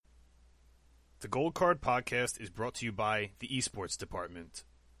The Gold Card Podcast is brought to you by the Esports Department.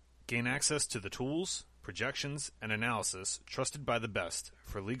 Gain access to the tools, projections, and analysis trusted by the best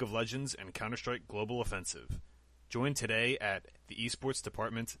for League of Legends and Counter-Strike Global Offensive. Join today at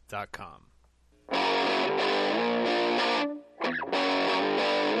theesportsdepartment.com.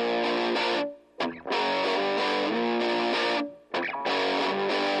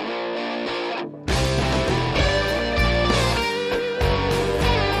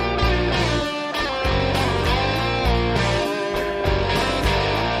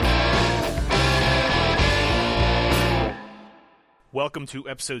 Welcome to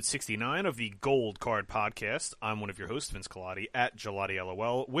episode 69 of the Gold Card Podcast. I'm one of your hosts, Vince Colati, at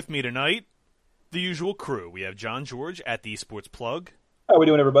JackeyLove's. With me tonight, the usual crew. We have John George at the Sports Plug. How are we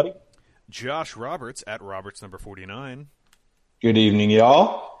doing, everybody? Josh Roberts at Roberts number 49. Good evening,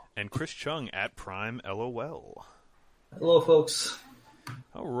 y'all. And Chris Chung at Prime LOL. Hello, folks.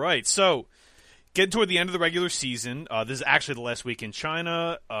 All right, so getting toward the end of the regular season. This is actually the last week in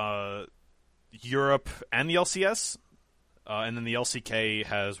China, Europe, and the LCS. And then the LCK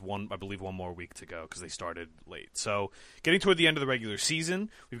has one more week to go because they started late. So getting toward the end of the regular season,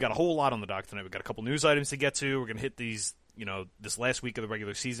 we've got a whole lot on the dock tonight. We've got a couple news items to get to. We're going to hit these, this last week of the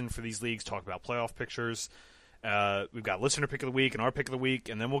regular season for these leagues, talk about playoff pictures. We've got listener pick of the week and our pick of the week,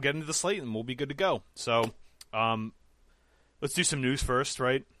 and then we'll get into the slate and we'll be good to go. So let's do some news first,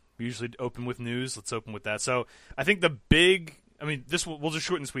 right? We usually open with news. Let's open with that. So I think we'll just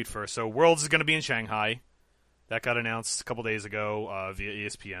shorten and sweet first. So Worlds is going to be in Shanghai. That got announced a couple days ago via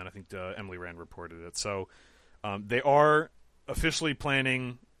ESPN. I think Emily Rand reported it. So they are officially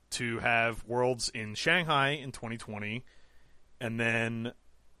planning to have Worlds in Shanghai in 2020. And then,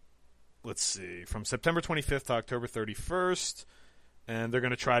 let's see, from September 25th to October 31st. And they're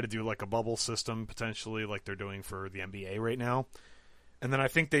going to try to do like a bubble system, potentially, like they're doing for the NBA right now. And then I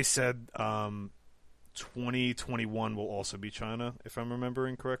think they said 2021 will also be China, if I'm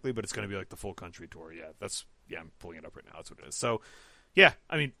remembering correctly. But it's going to be like the full country tour. Yeah, I'm pulling it up right now. That's what it is. So, yeah,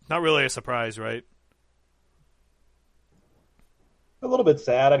 not really a surprise, right? A little bit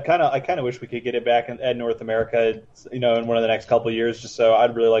sad. I kind of wish we could get it back at North America, in one of the next couple of years. Just so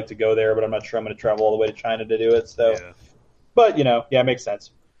I'd really like to go there, but I'm not sure I'm going to travel all the way to China to do it. So, yeah. But it makes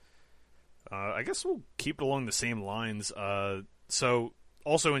sense. I guess we'll keep it along the same lines. So,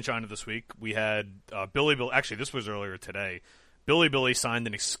 also in China this week, we had Bilibili. Actually, this was earlier today. Bilibili signed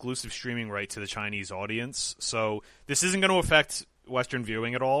an exclusive streaming right to the Chinese audience. So this isn't going to affect Western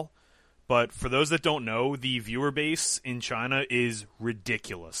viewing at all. But for those that don't know, the viewer base in China is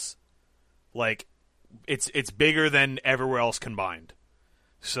ridiculous. Like, it's bigger than everywhere else combined.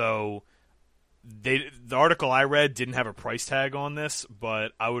 So the article I read didn't have a price tag on this,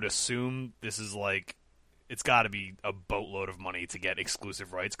 but I would assume this is like, it's got to be a boatload of money to get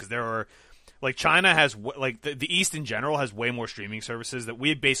exclusive rights, because there are... Like, China has, the East in general has way more streaming services that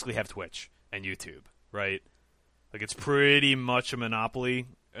we basically have Twitch and YouTube, right? Like, it's pretty much a monopoly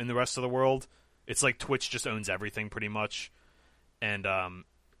in the rest of the world. It's like Twitch just owns everything pretty much. And,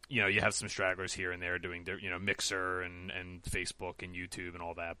 you have some stragglers here and there doing their, Mixer and Facebook and YouTube and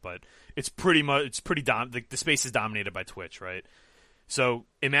all that. But it's the space is dominated by Twitch, right? So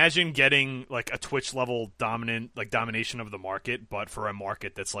imagine getting like a Twitch level domination of the market, but for a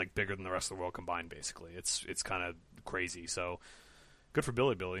market that's like bigger than the rest of the world combined. Basically, it's kind of crazy. So good for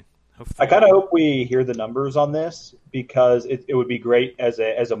Bilibili. I kind of hope we hear the numbers on this, because it would be great as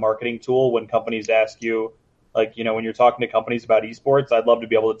a marketing tool when companies ask you, like, when you're talking to companies about esports. I'd love to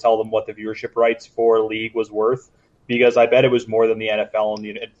be able to tell them what the viewership rights for League was worth, because I bet it was more than the NFL in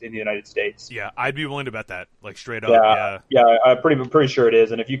the United States. Yeah, I'd be willing to bet that, like, straight up. Yeah, I'm pretty sure it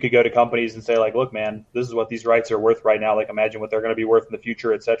is. And if you could go to companies and say, like, look, man, this is what these rights are worth right now. Like, imagine what they're going to be worth in the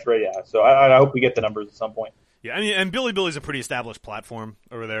future, et cetera. Yeah, so I hope we get the numbers at some point. Yeah, and Bilibili's a pretty established platform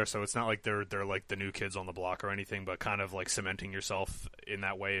over there, so it's not like they're like the new kids on the block or anything, but kind of like cementing yourself in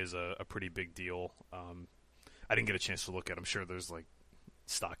that way is a pretty big deal. I didn't get a chance to look at. I'm sure there's like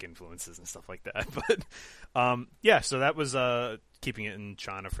stock influences and stuff like that. But so that was keeping it in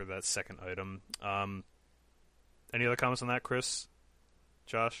China for that second item. Any other comments on that, Chris?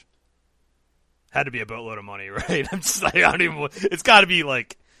 Josh? Had to be a boatload of money, right? It's got to be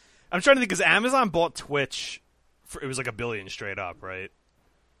like, I'm trying to think, because Amazon bought Twitch it was like $1 billion straight up, right?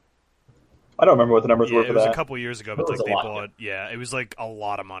 I don't remember what the numbers were for that. It was a couple years ago, but like they bought, it was like a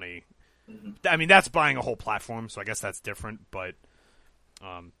lot of money. Mm-hmm. That's buying a whole platform, so I guess that's different, but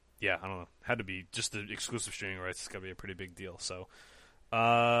I don't know. Had to be just the exclusive streaming rights. It's got to be a pretty big deal. So,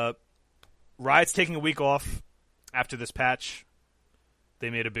 Riot's taking a week off after this patch. They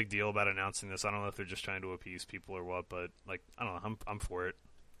made a big deal about announcing this. I don't know if they're just trying to appease people or what, but like, I don't know. I'm for it.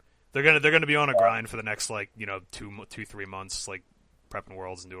 They're gonna be on a grind for the next 2-3 months, like prepping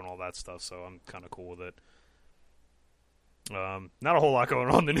Worlds and doing all that stuff. So I'm kind of cool with it. Not a whole lot going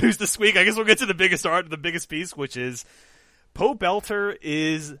on in the news this week. I guess we'll get to the biggest piece, which is Poe Belter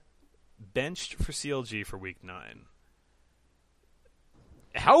is benched for CLG for Week 9.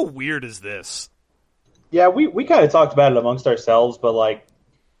 How weird is this? Yeah, we kind of talked about it amongst ourselves, but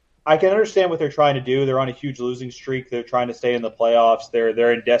I can understand what they're trying to do. They're on a huge losing streak. They're trying to stay in the playoffs.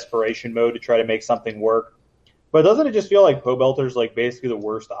 They're in desperation mode to try to make something work. But doesn't it just feel like Poe Belter's basically the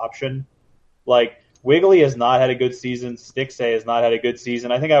worst option? Wiggly has not had a good season. Stixay has not had a good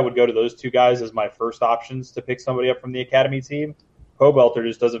season. I think I would go to those two guys as my first options to pick somebody up from the academy team. Poe Belter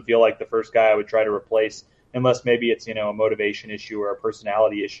just doesn't feel like the first guy I would try to replace, unless maybe it's a motivation issue or a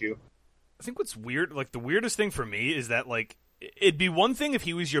personality issue. I think what's weird, the weirdest thing for me is that it'd be one thing if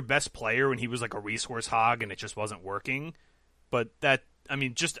he was your best player and he was a resource hog and it just wasn't working, but at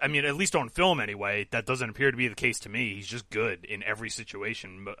least on film anyway, that doesn't appear to be the case to me. He's just good in every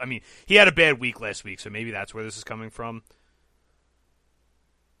situation. But he had a bad week last week, so maybe that's where this is coming from.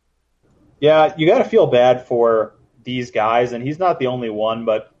 Yeah, you got to feel bad for these guys, and he's not the only one,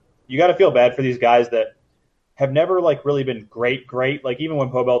 but you got to feel bad for these guys that have never really been great. Even when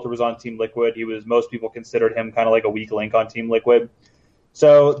Poe Belter was on Team Liquid, most people considered him kind of like a weak link on Team Liquid.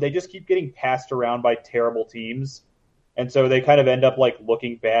 So they just keep getting passed around by terrible teams. And so they kind of end up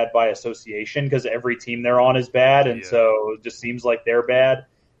looking bad by association because every team they're on is bad. And so it just seems like they're bad.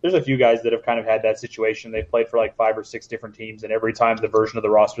 There's a few guys that have kind of had that situation. They played for 5 or 6 different teams, and every time the version of the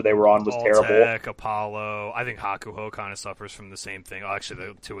roster they were on was terrible. Apollo. I think Hakuho kind of suffers from the same thing. Actually,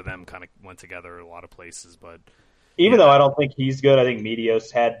 the two of them kind of went together a lot of places. But even though I don't think he's good, I think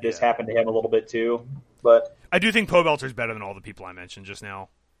Meteos had this happen to him a little bit too. But I do think Poe Belter is better than all the people I mentioned just now.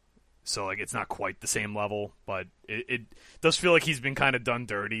 So it's not quite the same level, but it does feel like he's been kind of done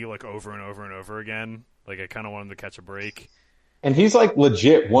dirty over and over and over again. I kind of want him to catch a break. And he's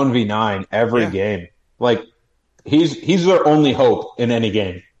legit 1v9 every game. He's their only hope in any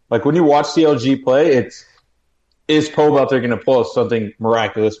game. When you watch CLG play, is Poe Belter going to pull something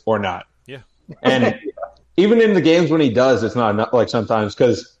miraculous or not? Yeah. And even in the games when he does, it's not enough, sometimes,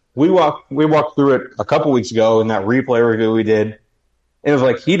 because we walked through it a couple weeks ago in that replay review we did. And it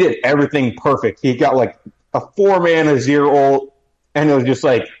was he did everything perfect. He got a 4-man, a 0 and it was just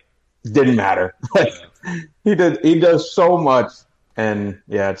didn't matter. He does so much, and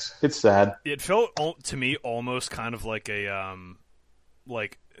yeah, it's sad. It felt to me almost kind of like a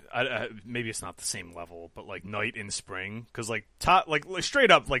maybe it's not the same level, but Knight in spring, because Top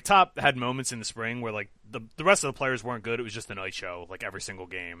straight up Top had moments in the spring where the rest of the players weren't good. It was just the Knight show every single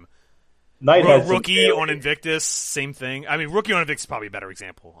game. Rookie on Invictus, same thing. Rookie on Invictus is probably a better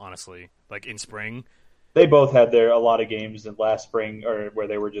example, honestly. In spring. They both had a lot of games in last spring where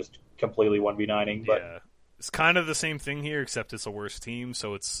they were just completely 1v9ing. But yeah, it's kind of the same thing here, except it's a worse team.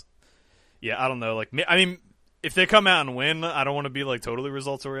 So it's, I don't know. If they come out and win, I don't want to be totally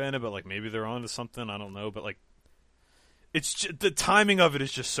results oriented, but maybe they're on to something. I don't know, but it's just, the timing of it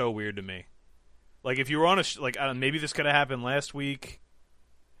is just so weird to me. If you were on maybe this could have happened last week.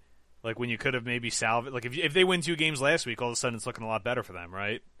 When you could have maybe salvaged, if they win 2 games last week, all of a sudden it's looking a lot better for them,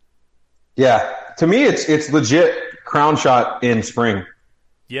 right? Yeah, to me it's legit crown shot in spring.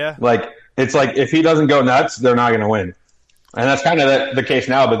 Yeah, it's if he doesn't go nuts, they're not going to win, and that's kind of the case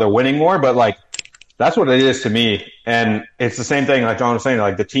now. But they're winning more. But that's what it is to me, and it's the same thing. Like John was saying,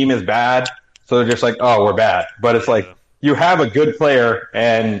 the team is bad, so they're just oh, we're bad. But it's you have a good player,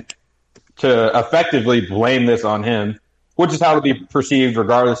 and to effectively blame this on him, which is how to be perceived,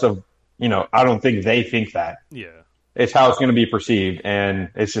 regardless of. I don't think they think that. Yeah. It's how it's going to be perceived, and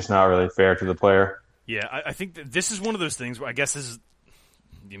it's just not really fair to the player. Yeah, I think that this is one of those things where I guess this is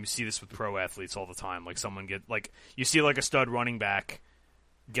you see this with pro athletes all the time. Someone you see a stud running back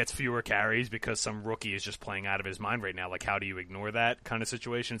gets fewer carries because some rookie is just playing out of his mind right now. How do you ignore that kind of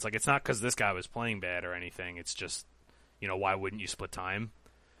situation? It's it's not because this guy was playing bad or anything. It's just, why wouldn't you split time?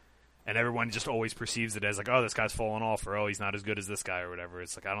 And everyone just always perceives it as oh, this guy's falling off, or oh, he's not as good as this guy, or whatever.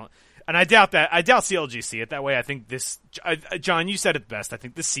 It's I don't, and I doubt that. I doubt CLG see it that way. I think this, John, you said it best. I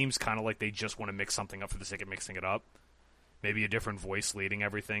think this seems kind of like they just want to mix something up for the sake of mixing it up. Maybe a different voice leading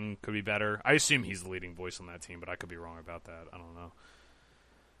everything could be better. I assume he's the leading voice on that team, but I could be wrong about that. I don't know.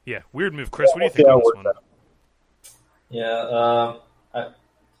 Yeah, weird move, Chris. What do you think of this one? Yeah,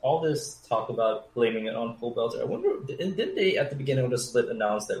 all this talk about blaming it on Poe Belter, I wonder, didn't they at the beginning of the split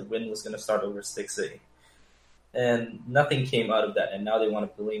announce that Win was going to start over Stixay? And nothing came out of that, and now they want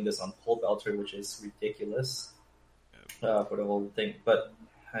to blame this on Poe Belter, which is ridiculous for the whole thing. But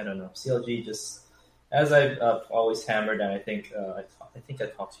I don't know, CLG just as I've always hammered, and I think I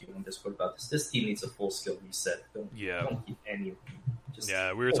talked to you on Discord about this. This team needs a full skill reset. Don't keep any of them.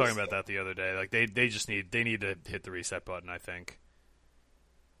 Yeah, we were talking about that the other day. Like they need to hit the reset button, I think.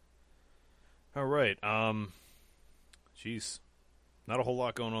 All right. Jeez. Not a whole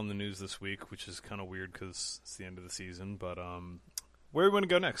lot going on in the news this week, which is kind of weird because it's the end of the season. But where do we want to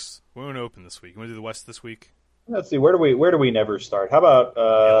go next? Where do we want to open this week? You want to do the West this week? Let's see. Where do we never start? How about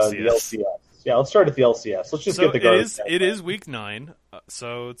the LCS? Yeah, let's start at the LCS. Let's just get the guards. It is week 9,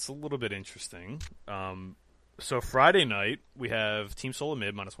 so it's a little bit interesting. So Friday night, we have Team Solar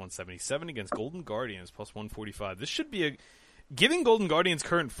Mid -177 against Golden Guardians +145. This should be given Golden Guardians'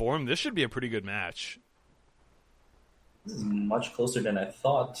 current form, this should be a pretty good match. This is much closer than I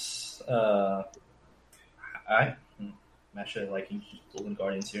thought. I'm actually liking Golden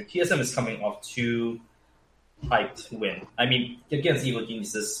Guardians here. TSM is coming off 2 hyped win. I mean, against Evil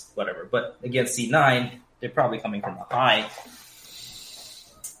Geniuses, whatever. But against C9, they're probably coming from a high.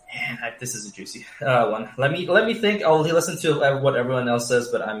 Man, this is a juicy one. Let me think. I'll listen to what everyone else says,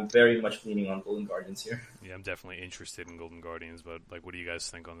 but I'm very much leaning on Golden Guardians here. Yeah, I'm definitely interested in Golden Guardians, but what do you guys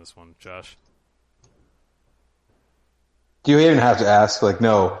think on this one, Josh? Do you even have to ask?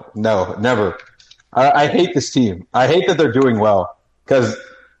 No, never. I hate this team. I hate that they're doing well because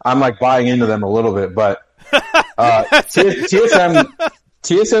I'm buying into them a little bit, but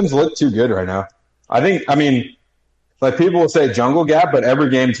TSM's look too good right now. People will say jungle gap, but every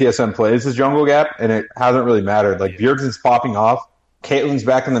game TSM plays is jungle gap, and it hasn't really mattered. Bjergsen's popping off, Caitlyn's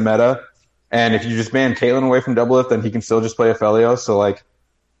back in the meta, and if you just ban Caitlyn away from double lift, then he can still just play Aphelios. So, I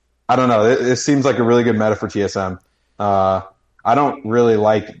don't know. It seems like a really good meta for TSM. I don't really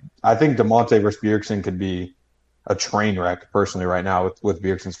I think DeMonte versus Bjergsen could be a train wreck, personally, right now with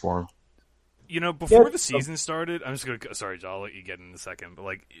Bjergsen's form. Before the season started, I'm just going to... Sorry, Joe, I'll let you get in a second.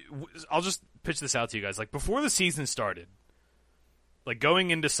 But, I'll just pitch this out to you guys. Before the season started,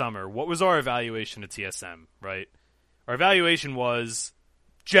 going into summer, what was our evaluation of TSM, right? Our evaluation was,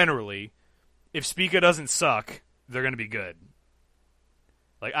 generally, if Spica doesn't suck, they're going to be good.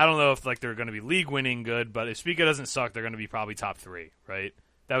 I don't know if, they're going to be league-winning good, but if Spica doesn't suck, they're going to be probably top 3, right?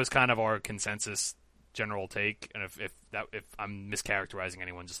 That was kind of our consensus general take, and if I'm mischaracterizing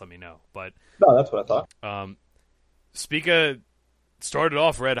anyone, just let me know. But no, that's what I thought. Spica started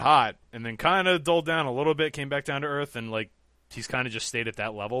off red hot, and then kind of dulled down a little bit, came back down to earth, and he's kind of just stayed at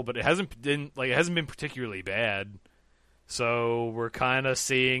that level. But it hasn't been particularly bad. So we're kind of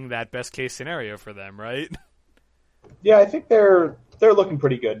seeing that best case scenario for them, right? Yeah, I think they're looking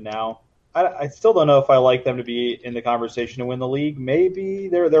pretty good now. I still don't know if I like them to be in the conversation to win the league. Maybe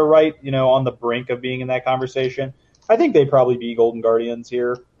they're right, on the brink of being in that conversation. I think they'd probably be Golden Guardians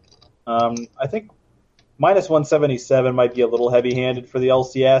here. I think -177 might be a little heavy-handed for the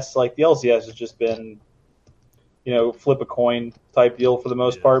LCS. The LCS has just been, flip a coin type deal for the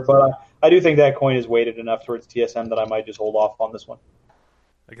most part. But I do think that coin is weighted enough towards TSM that I might just hold off on this one.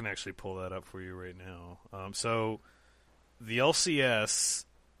 I can actually pull that up for you right now. So the LCS...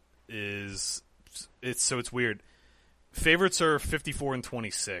 it's weird. Favorites are 54 and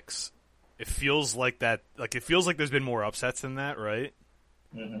 26. It feels like that. It feels like there's been more upsets than that, right?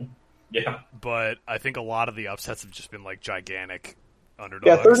 Mm-hmm. Yeah. But I think a lot of the upsets have just been gigantic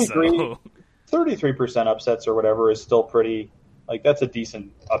underdogs. Yeah, 33% upsets or whatever is still pretty. That's a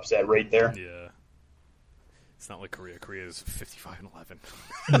decent upset rate there. Yeah. It's not like Korea. Korea is 55 and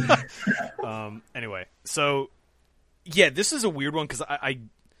 11. Anyway, so yeah, this is a weird one because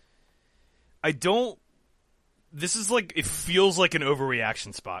I don't... This is it feels like an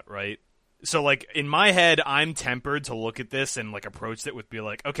overreaction spot, right? So, in my head, I'm tempered to look at this and, approach it with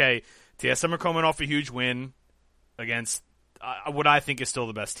okay, TSM are coming off a huge win against what I think is still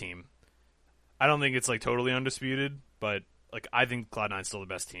the best team. I don't think it's, totally undisputed, but, I think Cloud9's still the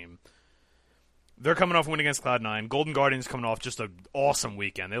best team. They're coming off a win against Cloud9. Golden Guardians coming off just an awesome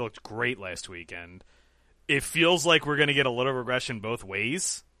weekend. They looked great last weekend. It feels like we're going to get a little regression both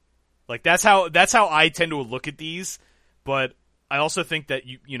ways. That's how I tend to look at these, but I also think that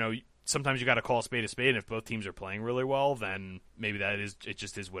sometimes you got to call a spade, and if both teams are playing really well, then maybe it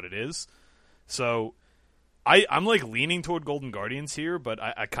just is what it is. So I'm leaning toward Golden Guardians here, but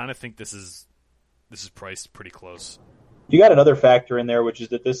I kind of think this is priced pretty close. You got another factor in there, which is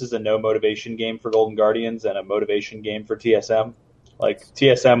that this is a no motivation game for Golden Guardians and a motivation game for TSM.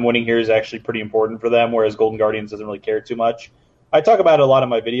 TSM winning here is actually pretty important for them, whereas Golden Guardians doesn't really care too much. I talk about it a lot in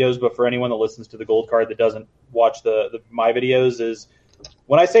my videos, but for anyone that listens to the Gold Card that doesn't watch my videos, is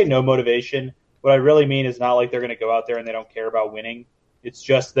when I say no motivation, what I really mean is not they're going to go out there and they don't care about winning. It's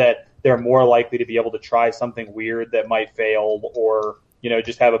just that they're more likely to be able to try something weird that might fail or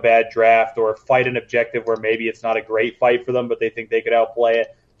just have a bad draft or fight an objective where maybe it's not a great fight for them, but they think they could outplay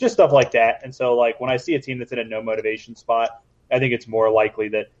it. Just stuff like that. And so, like, when I see a team that's in a no motivation spot, I think it's more likely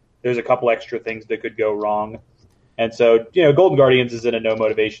that there's a couple extra things that could go wrong. And so, Golden Guardians is in a no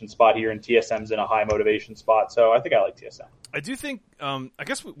motivation spot here, and TSM's in a high motivation spot. So I think I like TSM. I do think, I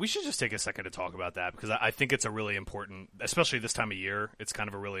guess we should just take a second to talk about that, because I think it's a really important, especially this time of year, it's kind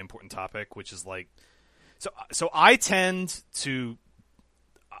of a really important topic, which is like, so I tend to,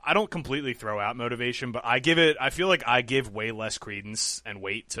 I don't completely throw out motivation, but I feel like I give way less credence and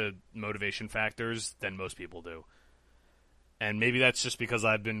weight to motivation factors than most people do. And maybe that's just because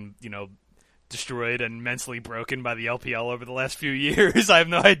I've been, destroyed and mentally broken by the LPL over the last few years. I have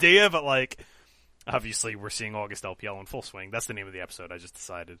no idea, but like, obviously we're seeing August LPL in full swing. That's the name of the episode. I just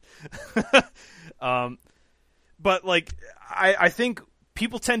decided. But like, I think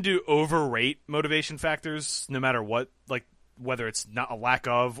people tend to overrate motivation factors no matter what, like whether it's not a lack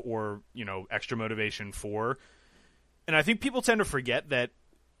of or, extra motivation for. And I think people tend to forget that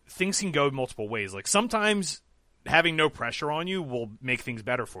things can go multiple ways. Like sometimes having no pressure on you will make things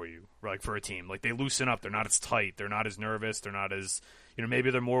better for you, like for a team. Like they loosen up, they're not as tight, they're not as nervous, they're not as,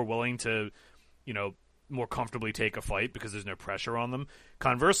 maybe they're more willing to, more comfortably take a fight because there's no pressure on them.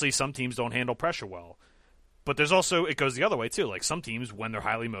 Conversely, some teams don't handle pressure well. But there's also, it goes the other way too. Like some teams, when they're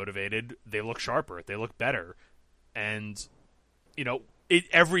highly motivated, they look sharper, they look better. And,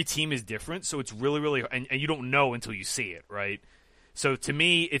 every team is different, so it's really, really, and you don't know until you see it, right? So to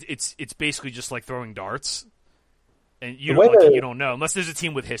me, it's basically just like throwing darts. And you don't know unless there's a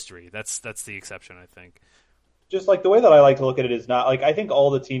team with history. That's the exception, I think. Just like the way that I like to look at it is not like I think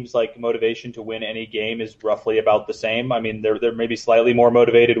all the teams like motivation to win any game is roughly about the same. I mean, they're maybe slightly more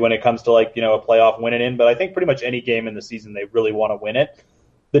motivated when it comes to like a playoff winning in, but I think pretty much any game in the season they really want to win it.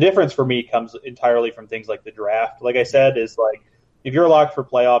 The difference for me comes entirely from things like the draft. Like I said, is like if you're locked for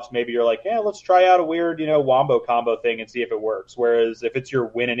playoffs, maybe you're like, yeah, let's try out a weird wombo combo thing and see if it works. Whereas if it's your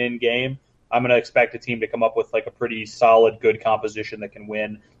winning in game, I'm going to expect a team to come up with like a pretty solid, good composition that can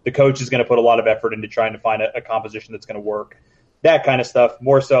win. The coach is going to put a lot of effort into trying to find a composition that's going to work. That kind of stuff,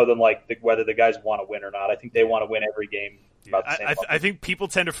 more so than like whether the guys want to win or not. I think they want to win every game. About the same I think people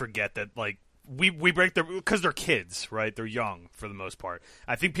tend to forget that like we break their because they're kids, right? They're young for the most part.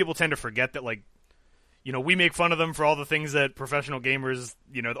 I think people tend to forget that like we make fun of them for all the things that professional gamers,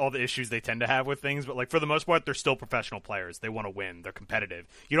 all the issues they tend to have with things. But, like, for the most part, they're still professional players. They want to win. They're competitive.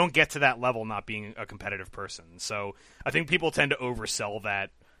 You don't get to that level not being a competitive person. So I think people tend to oversell that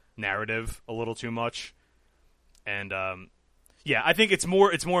narrative a little too much. And, I think it's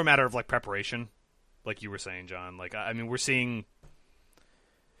more a matter of, like, preparation, like you were saying, John. Like, I mean, we're seeing...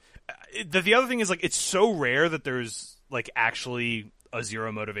 The other thing is, like, it's so rare that there's, like, actually a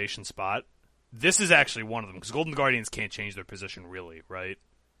zero motivation spot. This is actually one of them, because Golden Guardians can't change their position, really, right?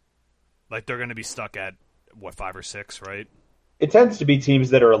 Like, they're going to be stuck at, 5 or 6, right? It tends to be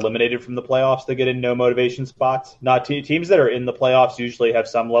teams that are eliminated from the playoffs that get in no motivation spots. Not teams that are in the playoffs usually have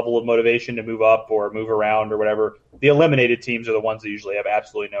some level of motivation to move up or move around or whatever. The eliminated teams are the ones that usually have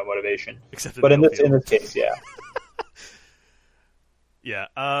absolutely no motivation. But in this case, yeah. Yeah.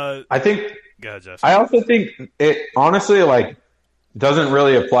 I think... Go ahead, Jeff. I also think it, honestly, like... doesn't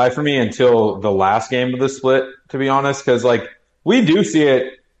really apply for me until the last game of the split, to be honest, because like we do see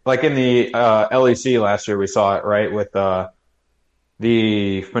it like in the LEC last year. We saw it right with the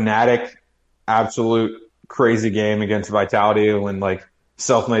Fnatic absolute crazy game against Vitality when like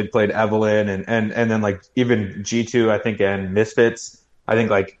Selfmade played Evelyn and then like even G2 I think and Misfits I think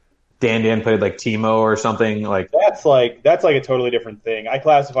like Dan played like Timo or something like that's like a totally different thing. I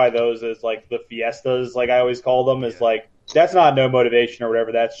classify those as like the fiestas, like I always call them, as like. That's not no motivation or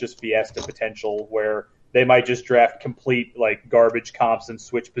whatever. That's just fiesta potential where they might just draft complete like garbage comps and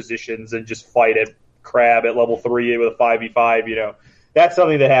switch positions and just fight at crab at level 3 with a 5v5. That's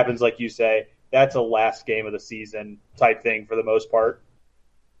something that happens, like you say. That's a last game of the season type thing for the most part.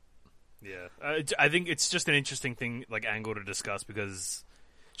 Yeah, I think it's just an interesting thing, like angle to discuss because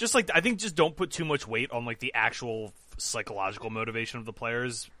just like I think just don't put too much weight on like the actual psychological motivation of the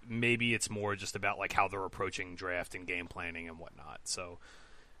players. Maybe it's more just about like how they're approaching draft and game planning and whatnot. So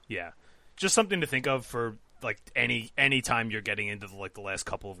yeah, just something to think of for like any time you're getting into the last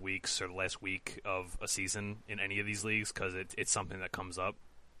couple of weeks or the last week of a season in any of these leagues, because it's something that comes up.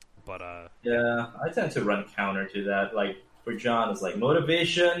 But yeah, I tend to run counter to that. Like for John, it's like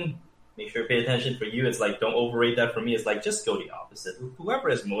motivation. Make sure to pay attention. For you, it's like don't overrate that. For me, it's like just go the opposite. Whoever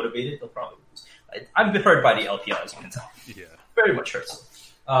is motivated, they'll probably lose. I've been hurt by the LPL, as you can tell. Yeah, very much hurt.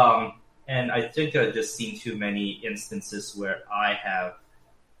 And I think I've just seen too many instances where I have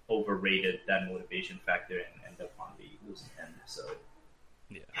overrated that motivation factor and end up on the losing end. So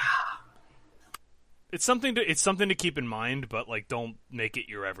Yeah. It's something to keep in mind, but like don't make it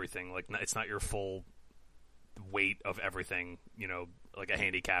your everything. Like it's not your full weight of everything, you know, like a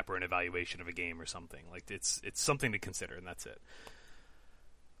handicap or an evaluation of a game or something. Like it's something to consider, and that's it.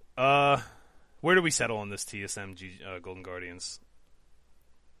 Where do we settle on this TSM Golden Guardians?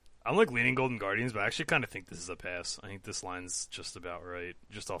 I'm like leaning Golden Guardians, but I actually kind of think this is a pass. I think this line's just about right,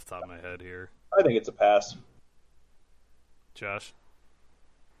 just off the top of my head here. I think it's a pass. Josh?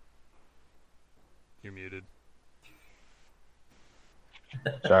 You're muted.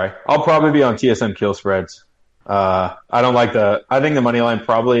 Sorry. I'll probably be on TSM kill spreads. I think the money line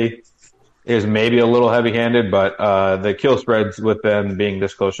probably is maybe a little heavy-handed, but the kill spreads with them being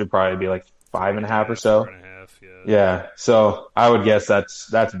this close should probably be like 5.5 or so. 4.5, Yeah, so I would guess that's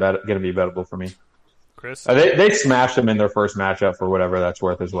going to be bettable for me. Chris? They smashed them in their first matchup for whatever that's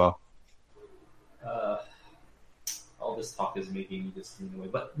worth as well. All this talk is making me just lean away.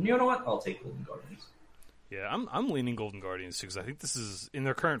 But you know what? I'll take Golden Guardians. Yeah, I'm leaning Golden Guardians too, because I think this is, in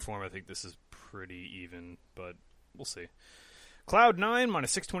their current form, I think this is pretty even, but we'll see. Cloud9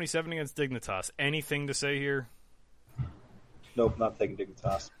 minus 627 against Dignitas. Anything to say here? Nope, not taking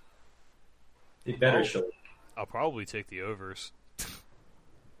Dignitas. They better show. I'll probably take the overs.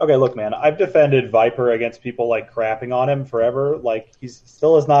 Okay, look, man, I've defended Viper against people like crapping on him forever. Like, he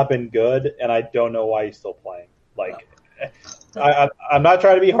still has not been good, and I don't know why he's still playing. Like, I'm not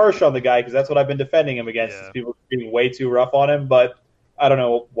trying to be harsh on the guy because that's what I've been defending him against. Yeah. People being way too rough on him, but I don't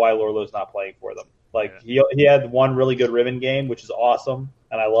know why Lorlo's not playing for them. Like, he had one really good Riven game, which is awesome,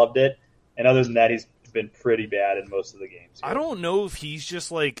 and I loved it. And other than that, he's been pretty bad in most of the games. I don't know if he's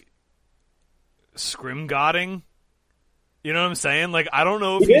just like scrim godding. You know what I'm saying? Like, I don't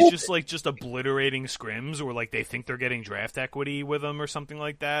know if he's just obliterating scrims, or like they think they're getting draft equity with him or something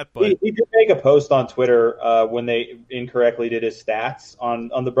like that. But he did make a post on Twitter when they incorrectly did his stats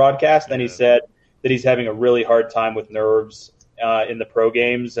on the broadcast, and he said that he's having a really hard time with nerves in the pro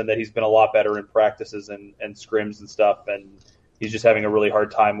games, and that he's been a lot better in practices and scrims and stuff, and he's just having a really hard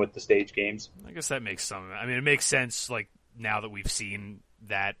time with the stage games. I guess that makes some. I mean, it makes sense. Like now that we've seen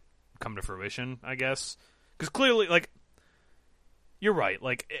that come to fruition, I guess, because clearly, like. You're right.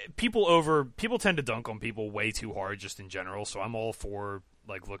 Like people tend to dunk on people way too hard just in general. So I'm all for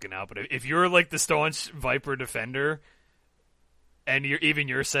like looking out. But if you're like the staunch Viper defender, and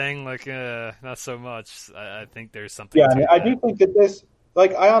you're saying like not so much, I think there's something. Yeah, to I mean, that. I do think that this.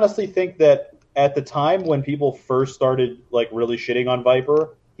 Like, I honestly think that at the time when people first started like really shitting on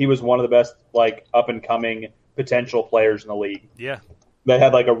Viper, he was one of the best like up and coming potential players in the league. Yeah, that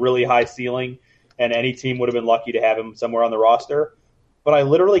had like a really high ceiling, and any team would have been lucky to have him somewhere on the roster. But I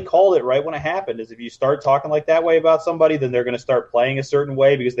literally called it right when it happened, is if you start talking like that way about somebody, then they're going to start playing a certain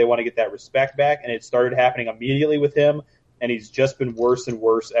way because they want to get that respect back. And it started happening immediately with him, and he's just been worse and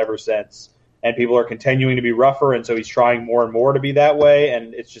worse ever since. And people are continuing to be rougher, and so he's trying more and more to be that way,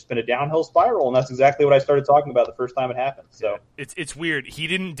 and it's just been a downhill spiral. And that's exactly what I started talking about the first time it happened. So it's weird. He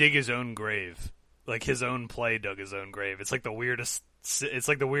didn't dig his own grave. Like his own play dug his own grave. It's like the weirdest. It's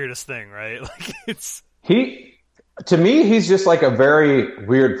like the weirdest thing, right? Like it's To me, he's just like a very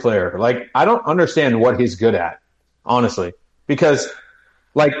weird player. Like, I don't understand what he's good at, honestly. Because,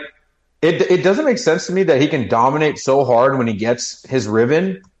 like, it doesn't make sense to me that he can dominate so hard when he gets his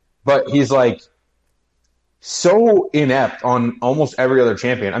Riven, but he's, like, so inept on almost every other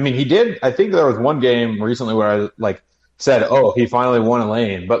champion. I mean, he did – I think there was one game recently where I, like, said, oh, he finally won a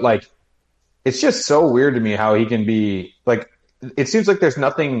lane. But, like, it's just so weird to me how he can be – like, it seems like there's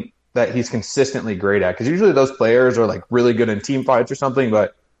nothing – that he's consistently great at, because usually those players are like really good in team fights or something,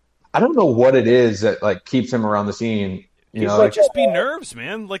 but I don't know what it is that like keeps him around the scene. You know, like just be nerves,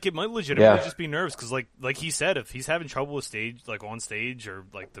 man. Like it might legitimately just be nerves, because like he said, if he's having trouble with stage, like on stage, or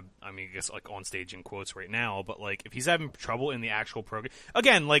like I guess like on stage in quotes right now, but like if he's having trouble in the actual program,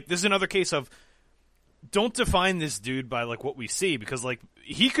 again, like this is another case of don't define this dude by like what we see, because like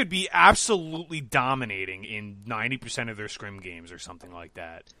he could be absolutely dominating in 90% of their scrim games or something like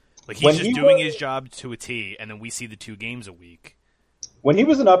that. Like, he's just doing his job to a T, and then we see the 2 games a week. When he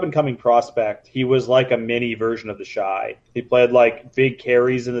was an up-and-coming prospect, he was like a mini version of the Shy. He played, like, big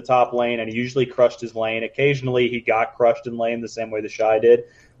carries in the top lane, and he usually crushed his lane. Occasionally, he got crushed in lane the same way the Shy did.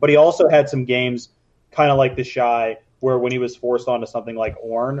 But he also had some games, kind of like the Shy, where when he was forced onto something like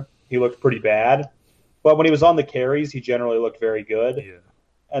Ornn, he looked pretty bad. But when he was on the carries, he generally looked very good. Yeah.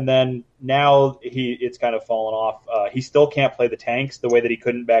 And then now it's kind of fallen off. He still can't play the tanks the way that he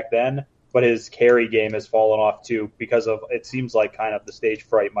couldn't back then, but his carry game has fallen off too, because of, it seems like kind of the stage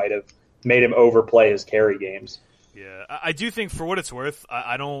fright might have made him overplay his carry games. Yeah, I do think, for what it's worth,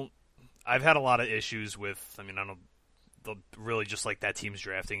 I've had a lot of issues with, I don't really just like that team's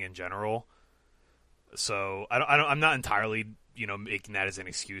drafting in general. So I'm not entirely making that as an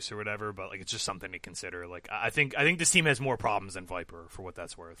excuse or whatever, but like it's just something to consider. Like I think this team has more problems than Viper for what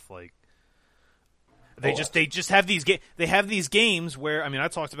that's worth. Like they just have these they have these games where I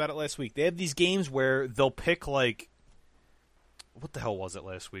talked about it last week. They have these games where they'll pick like what the hell was it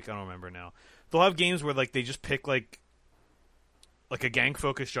last week? I don't remember now. They'll have games where like they just pick like a gank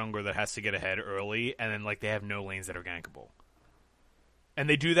focused jungler that has to get ahead early, and then like they have no lanes that are gankable. And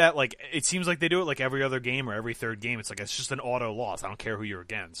they do that, like, it seems like they do it, like, every other game or every third game. It's like, it's just an auto loss. I don't care who you're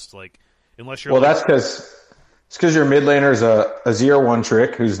against. Like, unless you're... Well, that's because your mid laner is a 0-1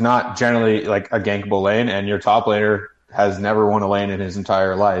 trick who's not generally, like, a gankable lane, and your top laner has never won a lane in his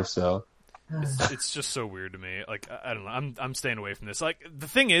entire life, so... It's just so weird to me. Like, I don't know. I'm staying away from this. Like, the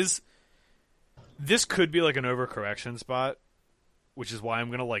thing is, this could be, like, an overcorrection spot, which is why I'm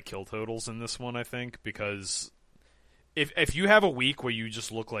going to like kill totals in this one, I think, because... If you have a week where you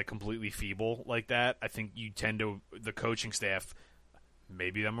just look like completely feeble like that, I think you tend to, the coaching staff,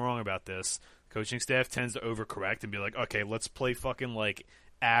 maybe I'm wrong about this, coaching staff tends to overcorrect and be like, okay, let's play fucking like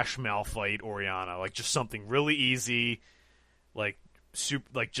Ashe Malphite Orianna, like just something really easy, like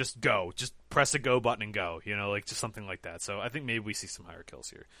just go, just press a go button and go, like just something like that. So I think maybe we see some higher kills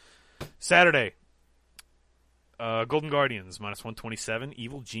here. Saturday, Golden Guardians -127,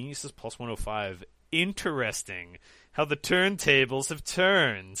 Evil Geniuses +105. Interesting how the turntables have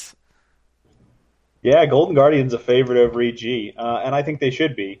turned. Yeah, Golden Guardians a favorite over EG, and I think they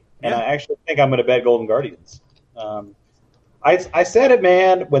should be. And I actually think I'm going to bet Golden Guardians. I said it,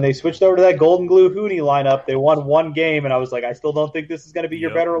 man. When they switched over to that Golden Glue Hoonie lineup, they won one game, and I was like, I still don't think this is going to be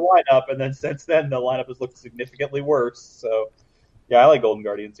your better lineup. And then since then, the lineup has looked significantly worse. So, yeah, I like Golden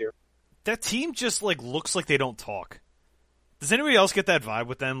Guardians here. That team just like looks like they don't talk. Does anybody else get that vibe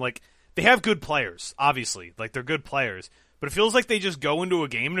with them? Like, they have good players, obviously. Like, they're good players. But it feels like they just go into a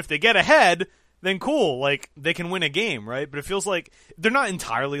game, and if they get ahead, then cool. Like, they can win a game, right? But it feels like they're not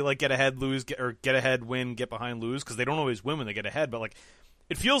entirely like get ahead, lose, or get ahead, win, get behind, lose, because they don't always win when they get ahead. But, like,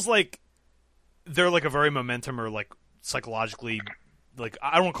 it feels like they're, like, a very momentum or, like, psychologically, like,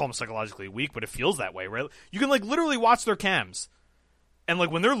 I don't want to call them psychologically weak, but it feels that way, right? You can, like, literally watch their cams. And, like,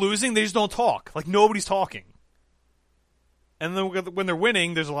 when they're losing, they just don't talk. Like, nobody's talking. And then when they're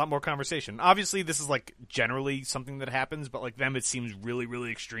winning, there's a lot more conversation. Obviously, this is, like, generally something that happens, but, like, them, it seems really,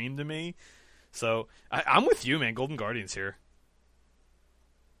 really extreme to me. So, I'm with you, man. Golden Guardians here.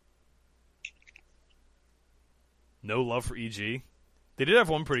 No love for EG. They did have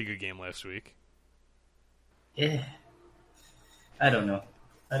one pretty good game last week. Yeah. I don't know.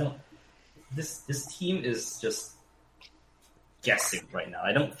 This team is just guessing right now.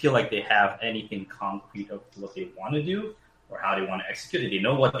 I don't feel like they have anything concrete of what they want to do or how they want to execute it. They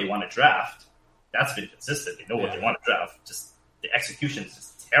know what they want to draft. That's been consistent. They know what they want to draft. Just the execution is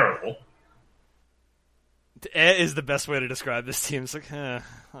just terrible. Is the best way to describe this team. It's like, I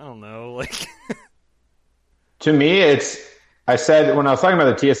don't know. Like, to me, I said when I was talking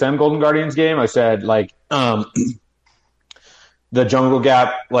about the TSM Golden Guardians game, I said like the jungle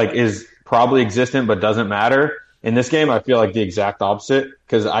gap like is probably existent but doesn't matter. In this game, I feel like the exact opposite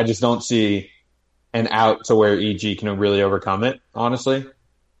because I just don't see an out to where EG can really overcome it. Honestly,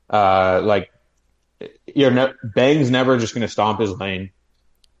 Bang's never just going to stomp his lane.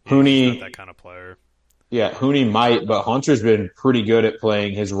 He's not that kind of player. Yeah, Hoonie might, but Hunter's been pretty good at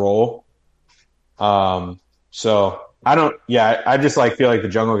playing his role. So I just feel like the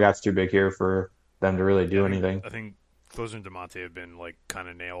jungle gap's too big here for them to really do anything. I think Closer and Demonte have been like kind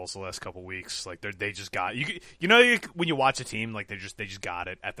of nails the last couple weeks. Like they just got when you watch a team like they just got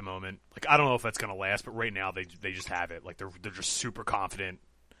it at the moment. Like I don't know if that's gonna last, but right now they just have it. Like they're just super confident.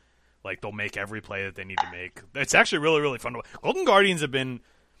 Like they'll make every play that they need to make. It's actually really really fun to watch. Golden Guardians have been.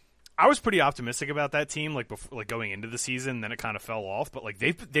 I was pretty optimistic about that team, like before, like going into the season. Then it kind of fell off, but like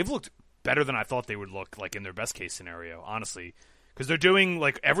they've looked better than I thought they would look, like in their best case scenario, honestly, because they're doing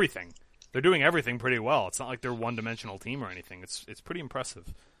like everything. They're doing everything pretty well. It's not like they're one dimensional team or anything. It's pretty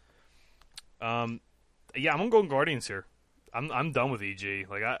impressive. I'm on Golden Guardians here. I'm done with EG.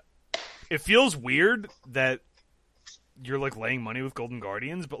 Like it feels weird that you're like laying money with Golden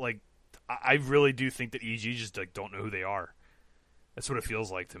Guardians, but like I really do think that EG just like don't know who they are. That's what it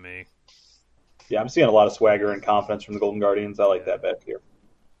feels like to me. Yeah, I'm seeing a lot of swagger and confidence from the Golden Guardians. I like that bet here.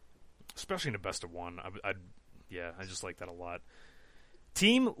 Especially in a best of one. I just like that a lot.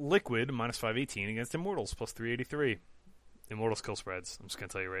 Team Liquid, -518 against Immortals, +383. Immortals kill spreads. I'm just going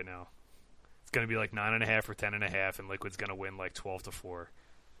to tell you right now. It's going to be like 9.5 or 10.5, and Liquid's going to win like 12-4.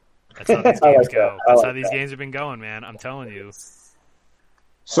 That's how these games go. That's how these games have been going, man. I'm telling you.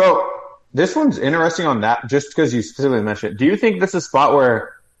 So, This one's interesting on that, just because you specifically mentioned it. Do you think this is a spot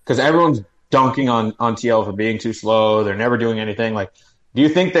where, because everyone's dunking on TL for being too slow, they're never doing anything, like, do you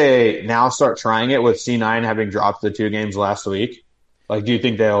think they now start trying it with C9 having dropped the 2 games last week? Like, do you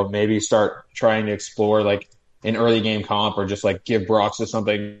think they'll maybe start trying to explore, like, an early game comp or just, like, give Brox to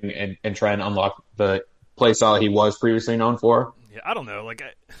something and try and unlock the play style he was previously known for? Yeah, I don't know. Like,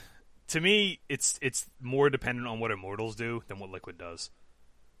 to me, it's more dependent on what Immortals do than what Liquid does.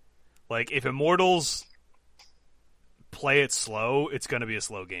 Like, if Immortals play it slow, it's going to be a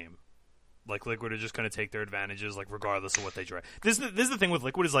slow game. Like, Liquid are just going to take their advantages, like, regardless of what they draft. This is the thing with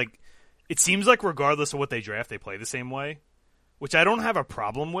Liquid is, like, it seems like regardless of what they draft, they play the same way, which I don't have a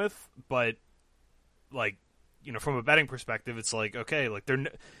problem with, but, like, you know, from a betting perspective, it's like, okay, like,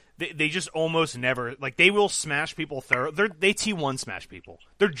 they just almost never, like, they will smash people they T1 smash people.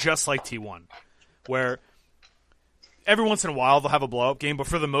 They're just like T1, where every once in a while they'll have a blow-up game, but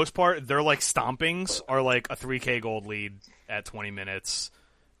for the most part, their, like, stompings are, like, a 3K gold lead at 20 minutes,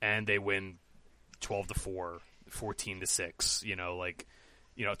 and they win 12-4, 14-6, you know, like,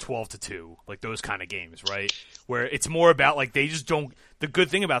 you know, 12-2, like those kind of games, right? Where it's more about, like, they just don't. The good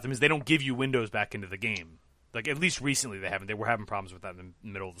thing about them is they don't give you windows back into the game. Like, at least recently they haven't. They were having problems with that in the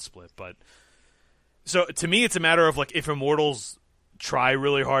middle of the split, but so to me, it's a matter of, like, if Immortals try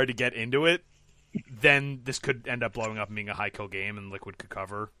really hard to get into it, then this could end up blowing up and being a high kill game, and Liquid could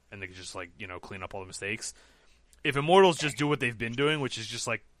cover, and they could just, like, you know, clean up all the mistakes. If Immortals just do what they've been doing, which is just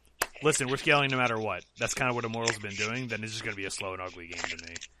like, listen, we're scaling no matter what. That's kind of what Immortals have been doing. Then it's just going to be a slow and ugly game to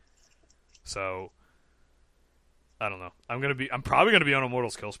me. So, I don't know. I'm probably going to be on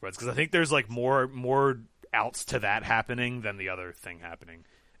Immortals kill spreads because I think there's, like, more outs to that happening than the other thing happening.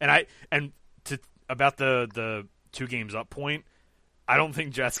 About the 2 games up point, I don't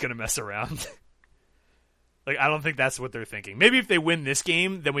think Jet's going to mess around. Like, I don't think that's what they're thinking. Maybe if they win this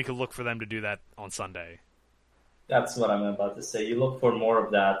game, then we could look for them to do that on Sunday. That's what I'm about to say. You look for more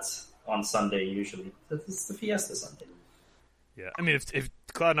of that on Sunday usually. It's the Fiesta Sunday. Yeah, I mean, if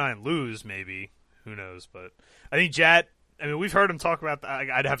Cloud9 lose, maybe. Who knows? But I think Jet, I mean, we've heard him talk about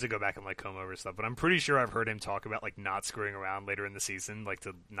I'd have to go back and, like, comb over stuff, but I'm pretty sure I've heard him talk about, like, not screwing around later in the season, like,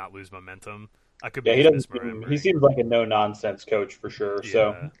 to not lose momentum. I could be he seems like a no-nonsense coach for sure.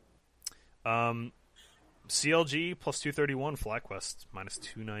 Yeah. So, CLG plus 231, FlyQuest minus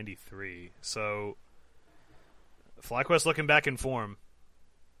 293. So, FlyQuest looking back in form.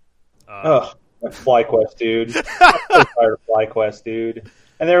 FlyQuest, dude. I'm so tired of FlyQuest, dude.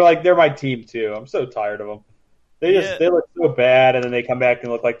 And they're my team too. I'm so tired of them. They look so bad, and then they come back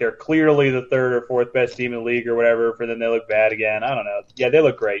and look like they're clearly the 3rd or 4th best team in the league or whatever. For then they look bad again. I don't know. Yeah, they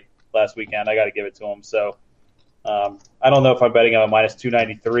look great last weekend. I got to give it to them. So I don't know if I'm betting on a minus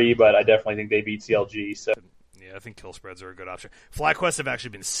 293, but I definitely think they beat CLG. So yeah, I think kill spreads are a good option. FlyQuest have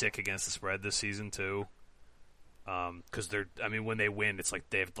actually been sick against the spread this season too. Because when they win, it's like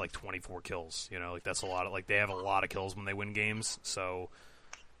they have, like, 24 kills. You know, like, that's a lot of, like, they have a lot of kills when they win games. So,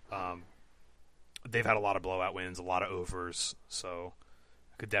 they've had a lot of blowout wins, a lot of overs. So,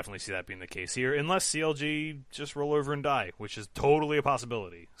 I could definitely see that being the case here, unless CLG just roll over and die, which is totally a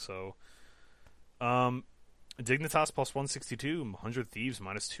possibility. So, Dignitas plus 162, 100 Thieves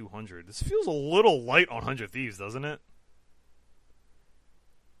minus 200. This feels a little light on 100 Thieves, doesn't it?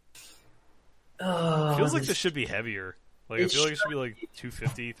 Feels like this should be heavier. Like, I feel like it should be like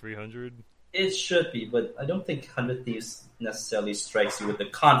 250, 300. It should be, but I don't think 100 Thieves necessarily strikes you with the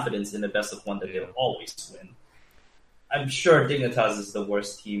confidence in the best of one that they'll always win. I'm sure Dignitas is the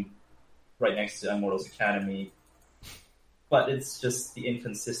worst team right next to Immortals Academy, but it's just the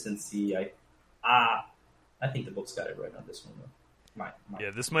inconsistency. I think the book's got it right on this one, though.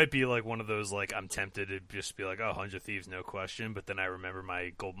 Yeah, this might be like one of those, like, I'm tempted to just be like, 100 Thieves, no question, but then I remember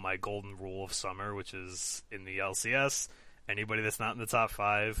my golden rule of summer, which is in the LCS, anybody that's not in the top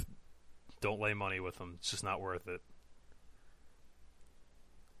 5, don't lay money with them. It's just not worth it.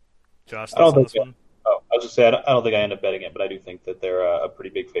 Josh, thoughts on this one? I was just saying, I don't think I end up betting it, but I do think that they're a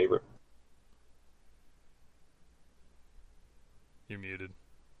pretty big favorite. You're muted.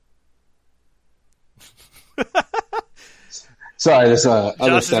 Sorry, this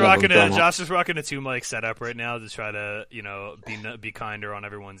Josh is rocking a 2-mic setup right now to try to, you know, be kinder on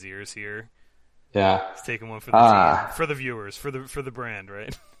everyone's ears here. Yeah, he's taking one for the team, for the viewers, for the brand,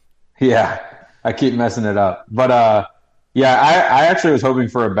 right? Yeah, I keep messing it up, but yeah, I actually was hoping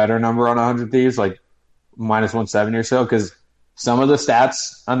for a better number on 100 Thieves, like minus 170 or so, because some of the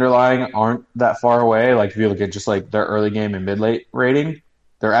stats underlying aren't that far away. Like, if you look at just, like, their early game and mid-late rating,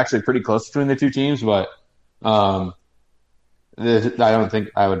 they're actually pretty close between the two teams, but I don't think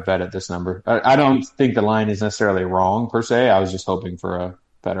I would bet at this number. I don't think the line is necessarily wrong per se. I was just hoping for a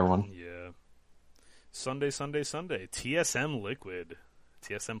better one. Yeah, Sunday. TSM Liquid.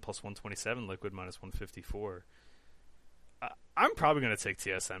 TSM plus 127, Liquid minus 154. I'm probably going to take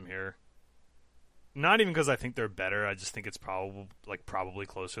TSM here. Not even because I think they're better. I just think it's probably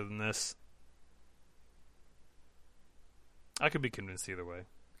closer than this. I could be convinced either way.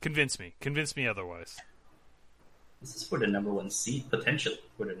 Convince me otherwise. This is for the number 1 seed, potentially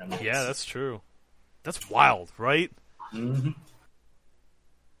for the number 1 Yeah, seed. that's true. That's wild, right? Mm-hmm.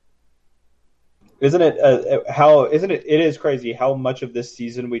 Isn't it? It is crazy how much of this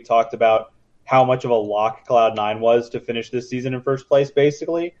season we talked about how much of a lock Cloud9 was to finish this season in first place,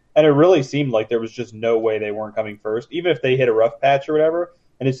 basically. And it really seemed like there was just no way they weren't coming first, even if they hit a rough patch or whatever.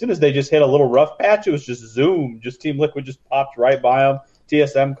 And as soon as they just hit a little rough patch, it was just zoom. Just Team Liquid just popped right by them.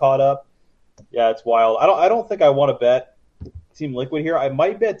 TSM caught up. Yeah, it's wild. I don't think I want to bet Team Liquid here. I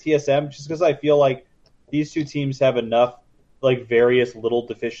might bet TSM just because I feel like these two teams have enough various little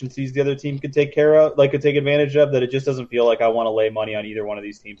deficiencies the other team could take advantage of, that it just doesn't feel like I want to lay money on either one of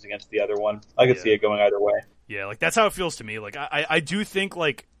these teams against the other one. I could see it going either way. Yeah, that's how it feels to me. I do think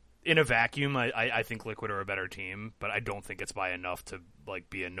in a vacuum, I think Liquid are a better team, but I don't think it's by enough to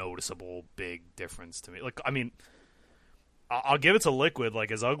be a noticeable big difference to me. I'll give it to Liquid.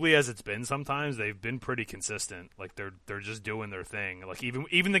 As ugly as it's been sometimes, they've been pretty consistent. They're just doing their thing.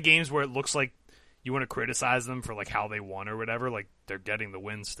 Even the games where it looks like you want to criticize them for how they won or whatever, they're getting the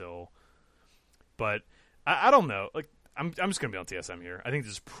win still. But I don't know. I'm just gonna be on TSM here. I think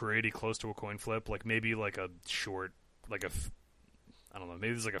this is pretty close to a coin flip. Maybe a short, I don't know.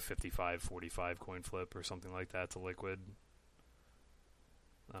 Maybe there's a 55-45 coin flip or something like that to Liquid.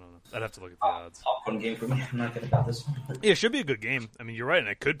 I don't know. I'd have to look at the odds. Popcorn game for me. I'm not gonna bet this one. Yeah, it should be a good game. I mean, you're right, and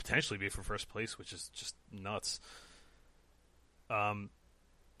it could potentially be for first place, which is just nuts.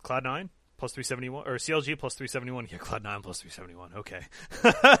 Cloud9 plus 371, or CLG plus 371. Yeah, Cloud9 plus 371. Okay.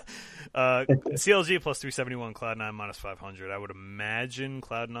 CLG plus 371, Cloud9 minus 500. I would imagine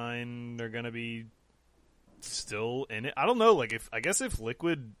Cloud9 are going to be still in it. I don't know. If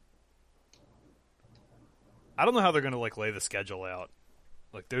Liquid, I don't know how they're going to lay the schedule out.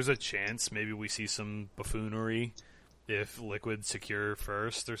 There's a chance maybe we see some buffoonery if Liquid secure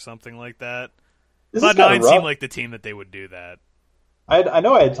first or something like that. Cloud9 seemed like the team that they would do that. I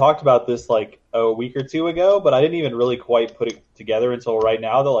know I had talked about this a week or two ago, but I didn't even really quite put it together until right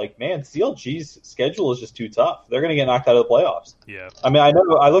now. They're man, CLG's schedule is just too tough. They're going to get knocked out of the playoffs. Yeah. I mean, I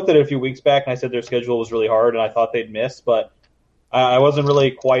know I looked at it a few weeks back and I said their schedule was really hard and I thought they'd miss, but I wasn't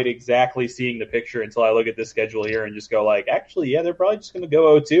really quite exactly seeing the picture until I look at this schedule here and just go actually, yeah, they're probably just going to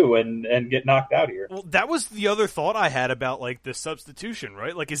go 0-2 and get knocked out here. Well, that was the other thought I had about the substitution,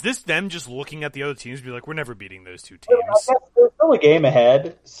 right? Is this them just looking at the other teams and be we're never beating those two teams? Yeah, there's still a game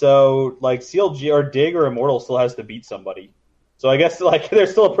ahead, so CLG or Dig or Immortal still has to beat somebody. So I guess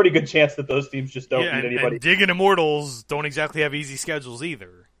there's still a pretty good chance that those teams just don't beat anybody. And Dig and Immortals don't exactly have easy schedules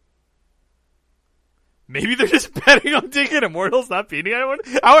either. Maybe they're just betting on Dig and Immortals not beating anyone?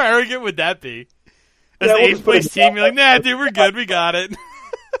 How arrogant would that be? As the 8th place team, you're nah, dude, we're good, we got it.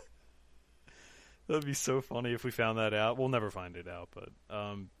 That would be so funny if we found that out. We'll never find it out, but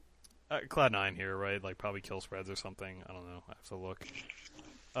Cloud9 here, right? Probably kill spreads or something. I don't know. I have to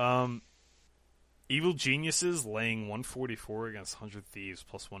look. Evil Geniuses laying 144 against 100 Thieves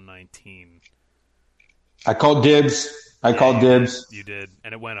plus 119. I called dibs. You did,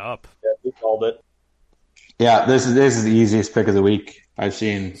 and it went up. Yeah, we called it. Yeah, this is the easiest pick of the week I've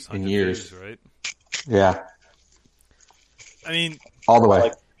seen in years. Thieves, right? Yeah. I mean, all the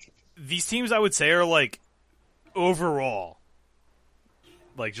way. These teams I would say are overall,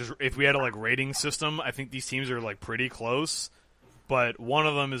 just if we had a rating system, I think these teams are pretty close. But one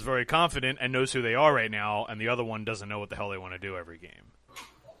of them is very confident and knows who they are right now, and the other one doesn't know what the hell they want to do every game.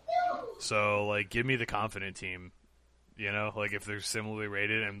 So give me the confident team. If they're similarly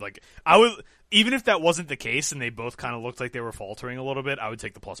rated, and I would, even if that wasn't the case and they both kind of looked like they were faltering a little bit, I would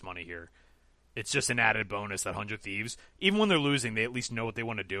take the plus money here. It's just an added bonus that 100 Thieves, even when they're losing, they at least know what they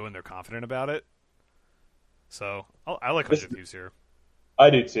want to do and they're confident about it. So I like 100 Thieves here. I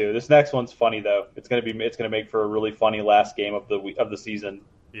do too. This next one's funny though. It's gonna make for a really funny last game of the season.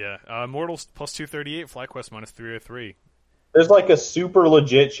 Yeah, Immortals plus 238, FlyQuest minus 303. There's a super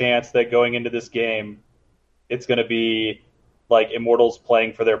legit chance that going into this game, it's going to be Immortals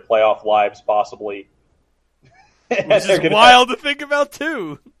playing for their playoff lives, possibly. Which is wild to think about,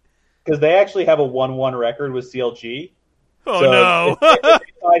 too. Because they actually have a 1-1 record with CLG. Oh, so no. If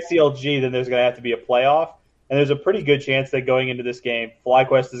they tie CLG, then there's going to have to be a playoff. And there's a pretty good chance that going into this game,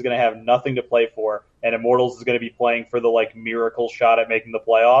 FlyQuest is going to have nothing to play for, and Immortals is going to be playing for the miracle shot at making the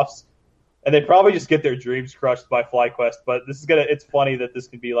playoffs. And they probably just get their dreams crushed by FlyQuest, but it's funny that this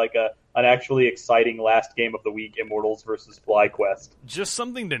could be a an actually exciting last game of the week, Immortals versus FlyQuest. Just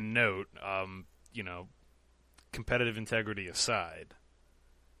something to note, competitive integrity aside,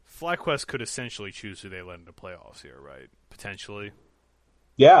 FlyQuest could essentially choose who they let into playoffs here, right? Potentially.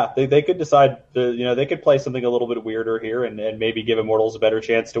 Yeah, they could decide they could play something a little bit weirder here and maybe give Immortals a better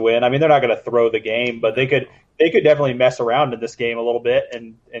chance to win. I mean, they're not going to throw the game, but they could definitely mess around in this game a little bit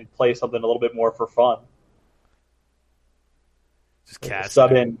and play something a little bit more for fun. Just cast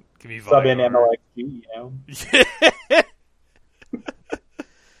sub in MLXG,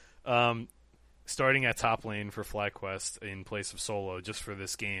 Starting at top lane for FlyQuest in place of Solo just for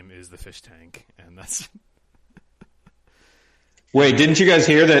this game is the fish tank, and that's. Wait, didn't you guys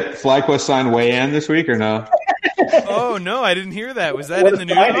hear that FlyQuest signed Wei Yan this week or no? Oh no, I didn't hear that. Was that in the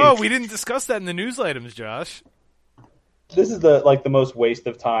news? Oh, we didn't discuss that in the news items, Josh. This is the most waste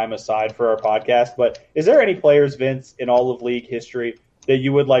of time aside for our podcast. But is there any players, Vince, in all of League history that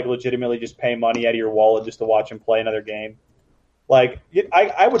you would legitimately just pay money out of your wallet just to watch him play another game? I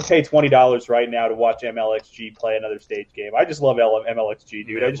would pay $20 right now to watch MLXG play another stage game. I just love MLXG,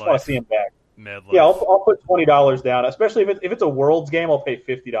 dude. I just want to see him back. Yeah, I'll put $20 down, especially if it's a Worlds game. I'll pay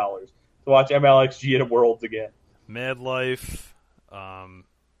 $50 to watch MLXG at a Worlds again. Mad Life.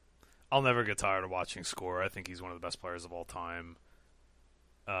 I'll never get tired of watching Score. I think he's one of the best players of all time.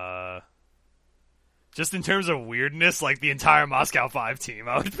 Just in terms of weirdness, the entire Moscow 5 team,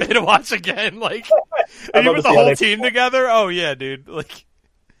 I would pay to watch again. And you put the whole team together? Oh yeah, dude.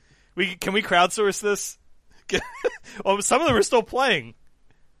 Can we crowdsource this? Well, some of them are still playing.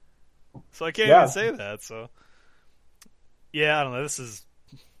 So I can't even say that. So, yeah, I don't know. This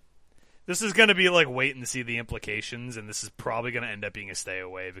is going to be waiting to see the implications, and this is probably going to end up being a stay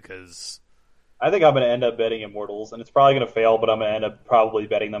away because I think I'm going to end up betting Immortals, and it's probably going to fail, but I'm going to end up probably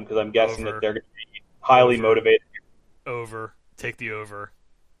betting them because I'm guessing that they're going to be highly motivated. Over. Take the over.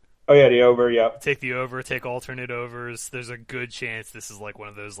 Oh yeah, the over. Yeah. Take the over. Take alternate overs. There's a good chance this is one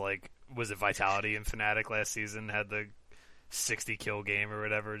of those was it Vitality and Fnatic last season had the 60 kill game or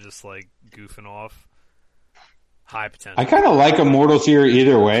whatever, just goofing off. High potential. I kind of like Immortals here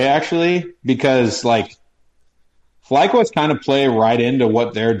either way, actually, because FlyQuest kind of play right into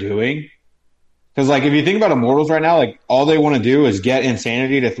what they're doing. Because if you think about Immortals right now, all they want to do is get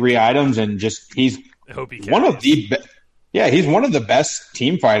Insanity to 3 items, and he's one of the he's one of the best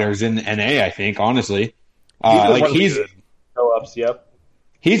team fighters in NA, I think. Honestly, he's go-ups. Yep.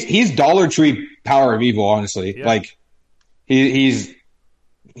 He's Dollar Tree Power of Evil. Honestly, yep. He's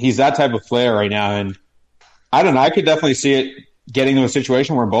that type of player right now, and I don't know. I could definitely see it getting to a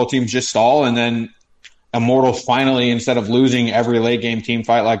situation where both teams just stall, and then Immortals finally, instead of losing every late game team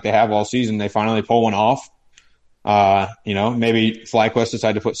fight like they have all season, they finally pull one off. Maybe FlyQuest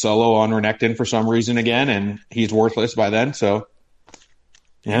decide to put Solo on Renekton for some reason again, and he's worthless by then. So,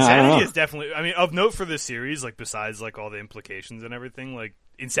 yeah, I don't know. Insanity is definitely. I mean, of note for this series, besides all the implications and everything,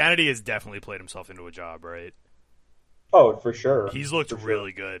 Insanity has definitely played himself into a job, right? Oh, for sure. He's looked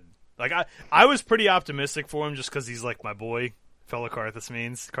really good. I was pretty optimistic for him just because he's my boy, fellow Karthus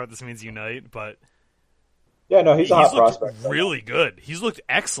means unite. But yeah, no, he's a hot prospect. Really good. He's looked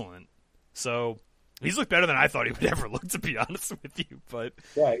excellent. So he's looked better than I thought he would ever look, to be honest with you. But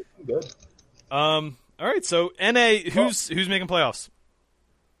yeah, he's good. All right. So NA, who's making playoffs?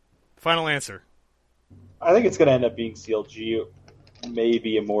 Final answer. I think it's going to end up being CLG,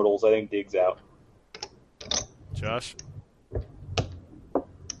 maybe Immortals. I think Dig's out. Josh?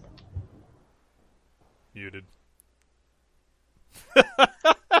 Muted.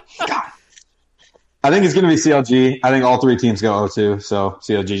 I think it's going to be CLG. I think all 3 teams go 0-2, so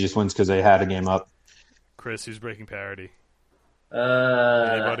CLG just wins because they had a game up. Chris, who's breaking parity?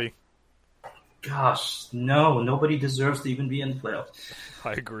 Anybody? Gosh, no. Nobody deserves to even be in the playoffs.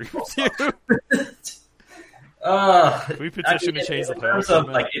 I agree with you. Can we petition to change the playoffs?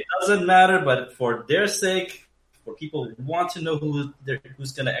 It doesn't matter, but for their sake, for people who want to know who's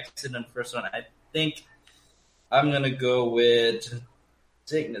going to exit in the first round, I think I'm going to go with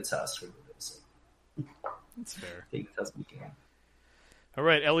Dignitas for their sake. That's fair. Dignitas weekend. All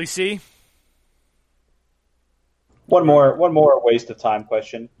right, LEC. One more waste of time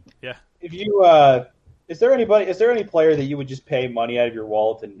question. Yeah. If you is there any player that you would just pay money out of your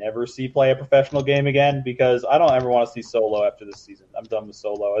wallet to never see play a professional game again? Because I don't ever want to see Solo after this season. I'm done with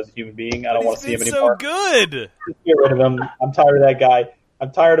Solo as a human being. I don't want to see him anymore. So good. Just get rid of him. I'm tired of that guy.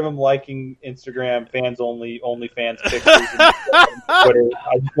 I'm tired of him liking Instagram only fans pictures and Twitter.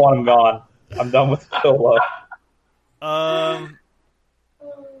 I just want him gone. I'm done with Solo.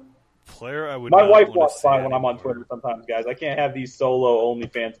 Player I would. My wife walks by when I'm on Twitter sometimes, guys. I can't have these Solo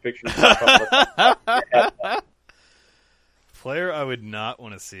OnlyFans pictures. Player I would not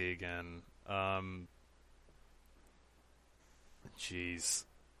want to see again. Jeez.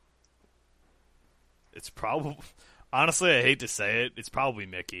 It's probably... Honestly, I hate to say it. It's probably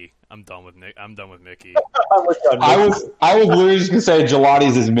Mickey. I'm done with Mickey. I was literally just gonna say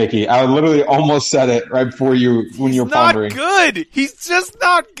Gelatis is Mickey. I literally almost said it right before you when you were pondering. He's not good. He's just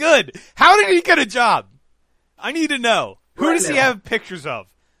not good. How did he get a job? I need to know. Who does he have pictures of?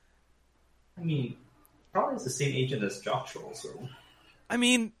 I mean, probably it's the same agent as Joshua. So, I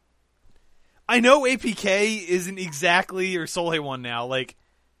mean, I know APK isn't exactly, or Solheim one now. Like,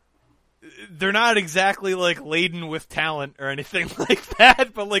 they're not exactly like laden with talent or anything like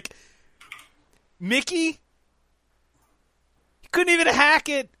that. But like, Mickey, he couldn't even hack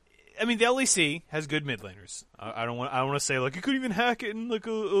it. I mean, the LEC has good mid laners. I don't want to say like he couldn't even hack it in like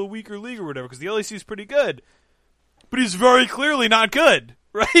a weaker league or whatever, because the LEC is pretty good. But he's very clearly not good,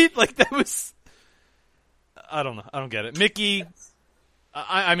 right? Like, that was... I don't know. I don't get it. Mickey,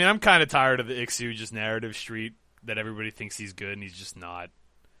 I mean, I'm kind of tired of the Ixu just narrative street that everybody thinks he's good, and he's just not.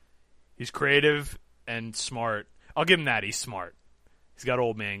 He's creative and smart. I'll give him that. He's smart. He's got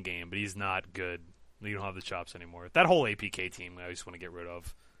old man game, but he's not good. You don't have the chops anymore. That whole APK team, I just want to get rid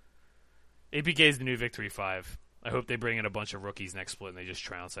of. APK is the new Victory 5. I hope they bring in a bunch of rookies next split, and they just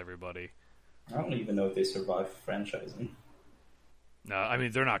trounce everybody. I don't even know if they survive franchising. No, I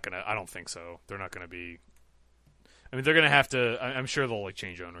mean, they're not going to... I don't think so. They're not going to be... I mean, they're going to have to... I'm sure they'll like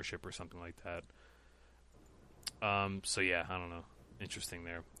change ownership or something like that. So, yeah, I don't know. Interesting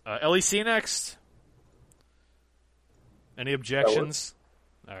there. LEC next. Any objections?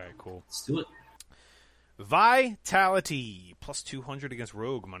 All right, cool. Let's do it. Vitality plus 200 against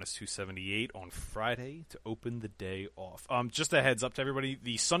Rogue minus 278 on Friday to open the day off. Just a heads up to everybody,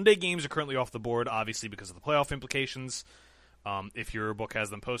 the Sunday games are currently off the board, obviously because of the playoff implications. If your book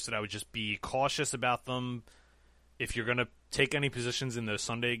has them posted, I would just be cautious about them. If you're going to take any positions in those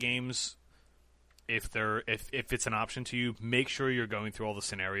Sunday games, if it's an option to you, make sure you're going through all the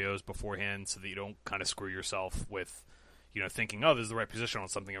scenarios beforehand so that you don't kind of screw yourself with, thinking, oh, this is the right position on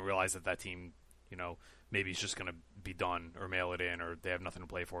something, and realize that team, maybe it's just going to be done or mail it in, or they have nothing to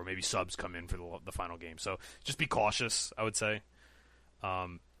play for. Maybe subs come in for the final game. So just be cautious, I would say.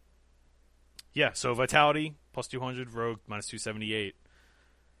 Yeah, so Vitality, plus 200, Rogue, minus 278.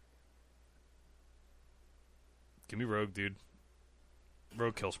 Give me Rogue, dude.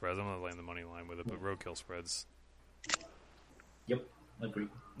 Rogue kill spreads. I'm not laying the money line with it, but Rogue kill spreads. Yep, agree.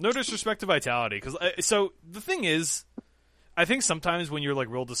 No disrespect to Vitality, because so the thing is, I think sometimes when you're like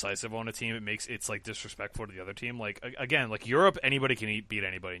real decisive on a team, it's like disrespectful to the other team. Like again, like Europe, anybody can beat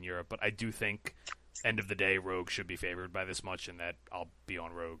anybody in Europe, but I do think end of the day, Rogue should be favored by this much, and that I'll be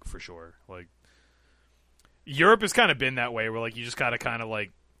on Rogue for sure. Like Europe has kind of been that way, where like you just gotta kind of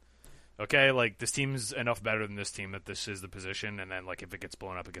like, okay, like this team's enough better than this team that this is the position, and then like if it gets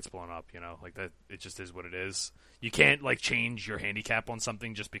blown up, it gets blown up. Like that, it just is what it is. You can't like change your handicap on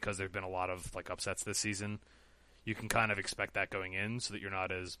something just because there've been a lot of like upsets this season. You can kind of expect that going in so that you're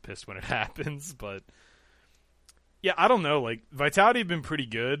not as pissed when it happens. But, yeah, I don't know. Like, Vitality have been pretty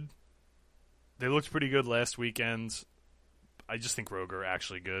good. They looked pretty good last weekend. I just think Rogue are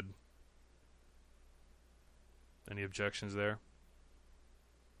actually good. Any objections there?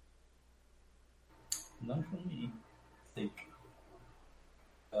 None for me. I think.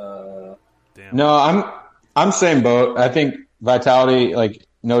 Damn. No, I'm same boat. I think Vitality, like,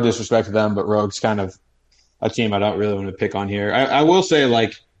 no disrespect to them, but Rogue's kind of a team I don't really want to pick on here. I will say,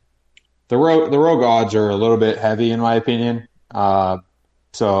 like, the Rogue odds are a little bit heavy, in my opinion.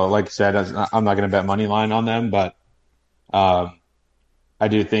 So, like I said, I'm not going to bet money line on them, but I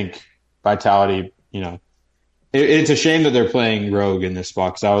do think Vitality, it's a shame that they're playing Rogue in this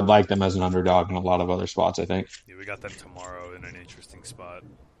spot, because I would like them as an underdog in a lot of other spots, I think. Yeah, we got them tomorrow in an interesting spot.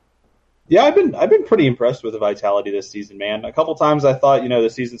 Yeah, I've been pretty impressed with the Vitality this season, man. A couple times I thought, the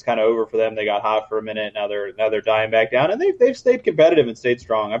season's kind of over for them. They got hot for a minute. Now they're dying back down, and they've stayed competitive and stayed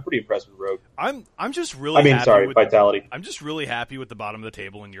strong. I'm pretty impressed with Rogue. I'm just really happy with Vitality. I'm just really happy with the bottom of the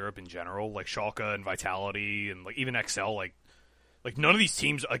table in Europe in general, like Schalke and Vitality and like even XL. Like none of these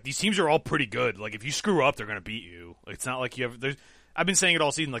teams, like these teams are all pretty good. Like if you screw up, they're gonna beat you. Like, it's not like you have. I've been saying it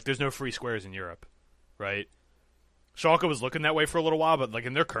all season. Like there's no free squares in Europe, right? Schalke was looking that way for a little while, but like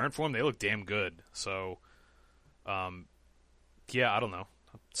in their current form, they look damn good. So, yeah, I don't know.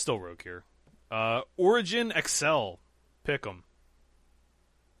 Still Rogue here. Origin XL, pick 'em.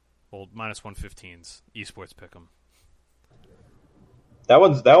 Old minus 115s. Esports pick 'em. That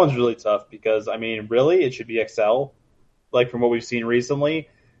one's really tough because really it should be XL, like from what we've seen recently.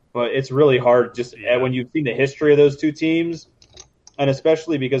 But it's really hard when you've seen the history of those two teams, and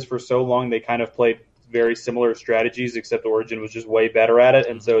especially because for so long they kind of played very similar strategies, except Origin was just way better at it,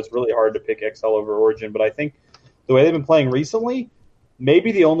 and so it's really hard to pick XL over Origin. But I think the way they've been playing recently,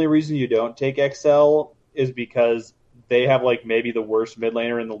 maybe the only reason you don't take XL is because they have like maybe the worst mid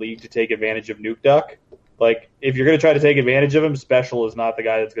laner in the league to take advantage of Nuke Duck. Like, if you're going to try to take advantage of him, Special is not the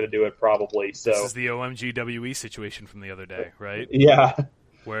guy that's going to do it, probably. So this is the OMGWE situation from the other day, right? Yeah.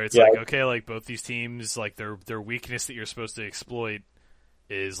 Where it's like, okay, like both these teams, like their weakness that you're supposed to exploit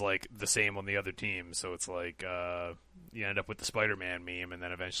is like the same on the other team. So it's like you end up with the Spider-Man meme, and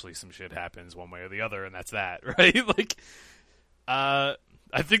then eventually some shit happens one way or the other, and that's that, right? Like, I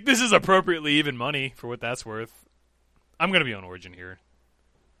think this is appropriately even money for what that's worth. I'm going to be on Origin here.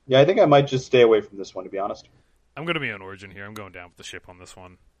 Yeah, I think I might just stay away from this one, to be honest. I'm going to be on Origin here. I'm going down with the ship on this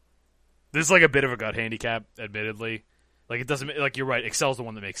one. This is like a bit of a gut handicap, admittedly. Like, it doesn't, like, you're right. Excel's the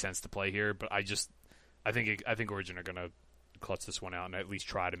one that makes sense to play here, but I think Origin are going to clutch this one out and at least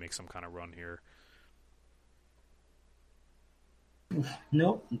try to make some kind of run here.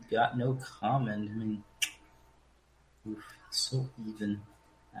 Nope, got no comment. I mean, so even.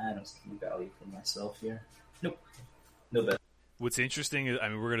 I don't see value for myself here. Nope, no bet. What's interesting is, I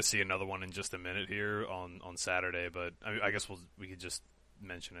mean, we're going to see another one in just a minute here on Saturday, but I guess we could just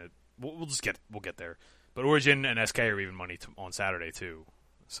mention it. We'll get there. But Origin and SK are even money on Saturday too,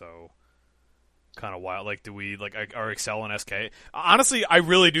 so kind of wild. Like, do we like are Excel and SK? Honestly, I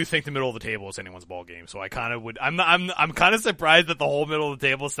really do think the middle of the table is anyone's ball game. So I kind of would. I'm kind of surprised that the whole middle of the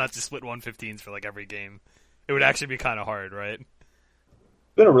table is not just split 115s for like every game. It would actually be kind of hard, right?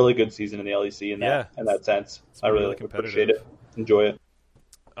 It's been a really good season in the LEC in that sense. I really appreciate it. Enjoy it.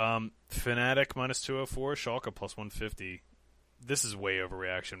 Fnatic minus 204, Schalke plus 150. This is way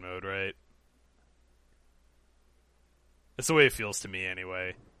overreaction mode, right? That's the way it feels to me,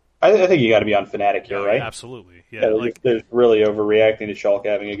 anyway. I think you got to be on Fnatic here, right? Absolutely. Yeah, like, they're really overreacting to Schalke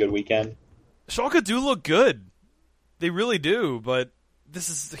having a good weekend. Schalke do look good. They really do, but this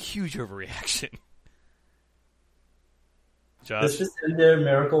is a huge overreaction. Josh? Let's just end their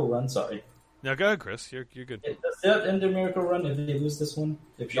miracle run, sorry. No, go ahead, Chris. You're good. Does that end their miracle run if they lose this one?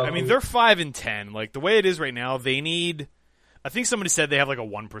 I mean, they're 5-10. Like, the way it is right now, they need... I think somebody said they have like a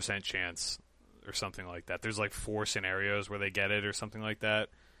 1% chance or something like that. There's like 4 scenarios where they get it or something like that.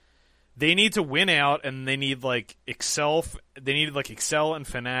 They need to win out, and they need like Excel. They need like Excel and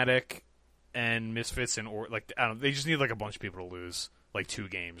Fnatic and Misfits and like I don't. They just need like a bunch of people to lose like 2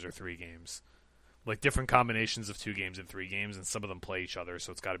 games or 3 games, like different combinations of 2 games and 3 games, and some of them play each other.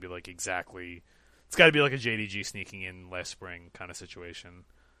 So it's got to be like exactly. It's got to be like a JDG sneaking in last spring kind of situation.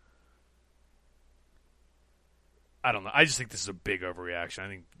 I don't know. I just think this is a big overreaction. I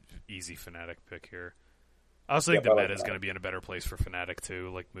think easy Fnatic pick here. I also think the meta is going to be in a better place for Fnatic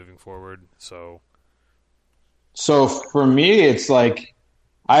too, like moving forward. So for me, it's like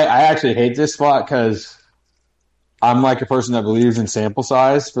I actually hate this spot because I'm like a person that believes in sample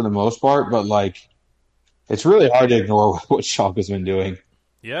size for the most part, but like it's really hard to ignore what Schalke's been doing.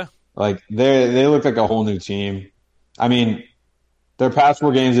 Yeah, like they look like a whole new team. I mean, their past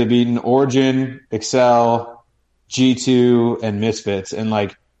 4 games they've beaten Origin, Excel, G2, and Misfits, and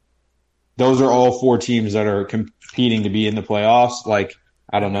like those are all 4 teams that are competing to be in the playoffs. Like,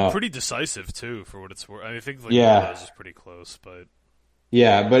 I don't know. Pretty decisive too, for what it's worth. I think like is pretty close, but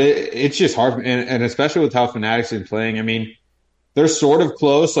but it's just hard, and especially with how Fnatic's been playing. I mean, they're sort of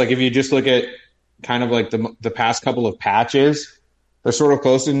close. Like if you just look at kind of like the past couple of patches, they're sort of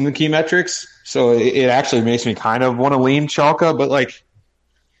close in the key metrics. So it actually makes me kind of want to lean Schalke, but like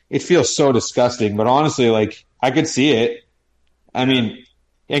it feels so disgusting. But honestly, like I could see it. I mean,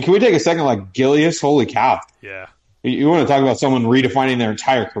 and can we take a second, like Gilius? Holy cow! Yeah, you want to talk about someone redefining their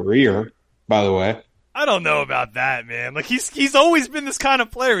entire career? By the way, I don't know about that, man. Like he's always been this kind of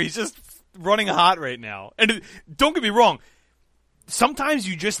player. He's just running hot right now. And don't get me wrong. Sometimes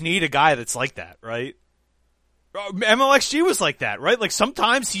you just need a guy that's like that, right? MLXG was like that, right? Like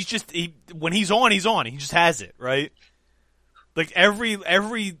sometimes when he's on, he's on. He just has it, right? Like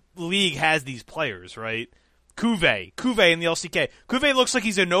every league has these players, right? Cuvée in the LCK. Cuvée looks like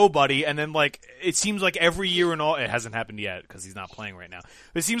he's a nobody, and then like it seems like every year in all, it hasn't happened yet because he's not playing right now.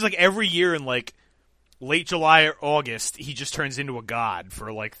 But it seems like every year in like late July or August, he just turns into a god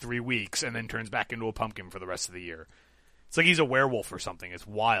for like 3 weeks, and then turns back into a pumpkin for the rest of the year. It's like he's a werewolf or something. It's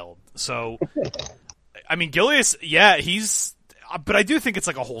wild. So, I mean, Gilius, but I do think it's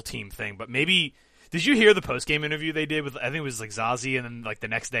like a whole team thing. But maybe, did you hear the post-game interview they did with, I think it was like Zazie, and then like the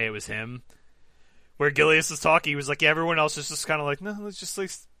next day it was him? Where Gilius was talking, he was like, yeah, everyone else is just kind of like, no, let's just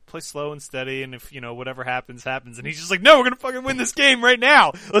like play slow and steady, and if, whatever happens, happens. And he's just like, no, we're going to fucking win this game right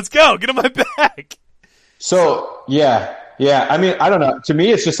now. Let's go. Get on my back. So, yeah. I mean, I don't know. To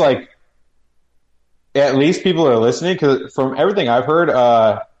me, it's just like, at least people are listening, because from everything I've heard,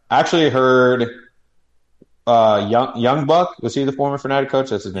 actually heard Young Buck, was he the former Fnatic coach?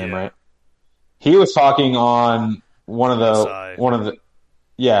 That's his name, right? He was talking on he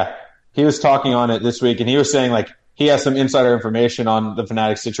was talking on it this week, and he was saying like he has some insider information on the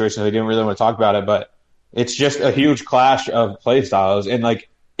Fnatic situation, so he didn't really want to talk about it, but it's just a huge clash of play styles, and like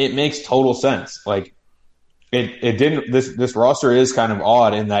it makes total sense. Like it didn't. This roster is kind of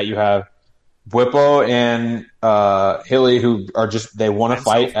odd in that you have Bwipo and Hilly, who are just they want to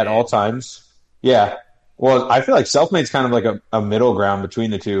fight at all times. Yeah. Well, I feel like Selfmade's kind of like a middle ground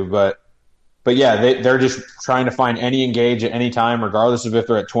between the two, but yeah, they're just trying to find any engage at any time, regardless of if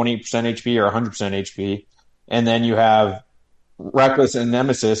they're at 20% HP or 100% HP. And then you have Reckless and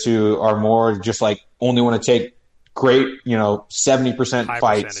Nemesis, who are more just like only want to take great, 70% high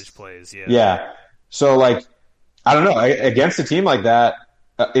fights. Percentage plays, yeah. Yeah. So like, I don't know, against a team like that,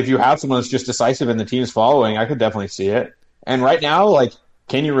 if you have someone that's just decisive in the team's following, I could definitely see it. And right now, like,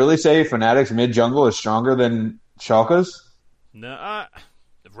 can you really say Fnatic's mid jungle is stronger than Schalke's? No,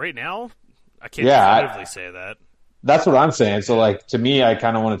 right now, I can't definitively say that. That's what I'm saying. So, like, to me, I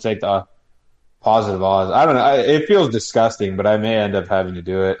kind of want to take the positive odds. I don't know. It feels disgusting, but I may end up having to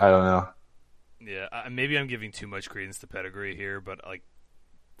do it. I don't know. Yeah, maybe I'm giving too much credence to pedigree here, but like,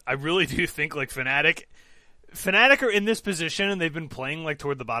 I really do think like Fnatic are in this position, and they've been playing like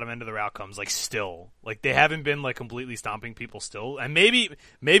toward the bottom end of their outcomes, like still, like they haven't been like completely stomping people still. And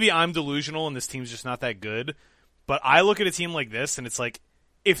maybe I'm delusional, and this team's just not that good. But I look at a team like this, and it's like,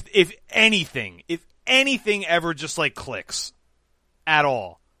 if anything ever just like clicks at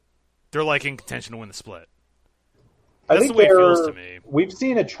all, they're like in contention to win the split. That's the way it feels to me. We've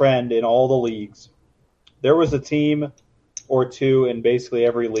seen a trend in all the leagues. There was a team or two in basically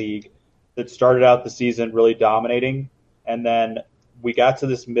every league that started out the season really dominating, and then we got to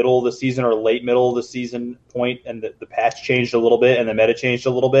this middle of the season or late middle of the season point, and the patch changed a little bit, and the meta changed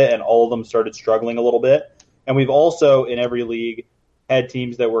a little bit, and all of them started struggling a little bit. And we've also, in every league, had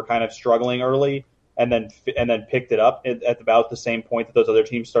teams that were kind of struggling early, and then picked it up at about the same point that those other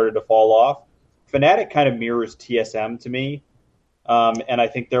teams started to fall off. Fnatic kind of mirrors TSM to me, and I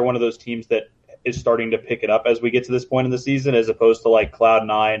think they're one of those teams that is starting to pick it up as we get to this point in the season, as opposed to like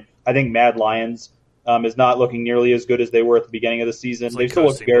Cloud9. I think Mad Lions is not looking nearly as good as they were at the beginning of the season. They still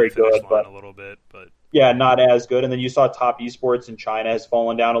look very good, but a little bit, but yeah, not as good. And then you saw Top Esports in China has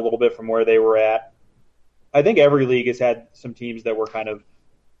fallen down a little bit from where they were at. I think every league has had some teams that were kind of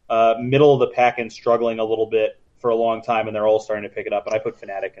middle of the pack and struggling a little bit for a long time, and they're all starting to pick it up. And I put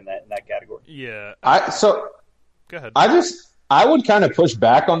Fnatic in that category. Yeah. Go ahead. I would kind of push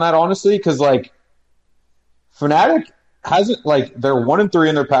back on that, honestly, because like Fnatic hasn't, like, they're 1-3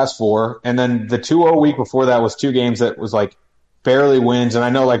 in their past 4, and then the 2-0 week before that was 2 games that was like barely wins. And I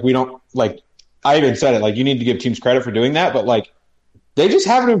know, like, we don't, like, I even said it, like, you need to give teams credit for doing that, but like they just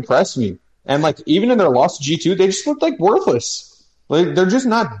haven't impressed me. And like even in their loss to G2, they just looked like worthless. Like they're just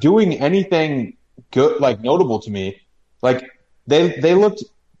not doing anything good, like notable to me. Like they looked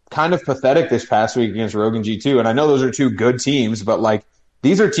kind of pathetic this past week against Rogue and G2, and I know those are 2 good teams, but like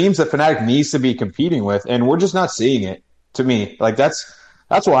these are teams that Fnatic needs to be competing with, and we're just not seeing it. To me, like that's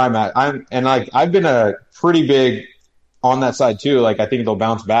where I'm at. I've been a pretty big on that side too. Like I think they'll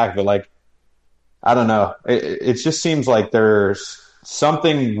bounce back, but like I don't know. It just seems like there's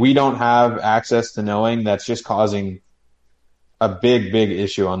something we don't have access to knowing that's just causing a big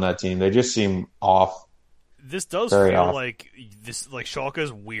issue on that team. They just seem off. This does feel like Schalke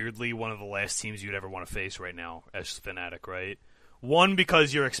is weirdly one of the last teams you'd ever want to face right now as Fnatic, right? 1,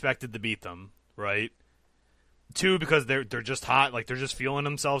 because you're expected to beat them, right? 2, because they're just hot, like they're just feeling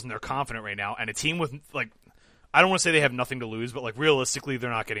themselves and they're confident right now. And a team with like, I don't want to say they have nothing to lose, but like realistically,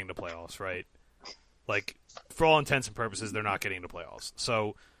 they're not getting to playoffs, right? Like for all intents and purposes, they're not getting to playoffs.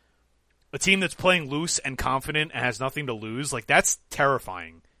 So a team that's playing loose and confident and has nothing to lose, like that's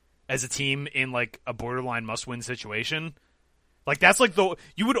terrifying as a team in like a borderline must-win situation. Like that's like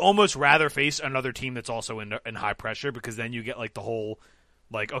you would almost rather face another team that's also in high pressure, because then you get like the whole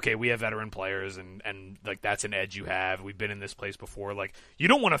like, okay, we have veteran players and like that's an edge you have. We've been in this place before. Like you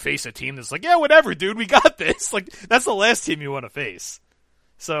don't want to face a team that's like, yeah, whatever, dude, we got this. Like that's the last team you want to face.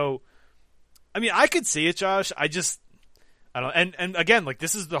 So, I mean, I could see it, Josh. I don't know. And again, like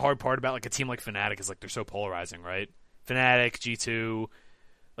this is the hard part about like a team like Fnatic is like they're so polarizing, right? Fnatic, G2,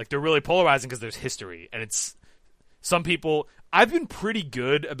 like they're really polarizing because there's history, and it's some people. I've been pretty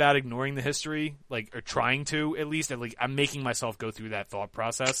good about ignoring the history, like, or trying to, at least. Like, I'm making myself go through that thought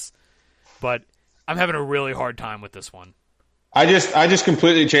process. But I'm having a really hard time with this one. I just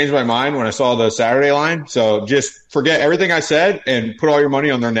completely changed my mind when I saw the Saturday line. So just forget everything I said and put all your money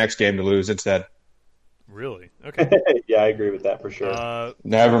on their next game to lose instead. Really? Okay. Yeah, I agree with that for sure.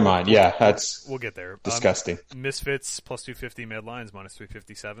 Never mind. Yeah, that's We'll get there. disgusting. Misfits plus 250, Mad Lions minus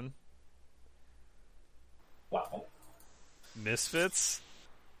 357. Wow. Misfits?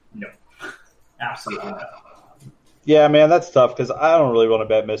 No. Absolutely not. Yeah, man, that's tough because I don't really want to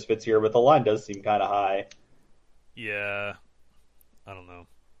bet Misfits here, but the line does seem kind of high. Yeah. I don't know.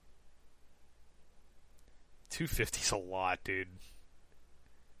 250's a lot, dude.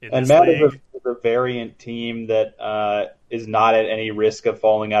 And Matt is a variant team that is not at any risk of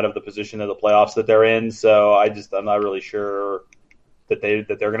falling out of the position of the playoffs that they're in. So I'm not really sure that they're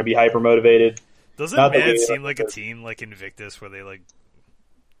going to be hyper motivated. Doesn't Mad seem like a team like Invictus where they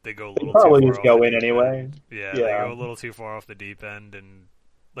go a little probably too far just go off the in deep anyway. end? Yeah, they go a little too far off the deep end, and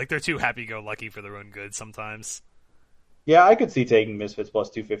like they're too happy-go-lucky for their own good sometimes. Yeah, I could see taking Misfits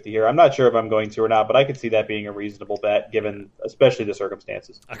plus 250 here. I'm not sure if I'm going to or not, but I could see that being a reasonable bet, given especially the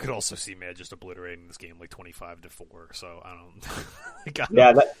circumstances. I could also see Mad just obliterating this game like 25-4. So I don't.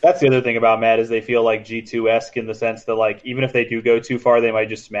 Yeah, that's the other thing about Mad is they feel like G2-esque in the sense that like even if they do go too far, they might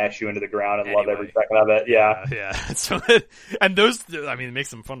just smash you into the ground and love every second of it. Yeah. So and those, I mean, it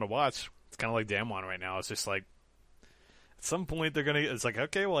makes them fun to watch. It's kind of like Damwon right now. It's just like at some point they're gonna. It's like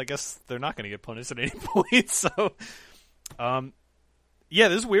okay, well I guess they're not gonna get punished at any point. So. Yeah,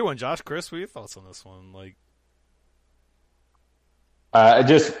 this is a weird one. Josh, Chris, what are your thoughts on this one? Like,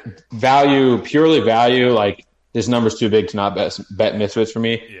 just purely value. Like, this number's too big to not bet Misfits for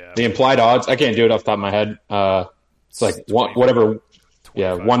me. Yeah. The implied odds, I can't do it off the top of my head. It's like whatever.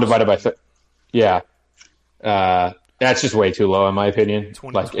 Yeah, 1 divided by. Yeah. That's just way too low in my opinion.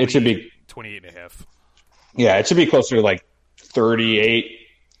 It should be 28.5. Yeah, it should be closer to like 38,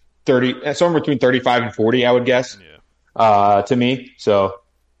 30, somewhere between 35 and 40, I would guess. Yeah. To me, so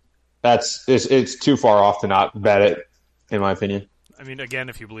it's too far off to not bet it, in my opinion. I mean, again,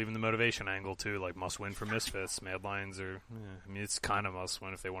 if you believe in the motivation angle too, like must win for Misfits, Mad Lions are. I mean, it's kind of must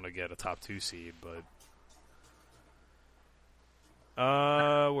win if they want to get a top 2 seed, but.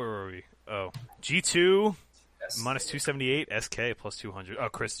 Where were we? Oh, G2 minus 278, SK plus 200. Oh,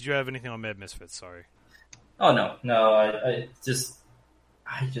 Chris, did you have anything on Mad Misfits? Sorry. Oh no, I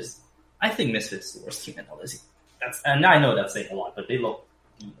think Misfits is the worst team in all this. And I know that's saying a lot, but they look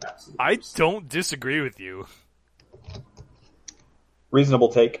absolutely. I don't disagree with you. Reasonable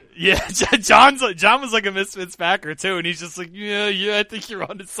take. Yeah, John was like a Misfits backer too, and he's just like, yeah, I think you're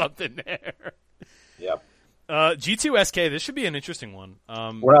onto something there. Yep. G2 SK, this should be an interesting one.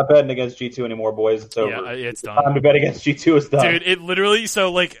 We're not betting against G2 anymore, boys. It's over. Yeah, it's done. Time to bet against G2 is done. Dude, it literally.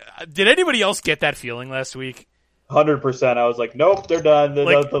 So, like, did anybody else get that feeling last week? 100%. I was like, nope, they're done. The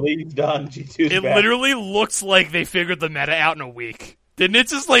league's done. G2's It back. literally looks like they figured the meta out in a week. Didn't it?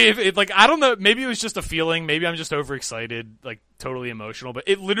 Just like, I don't know. Maybe it was just a feeling. Maybe I'm just overexcited, like totally emotional. But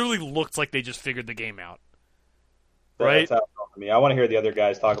it literally looked like they just figured the game out. Right? That's how it felt to me. I want to hear the other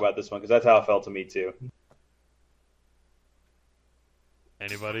guys talk about this one because that's how it felt to me too.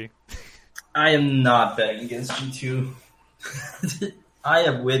 Anybody? I am not betting against G2. I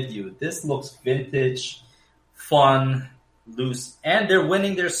am with you. This looks vintage, fun, loose, and they're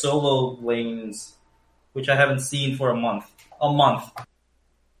winning their solo lanes, which I haven't seen for a month. Also,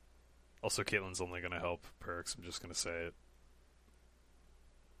 Caitlin's only going to help Perks. I'm just going to say it.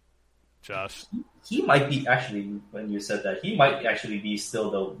 Josh? He might be actually, when you said that, he might actually be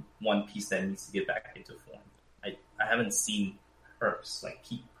still the one piece that needs to get back into form. I haven't seen Perks, like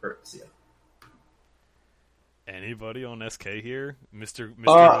keep Perks yet. Anybody on SK here?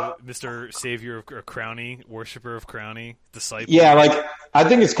 Mr. Savior of Crowny, Worshipper of Crowny, Disciple? Yeah, like, I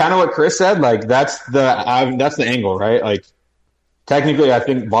think it's kind of what Chris said. Like, that's the angle, right? Like, technically, I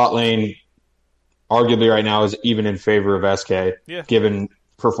think bot lane, arguably right now, is even in favor of SK, given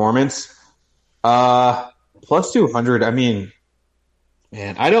performance. Plus 200, I mean,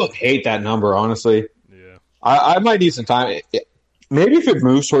 man, I don't hate that number, honestly. Yeah. I might need some time. Maybe if it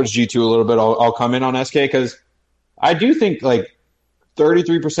moves towards G2 a little bit, I'll come in on SK, because I do think, like,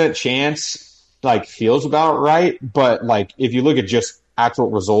 33% chance, like, feels about right, but, like, if you look at just actual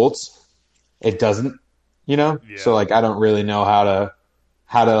results, it doesn't, you know? Yeah. So, like, I don't really know how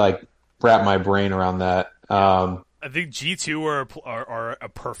to like, wrap my brain around that. I think G2 are a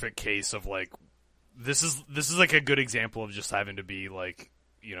perfect case of, like, this is like a good example of just having to be, like,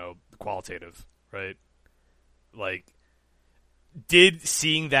 you know, qualitative, right? Like, did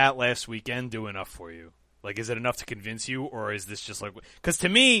seeing that last weekend do enough for you? Like, is it enough to convince you, or is this just like... Because to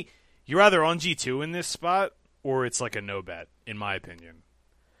me, you're either on G2 in this spot, or it's like a no bet, in my opinion.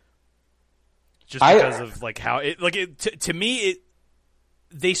 Just because of, like, how... To me,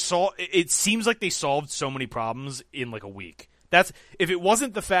 it seems like they solved so many problems in, like, a week. If it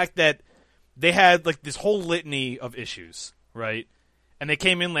wasn't the fact that they had like this whole litany of issues, right? And they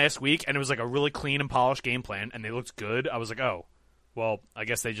came in last week, and it was like a really clean and polished game plan, and they looked good. I was like, oh, well, I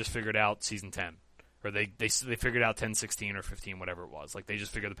guess they just figured out Season 10. Or they figured out 10-16 or 15, whatever it was. Like, they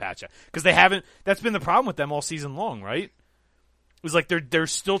just figured the patch out. Because they haven't... That's been the problem with them all season long, right? It was like they're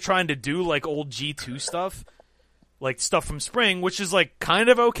still trying to do, like, old G2 stuff. Like, stuff from spring, which is, like, kind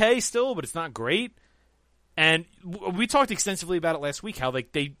of okay still, but it's not great. And we talked extensively about it last week, how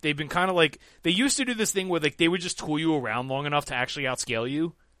like they've been kind of like they used to do this thing where like they would just tool you around long enough to actually outscale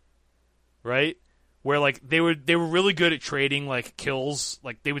you, right? Where like they were really good at trading like kills,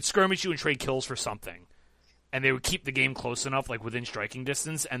 like they would skirmish you and trade kills for something, and they would keep the game close enough like within striking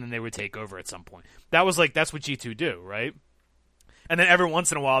distance, and then they would take over at some point. That's what G2 do, right? And then every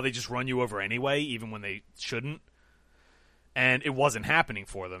once in a while they just run you over anyway, even when they shouldn't. And it wasn't happening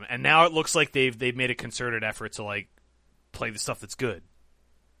for them. And now it looks like they've made a concerted effort to like play the stuff that's good.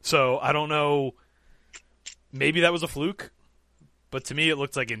 So I don't know. Maybe that was a fluke, but to me it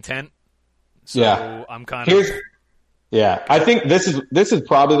looked like intent. So yeah. I'm kind of. Yeah, I think this is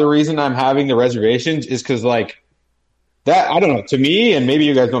probably the reason I'm having the reservations is because like that. I don't know. To me, and maybe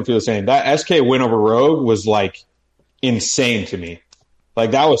you guys don't feel the same. That SK win over Rogue was like insane to me.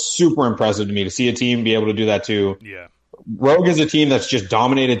 Like that was super impressive to me to see a team be able to do that too. Yeah. Rogue is a team that's just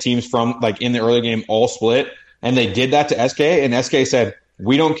dominated teams from like in the early game all split, and they did that to SK, and SK said,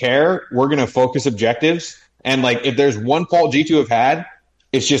 "We don't care. We're going to focus objectives." And like if there's one fault G2 have had,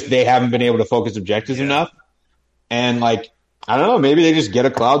 it's just they haven't been able to focus objectives enough. And like I don't know, maybe they just get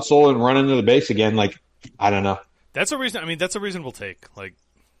a Cloud Soul and run into the base again. Like I don't know. That's a reason. I mean, that's a reasonable take. Like,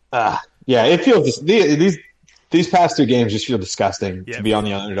 yeah, it feels these past two games just feel disgusting to be on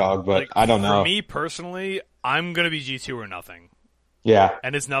the underdog. But like, I don't know. For me personally, I'm going to be G2 or nothing. Yeah.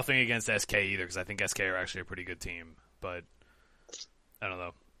 And it's nothing against SK either, because I think SK are actually a pretty good team. But, I don't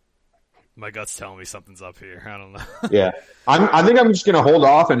know. My gut's telling me something's up here. I don't know. Yeah. I think I'm just going to hold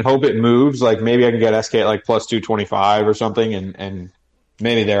off and hope it moves. Like, maybe I can get SK at, like, plus 225 or something, and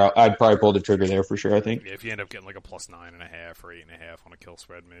maybe there, I'd probably pull the trigger there for sure, I think. Yeah, if you end up getting, like, a plus 9.5 or 8.5 on a kill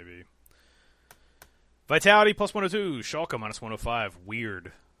spread, maybe. Vitality plus 102. Schalke minus 105.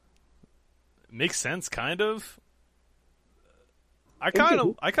 Weird. Makes sense, kind of. I kind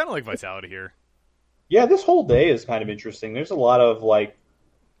of like Vitality here. Yeah, this whole day is kind of interesting. There's a lot of like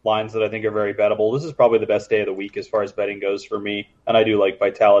lines that I think are very bettable. This is probably the best day of the week as far as betting goes for me, and I do like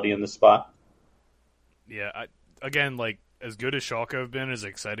Vitality in this spot. Yeah, again, like as good as Schalke have been, as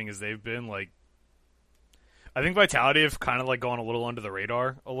exciting as they've been, like I think Vitality have kind of like gone a little under the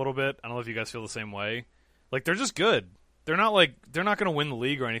radar a little bit. I don't know if you guys feel the same way. Like they're just good. They're not going to win the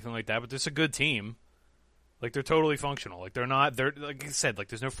league or anything like that, but they're a good team. Like they're totally functional. Like they're like I said, like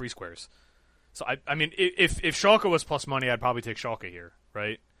there's no free squares. So I mean, if Schalke was plus money, I'd probably take Schalke here,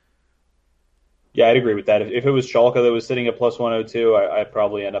 right? Yeah, I'd agree with that. If it was Schalke that was sitting at plus 102, I'd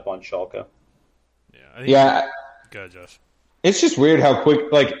probably end up on Schalke. Yeah. Go ahead, Josh. It's just weird how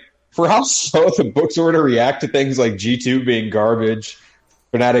quick, like for how slow the books were to react to things like G2 being garbage,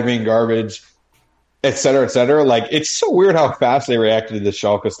 Fnatic being garbage, et cetera, like, it's so weird how fast they reacted to the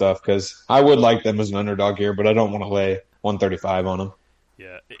Schalke stuff, because I would like them as an underdog here, but I don't want to lay 135 on them.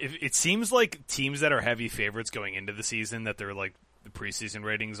 Yeah, it seems like teams that are heavy favorites going into the season, that they're, like, the preseason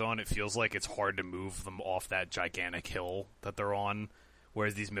ratings on, it feels like it's hard to move them off that gigantic hill that they're on,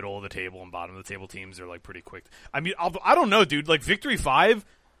 whereas these middle-of-the-table and bottom-of-the-table teams are, like, pretty quick. I mean, I don't know, dude. Like, Victory 5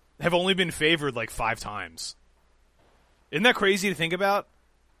 have only been favored, like, 5 times. Isn't that crazy to think about?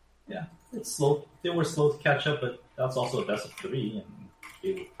 Yeah. It's slow. They were slow to catch up, but that's also a best of 3, and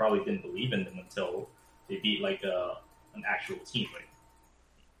they probably didn't believe in them until they beat like an actual team. Like,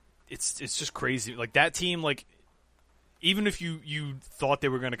 it's just crazy. Like that team, like even if you thought they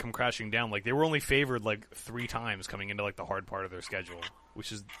were going to come crashing down, like they were only favored like 3 times coming into like the hard part of their schedule,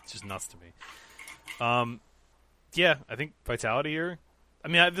 which is just nuts to me. Yeah, I think Vitality here. I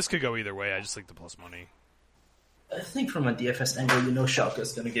mean, this could go either way. I just like the plus money. I think from a DFS angle, Schalke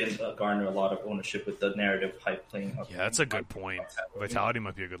is going to garner a lot of ownership with the narrative hype playing up. Yeah, that's a good point. Vitality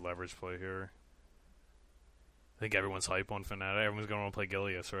might be a good leverage play here. I think everyone's hype on Fnatic. Everyone's going to want to play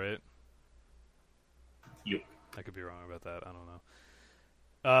Gilius, right? Yep. I could be wrong about that. I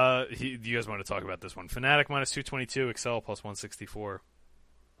don't know. You guys want to talk about this one? Fnatic minus 222, Excel plus 164.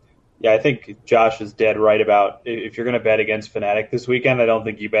 Yeah, I think Josh is dead right about if you're going to bet against Fnatic this weekend, I don't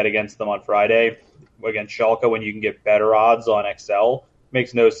think you bet against them on Friday. Against Schalke, when you can get better odds on Excel,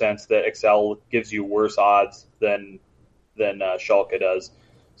 makes no sense that Excel gives you worse odds than Schalke does.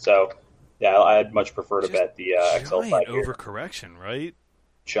 So, yeah, I'd much prefer to bet the Excel side here. Overcorrection, right?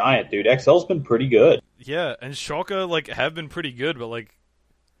 Giant, dude. Excel's been pretty good. Yeah, and Schalke like have been pretty good, but like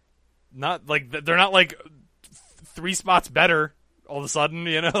not like they're not like 3 spots better all of a sudden,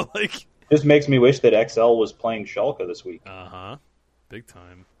 like. Just makes me wish that XL was playing Schalke this week. Big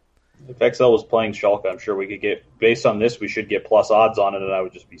time. If XL was playing Schalke, I'm sure we could get, based on this, we should get plus odds on it, and I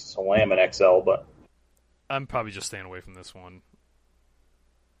would just be slamming XL, but I'm probably just staying away from this one.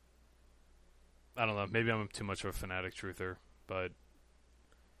 I don't know. Maybe I'm too much of a fanatic truther, but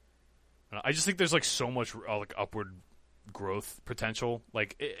I just think there's like so much like upward growth potential.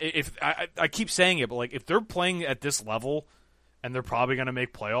 Like if I keep saying it, but like if they're playing at this level and they're probably going to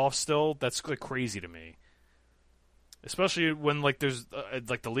make playoffs still, that's like crazy to me. Especially when like there's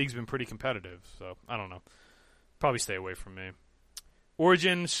like the league's been pretty competitive. So I don't know. Probably stay away from me.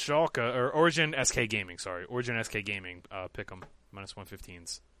 Origin Schalke or Origin SK Gaming. Sorry, Origin SK Gaming. Pick them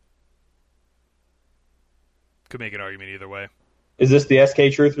 -115s. Could make an argument either way. Is this the SK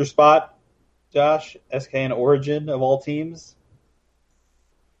Truther spot, Josh? SK and Origin of all teams?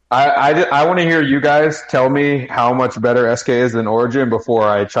 I want to hear you guys tell me how much better SK is than Origin before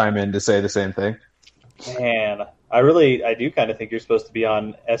I chime in to say the same thing. Man, I do kind of think you're supposed to be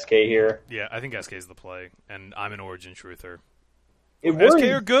on SK here. Yeah, I think SK is the play, and I'm an Origin truther. SK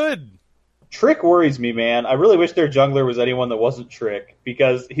are good. Trick worries me, man. I really wish their jungler was anyone that wasn't Trick,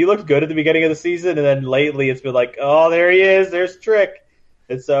 because he looked good at the beginning of the season, and then lately it's been like, oh, there he is, there's Trick.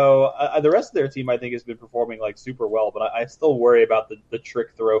 And so the rest of their team, I think, has been performing like super well, but I still worry about the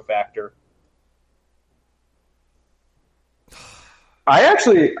Trick throw factor. I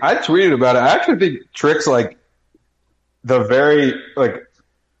tweeted about it. I actually think Trick's like the very, like,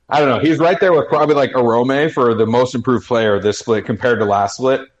 I don't know. He's right there with probably like Arome for the most improved player of this split compared to last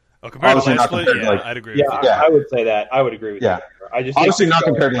split. Oh, compared Obviously to last split, yeah, like, I'd agree with you. I would say that. I would agree with yeah. you. I just Obviously not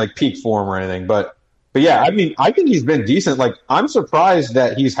compared to like peak form or anything, but yeah, I mean, I think he's been decent. Like, I'm surprised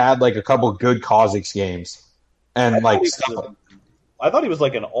that he's had like a couple good Kha'Zix games and like stuff. I thought he was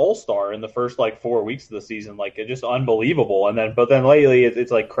like an all-star in the first like 4 weeks of the season, like it's just unbelievable. But then lately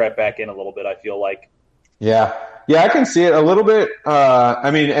it's like crept back in a little bit. I feel like. Yeah, I can see it a little bit. I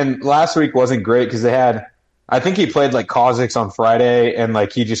mean, and last week wasn't great because I think he played like Kha'Zix on Friday, and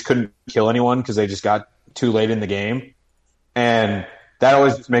like he just couldn't kill anyone because they just got too late in the game, and that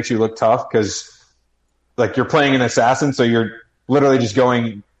always just makes you look tough because like you're playing an assassin, so you're literally just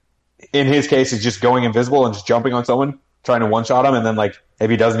going. In his case, it's just going invisible and just jumping on someone, trying to one-shot him, and then like if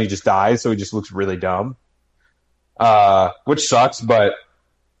he doesn't, he just dies, so he just looks really dumb, which sucks. But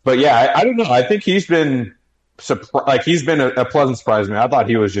yeah, I don't know. I think he's been he's been a pleasant surprise to me. I thought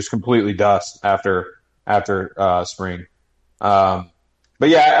he was just completely dust after spring. But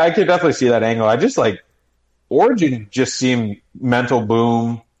yeah, I could definitely see that angle. I just like Origin just seemed mental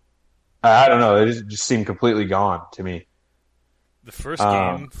boom. I don't know. It just seemed completely gone to me. The first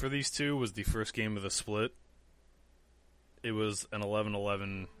game for these two was the first game of the split. It was an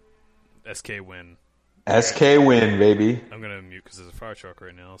 11-11 SK win. SK win, baby. I'm gonna mute because there's a fire truck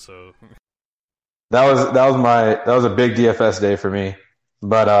right now. So that was a big DFS day for me.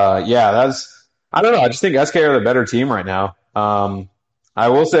 But yeah, I don't know. I just think SK are the better team right now. I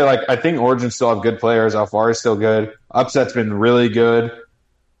will say, like, I think Origin still have good players. Alfari's still good. Upset's been really good,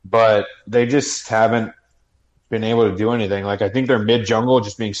 but they just haven't been able to do anything. Like, I think their mid jungle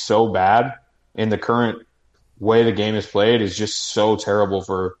just being so bad in the current way the game is played is just so terrible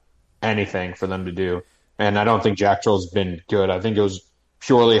for anything for them to do. And I don't think Jack Troll's been good. I think it was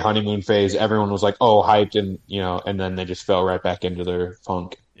purely honeymoon phase. Everyone was like, oh, hyped, and then they just fell right back into their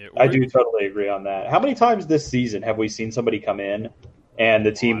funk. Yeah, I do totally agree on that. How many times this season have we seen somebody come in and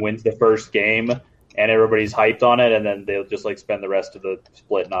the team wins the first game and everybody's hyped on it, and then they'll just like spend the rest of the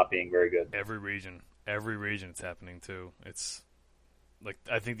split not being very good? Every region it's happening too. It's like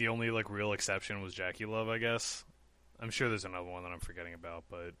I think the only like real exception was JackeyLove, I guess. I'm sure there's another one that I'm forgetting about,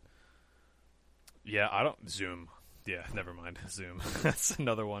 but yeah, I don't Zoom. Yeah, never mind. Zoom. That's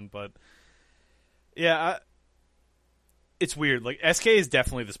another one, but yeah, it's weird. Like SK is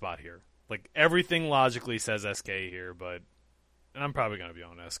definitely the spot here. Like everything logically says SK here, but and I'm probably going to be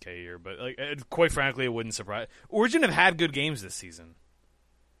on SK here, but like quite frankly, it wouldn't surprise. Origin have had good games this season.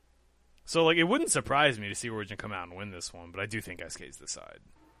 So like it wouldn't surprise me to see Origin come out and win this one, but I do think SK is the side.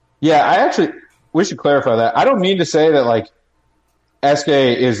 Yeah, we should clarify that. I don't mean to say that like SK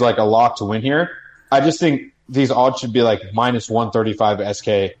is like a lock to win here. I just think these odds should be like -135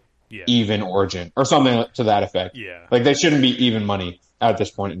 SK even Origin or something to that effect. Yeah. Like they shouldn't be even money at this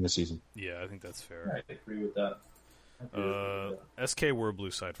point in the season. Yeah, I think that's fair. I agree with that. SK were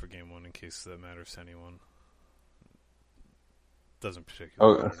blue side for game one in case that matters to anyone. Doesn't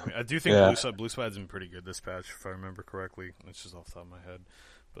particularly matter to me. I do think blue side's been pretty good this patch, if I remember correctly. It's just off the top of my head.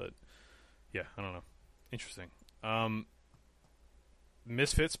 But yeah, I don't know. Interesting.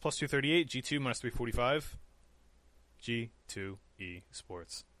 Misfits plus 238, G2 minus 345. G2E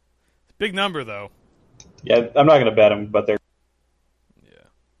Sports. Big number though. Yeah, I'm not going to bet them, but they're.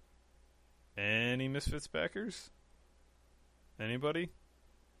 Yeah. Any Misfits backers? Anybody?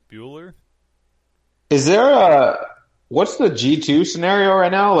 Bueller? Is there what's the G2 scenario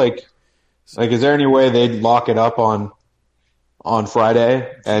right now? Like, is there any way they'd lock it up on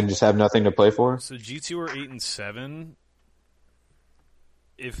Friday and just have nothing to play for? So G2 are 8-7.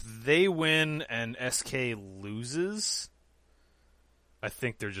 If they win and SK loses, I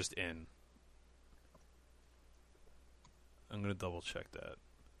think they're just in. I'm going to double check that.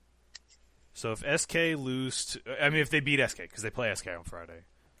 So if SK if they beat SK, because they play SK on Friday,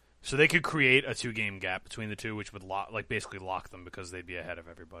 so they could create a 2-game gap between the two, which would basically lock them because they'd be ahead of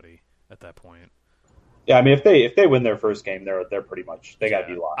everybody at that point. Yeah, I mean, if they win their first game, they're pretty much got to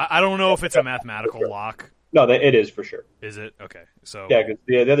be locked. I don't know if it's a mathematical lock. No, it is for sure. Is it? Okay. So yeah, because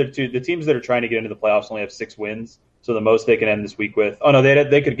the other two, the teams that are trying to get into the playoffs only have 6 wins, so the most they can end this week with. Oh no,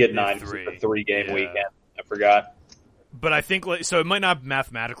 they could get 9 because it's a 3-game weekend. I forgot. But I think so. It might not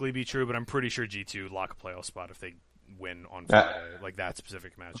mathematically be true, but I'm pretty sure G2 lock a playoff spot if they win on Friday, like that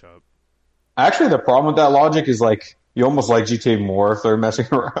specific matchup. Actually, the problem with that logic is like you almost like GTA more if they're messing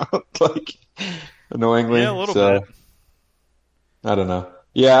around, like annoyingly. Yeah, a little bit. I don't know.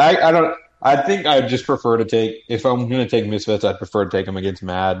 Yeah, I don't. I think I'd just prefer to take, if I'm going to take Misfits, I'd prefer to take them against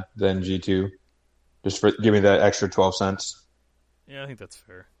Mad than G2. Just give me that extra 12 cents. Yeah, I think that's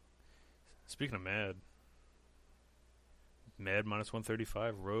fair. Speaking of Mad minus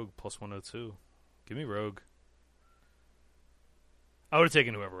 135, Rogue plus 102. Give me Rogue. I would have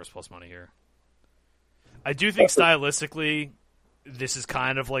taken whoever was plus money here. I do think stylistically, this is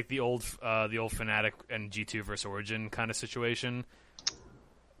kind of like the old Fnatic and G2 versus Origin kind of situation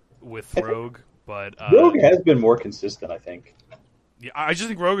with Rogue, but Rogue has been more consistent, I think. Yeah, I just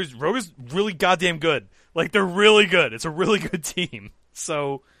think Rogue is really goddamn good. Like, they're really good. It's a really good team.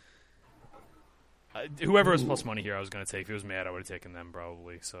 So whoever was plus money here, I was going to take. If it was Matt, I would have taken them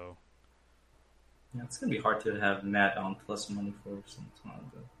probably. So yeah, it's going to be hard to have Matt on plus money for some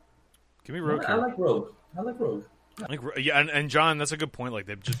time. But give me Rogue. I like Rogue. Yeah, and John, that's a good point. Like,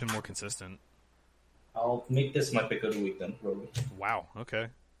 they've just been more consistent. I'll make this my pick of the week then, Rogue. Wow. Okay.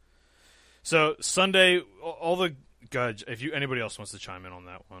 So Sunday, all the guys. If anybody else wants to chime in on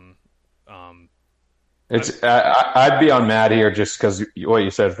that one, I'd be on Matt here just because what you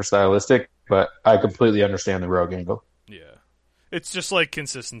said for stylistic, but I completely understand the Rogue angle. Yeah, it's just like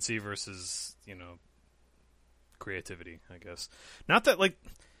consistency versus creativity, I guess. Not that like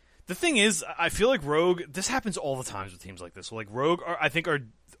the thing is, I feel like Rogue. This happens all the times with teams like this. So like Rogue, I think are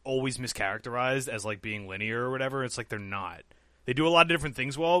always mischaracterized as like being linear or whatever. It's like they're not. They do a lot of different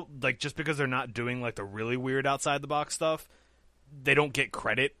things well. Like, just because they're not doing like the really weird outside the box stuff, they don't get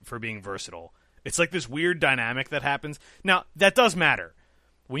credit for being versatile. It's like this weird dynamic that happens. Now, that does matter.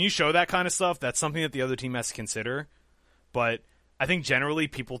 When you show that kind of stuff, that's something that the other team has to consider. But I think generally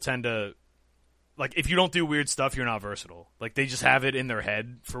people tend to, like, if you don't do weird stuff, you're not versatile. Like, they just have it in their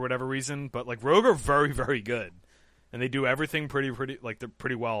head for whatever reason. But like Rogue are very, very good, and they do everything pretty like they're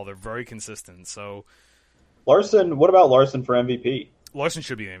pretty well. They're very consistent. So. Larson, what about Larson for MVP? Larson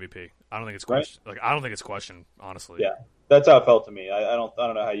should be the MVP. I don't think it's question. Right? Like, I don't think it's questioned, honestly. Yeah, that's how it felt to me. I don't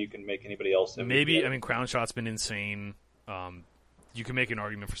know how you can make anybody else MVP. Maybe, I mean, Crown Shot's been insane. You can make an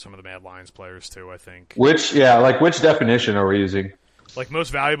argument for some of the Mad Lions players too, I think. Which definition are we using? Like,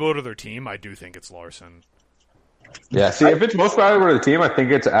 most valuable to their team, I do think it's Larson. Yeah, see, if it's most valuable to the team, I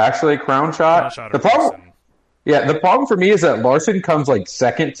think it's actually Crown Shot. The problem for me is that Larson comes like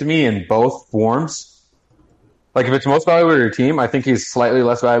second to me in both forms. Like, if it's most valuable to your team, I think he's slightly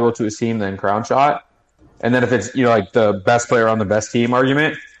less valuable to his team than Crown Shot. And then if it's, like the best player on the best team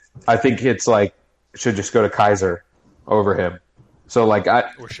argument, I think it's like, should just go to Kaiser over him. So, like,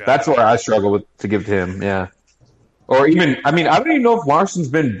 that's where I struggle with to give to him, yeah. Or even, I mean, I don't even know if Larson's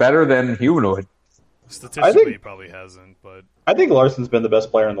been better than Humanoid. Statistically, he probably hasn't, but I think Larson's been the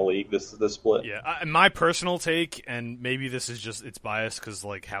best player in the league this split. Yeah, my personal take, and maybe this is just it's biased because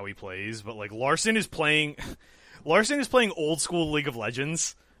like how he plays, but like Larson is playing old school League of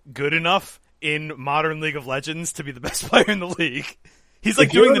Legends good enough in modern League of Legends to be the best player in the league. He's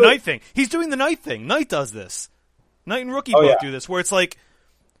like doing the Knight thing. He's doing the Knight thing. Knight does this. Knight and Rookie both do this, where it's like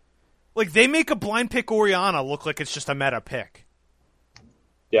they make a blind pick Orianna look like it's just a meta pick.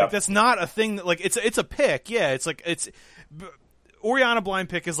 Yeah, like, that's not a thing that, like, it's a pick. Yeah, it's like Orianna blind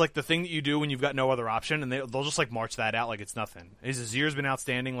pick is like the thing that you do when you've got no other option, and they'll just like march that out like it's nothing. His Azir's been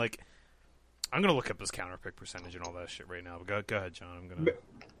outstanding. Like, I'm gonna look up his counter pick percentage and all that shit right now. But go ahead, John.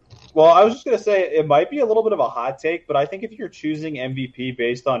 Well, I was just going to say it might be a little bit of a hot take, but I think if you're choosing MVP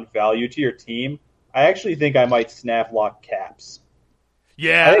based on value to your team, I actually think I might snap lock Caps.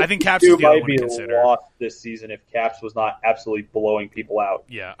 Yeah, I think Caps is the other one to consider. Might be lost this season if Caps was not absolutely blowing people out.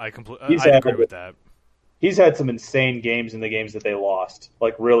 Yeah, I agree with that. He's had some insane games in the games that they lost,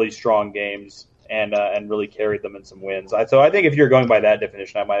 like really strong games, and really carried them in some wins. So I think if you're going by that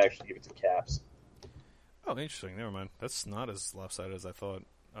definition, I might actually give it to Caps. Oh, interesting. Never mind. That's not as lopsided as I thought.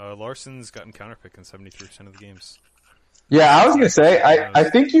 Larson's gotten counterpick in 73% of the games. Yeah, I was going to say, I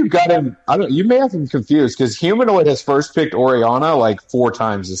think you got him. You may have him confused because Humanoid has first picked Oriana like 4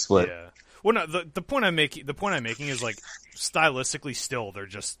 times this split. Yeah. Well, no, the point I'm making is like stylistically, still they're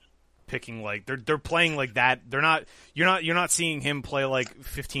just picking like they're playing like that. They're not. You're not seeing him play like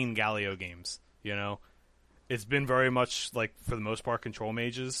 15 Galio games. You know, it's been very much like for the most part control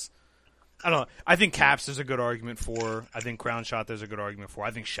mages. I don't know. I think Caps there's a good argument for. I think Crown Shot there's a good argument for.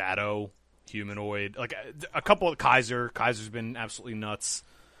 I think Shadow, Humanoid, like a couple of Kaiser. Kaiser's been absolutely nuts.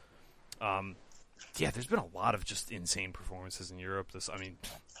 Yeah, there's been a lot of just insane performances in Europe.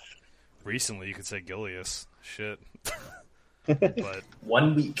 Recently you could say Gilius. Shit. But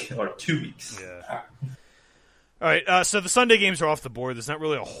 1 week or 2 weeks. Yeah. All right. So the Sunday games are off the board. There's not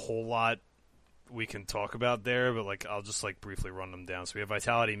really a whole lot we can talk about there, but like I'll just like briefly run them down. So we have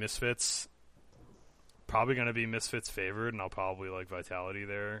Vitality Misfits. Probably going to be Misfits favored, and I'll probably like Vitality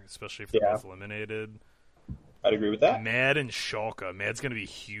there, especially if they're both eliminated. I'd agree with that. Mad and Schalke. Mad's going to be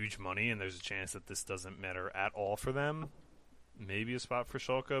huge money, and there's a chance that this doesn't matter at all for them. Maybe a spot for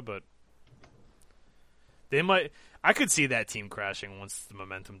Schalke, but they might. I could see that team crashing once the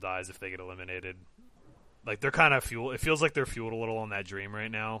momentum dies if they get eliminated. Like they're kind of fueled. It feels like they're fueled a little on that dream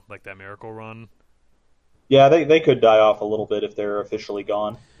right now, like that miracle run. Yeah, they could die off a little bit if they're officially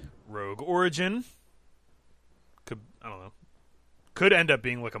gone. Rogue Origin. I don't know. Could end up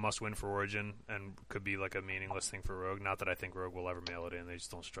being like a must-win for Origin, and could be like a meaningless thing for Rogue. Not that I think Rogue will ever mail it in. They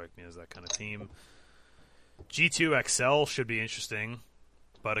just don't strike me as that kind of team. G2 XL should be interesting,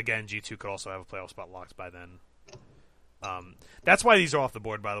 but again, G2 could also have a playoff spot locked by then. That's why these are off the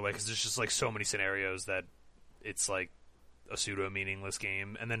board, by the way, because there's just like so many scenarios that it's like a pseudo-meaningless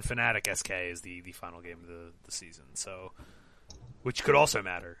game. And then Fnatic SK is the final game of the season, so which could also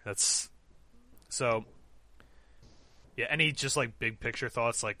matter. That's so. Yeah, any just like big picture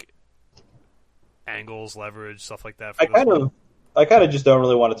thoughts, like angles, leverage, stuff like that? I kind of just don't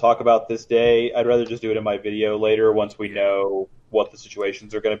really want to talk about this day. I'd rather just do it in my video later once we know what the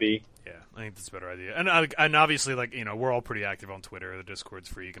situations are going to be. Yeah, I think that's a better idea. And obviously, like we're all pretty active on Twitter. The Discord's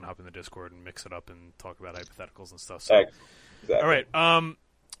free. You can hop in the Discord and mix it up and talk about hypotheticals and stuff. So. Exactly. All right,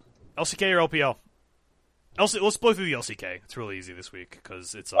 LCK or LPL? Let's blow through the LCK. It's really easy this week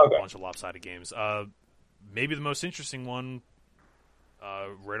because it's a bunch of lopsided games. Maybe the most interesting one,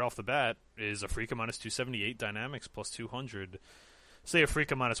 right off the bat, is Afrika minus 278, Dynamics plus 200. Say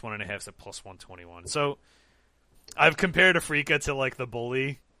Afrika minus 1.5 is at plus 121. So I've compared Afrika to like the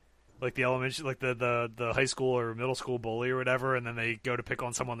bully, like the elementary, like the high school or middle school bully or whatever, and then they go to pick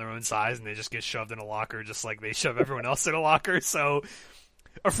on someone their own size and they just get shoved in a locker, just like they shove everyone else in a locker. So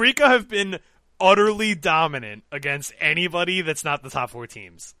Afrika have been utterly dominant against anybody that's not the top 4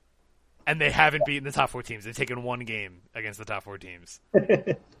 teams. And they haven't beaten the top 4 teams. They've taken 1 game against the top 4 teams.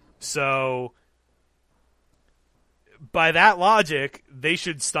 So, by that logic, they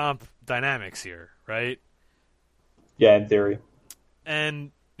should stomp Dynamics here, right? Yeah, in theory.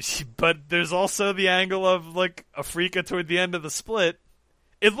 But there's also the angle of, like, Afrika toward the end of the split.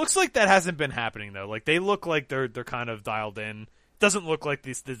 It looks like that hasn't been happening, though. Like, they look like they're kind of dialed in. It doesn't look like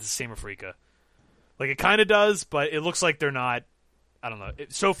the same Afrika. Like, it kind of does, but it looks like they're not. I don't know.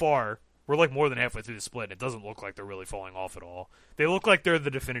 So far, we're like more than halfway through the split. It doesn't look like they're really falling off at all. They look like they're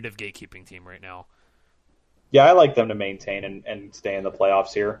the definitive gatekeeping team right now. Yeah, I like them to maintain and stay in the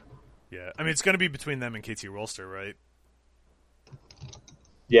playoffs here. Yeah, I mean, it's going to be between them and KT Rolster, right?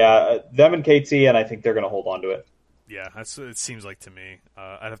 Yeah, them and KT, and I think they're going to hold on to it. Yeah, that's what it seems like to me.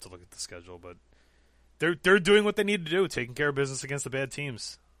 I'd have to look at the schedule, but they're doing what they need to do, taking care of business against the bad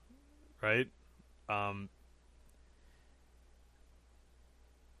teams, right?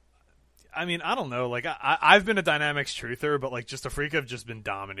 I mean, I don't know. Like, I've been a Dynamics truther, but like, just Afrika have just been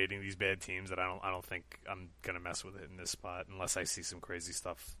dominating these bad teams that I don't think I'm gonna mess with it in this spot unless I see some crazy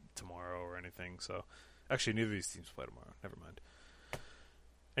stuff tomorrow or anything. So, actually, neither of these teams play tomorrow. Never mind.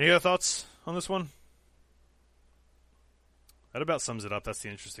 Any other thoughts on this one? That about sums it up. That's the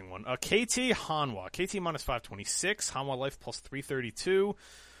interesting one. KT Hanwha. KT minus 526. Hanwha Life plus 332.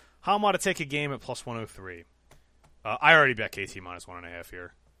 Hanwha to take a game at plus 103. I already bet KT minus 1.5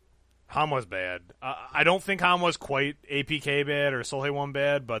 here. Hanwha's bad. I don't think Hanwha's quite APK bad or Solheim 1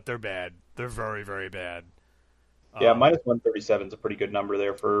 bad, but they're bad. They're very, very bad. Yeah, minus 137 is a pretty good number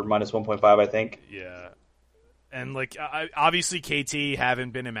there for minus 1.5, I think. Yeah. And, like, obviously KT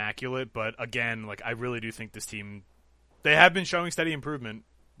haven't been immaculate, but, again, like, I really do think this team, they have been showing steady improvement.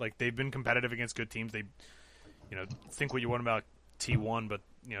 Like, they've been competitive against good teams. They, think what you want about T1, but,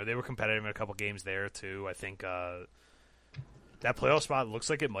 they were competitive in a couple games there, too. I think that playoff spot looks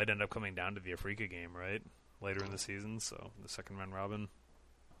like it might end up coming down to the Afrika game, right? Later in the season, so the second round robin.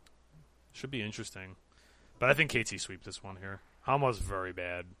 Should be interesting. But I think KT sweep this one here. Hanwha's very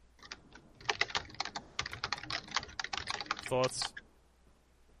bad. Thoughts?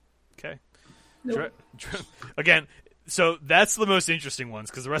 Okay. Nope. Again, so that's the most interesting ones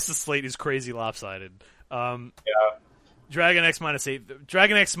because the rest of the slate is crazy lopsided. Yeah. Dragon X -8.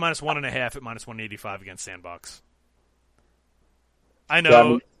 Dragon X -1.5 at -185 against Sandbox. I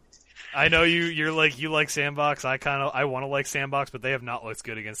know you like Sandbox. I want to like Sandbox, but they have not looked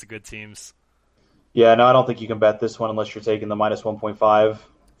good against the good teams. Yeah, no, I don't think you can bet this one unless you're taking the minus 1.5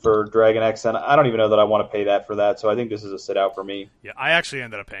 for Dragon X, and I don't even know that I want to pay that for that, so I think this is a sit-out for me. Yeah, I actually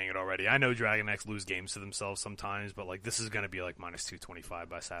ended up paying it already. I know Dragon X lose games to themselves sometimes, but like this is going to be like minus 225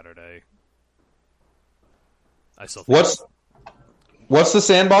 by Saturday. I still think What's the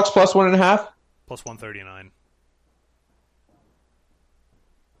Sandbox plus 1.5? plus 139.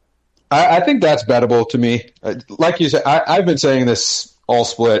 I think that's bettable to me. Like you said, I've been saying this all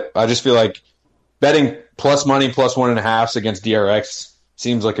split. I just feel like betting plus money plus 1.5 against DRX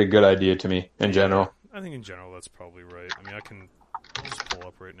seems like a good idea to me in general. I think in general that's probably right. I mean, I'll just pull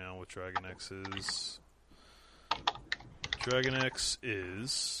up right now what Dragon X is. Dragon X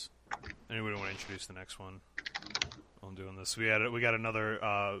is. Anybody want to introduce the next one? I'm doing this. We got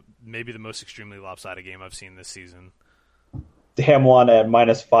another maybe the most extremely lopsided game I've seen this season. Damwon at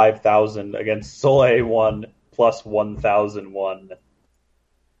minus 5,000 against Soleil 1 plus 1,001.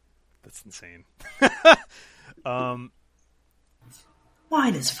 That's insane.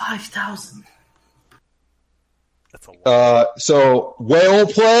 Minus 5,000. That's a lot. So whale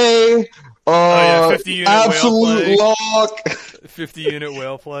play. 50 unit absolute whale play. lock. 50 unit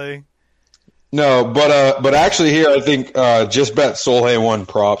whale play. No, but actually here I think just bet Solheim 1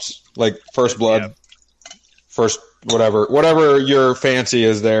 props, like first blood, Yeah. first whatever your fancy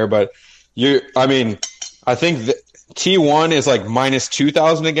is there. But I think T1 is like minus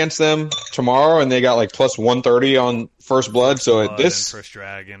 2,000 against them tomorrow, and they got like plus 130 on first blood. So Blood this and First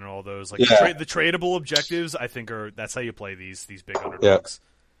Dragon and all those like Yeah. the tradable objectives, I think that's how you play these big underdogs.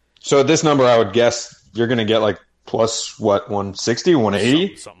 So at this number, I would guess you're going to get like plus what 160,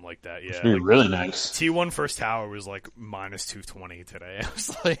 180. Something like that. Yeah, It'd be like, really nice. T1 first tower was like minus 220 today. I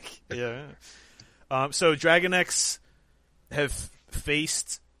was like, yeah. So Dragon X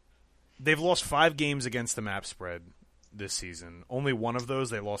they've lost 5 games against the map spread this season. Only one of those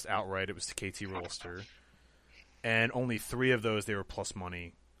they lost outright. It was to KT Rolster. And only 3 of those they were plus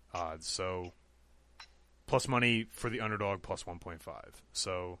money odds. So plus money for the underdog plus 1.5.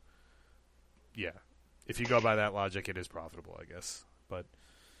 So yeah, if you go by that logic, it is profitable, I guess. But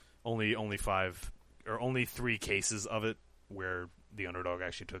only 5 or only 3 cases of it where the underdog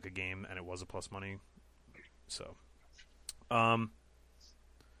actually took a game and it was a plus money. So,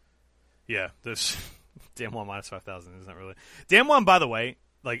 yeah, this Damwon minus 5,000 isn't really. Damwon, by the way,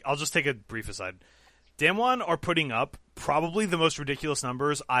 like I'll just take a brief aside. Damwon are putting up probably the most ridiculous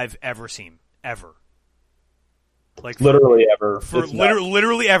numbers I've ever seen, ever. Like Literally ever.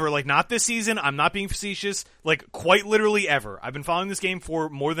 Literally ever. Like not this season. I'm not being facetious. Like quite literally ever. I've been following this game for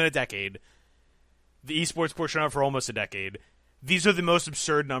more than a decade. The esports portion of it for almost a decade. These are the most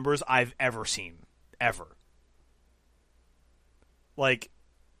absurd numbers I've ever seen, ever. Like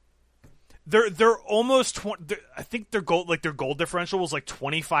they're almost 20. I think their goal differential was like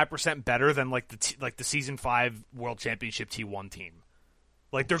 25% better than like the season 5 World Championship T1 team.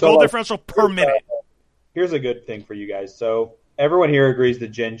 Like their goal differential per minute. Here's a good thing for you guys. So everyone here agrees that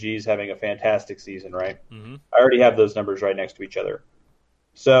Gen G is having a fantastic season, right? Mm-hmm. I already have those numbers right next to each other.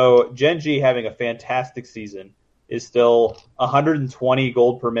 So Gen G having a fantastic season is still 120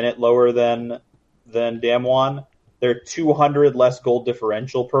 gold per minute lower than Damwon. They're 200 less gold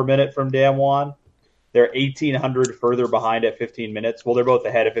differential per minute from Damwon. They're 1,800 further behind at 15 minutes. Well, they're both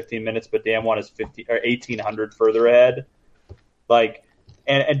ahead at 15 minutes, but Damwon is 1,800 further ahead. Like,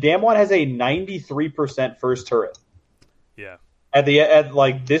 and Damwon has a 93% first turret. Yeah. At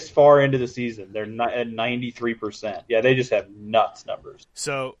like this far into the season, they're not at 93%. Yeah, they just have nuts numbers.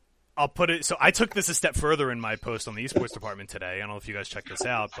 So I'll put it. So I took this a step further in my post on the esports department today. I don't know if you guys checked this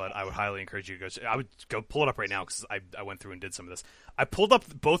out, but I would highly encourage you to go. I would go pull it up right now because I went through and did some of this. I pulled up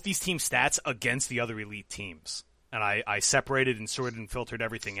both these team stats against the other elite teams, and I separated and sorted and filtered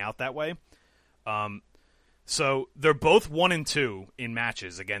everything out that way. So they're both 1-2 in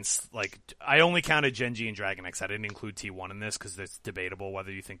matches against, like, I only counted Gen G and Dragon X. I didn't include T1 in this because it's debatable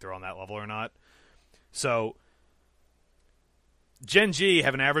whether you think they're on that level or not. So Gen G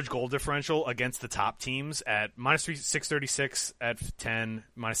have an average goal differential against the top teams at minus 636 at 10,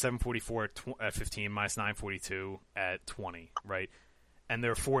 minus 744 at 15, minus 942 at 20, right? And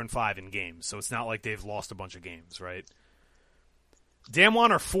they're 4-5 in games, so it's not like they've lost a bunch of games, right?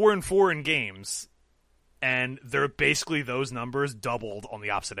 Damwon are 4-4 in games, and they're basically those numbers doubled on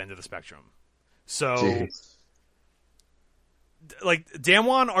the opposite end of the spectrum. So, jeez. Like,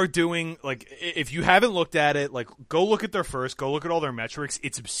 Damwon are doing, like, if you haven't looked at it, like, go look at their first, go look at all their metrics.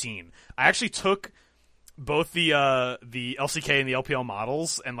 It's obscene. I actually took both the LCK and the LPL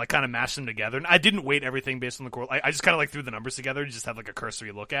models and, like, kind of mashed them together. And I didn't weight everything based on the core. I just kind of, like, threw the numbers together and just had, like, a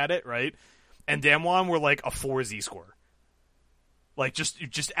cursory look at it, right? And Damwon were, like, a 4 Z-score. Like,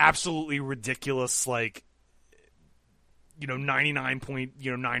 just absolutely ridiculous, like,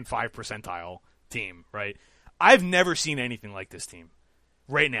 99.95 percentile team, right? I've never seen anything like this team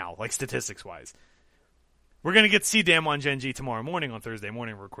right now, like statistics-wise. We're going to get to see Damwon Gen G tomorrow morning on Thursday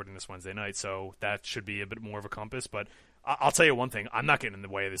morning. We're recording this Wednesday night, so that should be a bit more of a compass. But I'll tell you one thing. I'm not getting in the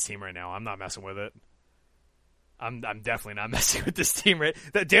way of this team right now. I'm not messing with it. I'm definitely not messing with this team. Right?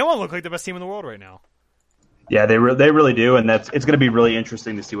 That Damwon look like the best team in the world right now. Yeah, they really do, and it's going to be really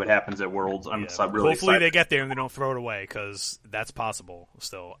interesting to see what happens at Worlds. I'm really hopefully excited. They get there and they don't throw it away because that's possible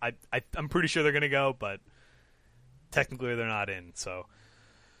still. I'm pretty sure they're going to go, but technically they're not in. So,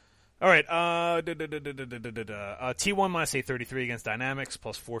 all right. T1 minus 833 against Dynamics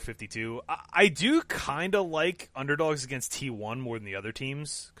plus 452. I do kind of like underdogs against T1 more than the other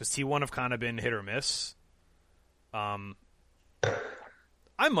teams because T1 have kind of been hit or miss. I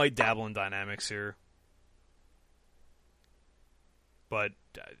might dabble in Dynamics here. But,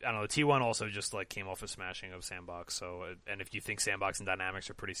 I don't know, T1 also just, like, came off a smashing of Sandbox, so, and if you think Sandbox and Dynamics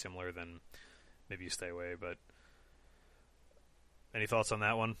are pretty similar, then maybe you stay away, but any thoughts on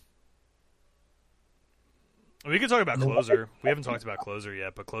that one? We could talk about Closer. We haven't talked about Closer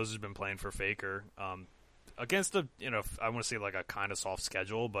yet, but Closer's been playing for Faker, against a, I want to say, like, a kind of soft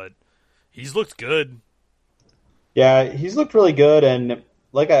schedule, but he's looked good. Yeah, he's looked really good, and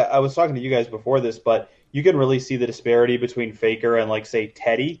like I was talking to you guys before this, but you can really see the disparity between Faker and, like, say,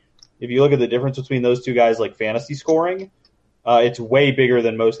 Teddy. If you look at the difference between those two guys, like, fantasy scoring, it's way bigger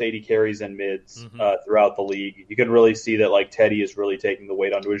than most AD carries and mids throughout the league. You can really see that, like, Teddy is really taking the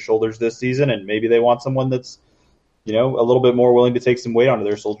weight onto his shoulders this season, and maybe they want someone that's, a little bit more willing to take some weight onto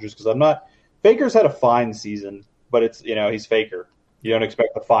their shoulders, because Faker's had a fine season, but it's, he's Faker. You don't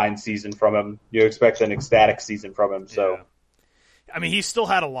expect a fine season from him. You expect an ecstatic season from him, so... Yeah. I mean, he's still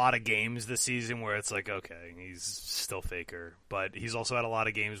had a lot of games this season where it's like, okay, he's still Faker. But he's also had a lot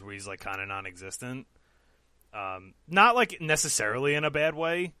of games where he's, like, kind of non-existent. Not, like, necessarily in a bad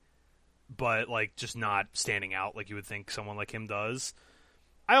way, but, like, just not standing out like you would think someone like him does.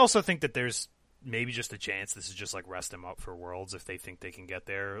 I also think that there's maybe just a chance this is just, like, rest him up for Worlds if they think they can get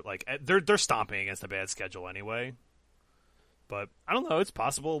there. Like, they're stomping against a bad schedule anyway. But, I don't know, it's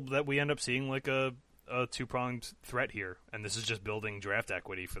possible that we end up seeing, like, a two-pronged threat here, and this is just building draft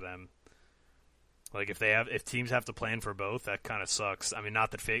equity for them. Like, if teams have to plan for both, that kind of sucks. I mean,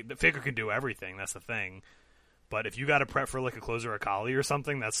 not that Faker can do everything, that's the thing. But if you got to prep for, like, a Closer or Kali or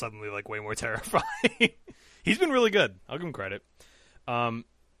something, that's suddenly, like, way more terrifying. He's been really good. I'll give him credit.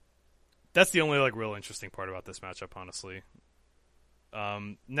 That's the only, like, real interesting part about this matchup, honestly.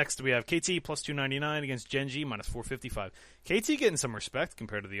 Next we have KT plus 299 against Gen G minus 455. KT getting some respect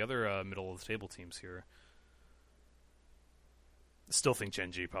compared to the other middle of the table teams here. Still think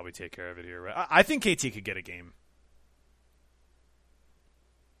Gen G probably take care of it here. Right? I think KT could get a game.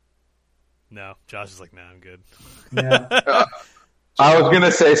 No, Josh is like, nah, I'm good. Yeah. I was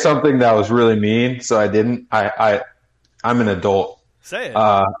gonna say something that was really mean, so I didn't. I'm an adult. Say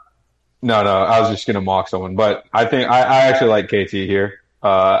it. No, I was just going to mock someone, but I think I actually like KT here.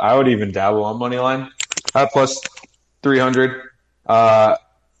 I would even dabble on Moneyline at plus 300. I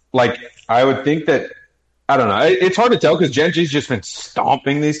would think that, I don't know, it's hard to tell because Gen G's just been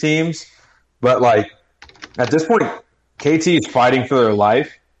stomping these teams, but, like, at this point, KT is fighting for their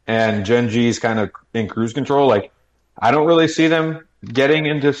life, and Gen G's kind of in cruise control. Like, I don't really see them getting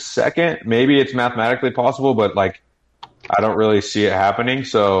into second. Maybe it's mathematically possible, but, like, I don't really see it happening,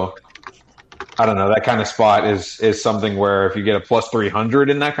 so... I don't know, that kind of spot is something where if you get a plus 300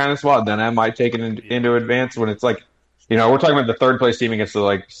 in that kind of spot, then I might take it into advance. When it's like, we're talking about the third place team against the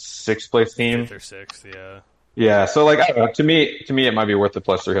like sixth place team. Fifth or sixth, yeah. Yeah, so like I don't know. To me, it might be worth the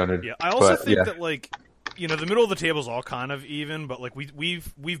plus 300. Yeah, I also think that like the middle of the table is all kind of even, but like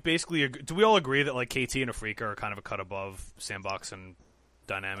we've basically do we all agree that like KT and Afrika are kind of a cut above Sandbox and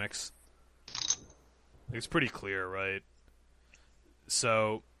Dynamics? It's pretty clear, right?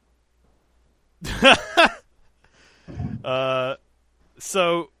 So, yeah,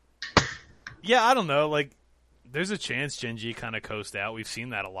 I don't know. Like, there's a chance Gen G kind of coast out. We've seen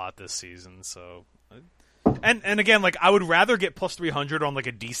that a lot this season. So, and again, like I would rather get plus 300 on like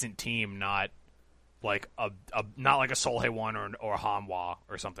a decent team, not like not like a Seohae-won or a Hanwha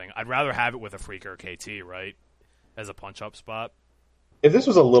or something. I'd rather have it with Afrika or KT, right, as a punch up spot. If this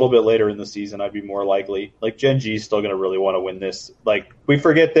was a little bit later in the season, I'd be more likely. Like, Gen G is still going to really want to win this. Like, we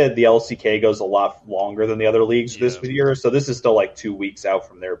forget that the LCK goes a lot longer than the other leagues this year, so this is still like 2 weeks out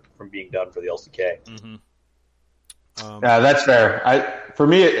from being done for the LCK. Mm-hmm. Yeah, that's fair. For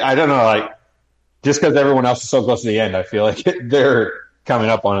me, I don't know. Like, just because everyone else is so close to the end, I feel like they're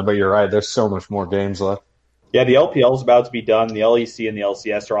coming up on it. But you're right. There's so much more games left. Yeah, the LPL is about to be done. The LEC and the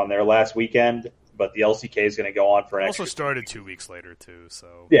LCS are on their last weekend. But the LCK is going to go on for an extra. Also started 2 weeks later too,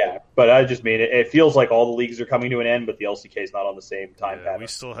 so yeah. But I just mean it feels like all the leagues are coming to an end, but the LCK is not on the same time pattern. We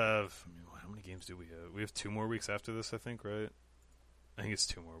still have how many games do we have? We have 2 more weeks after this, I think, right? I think it's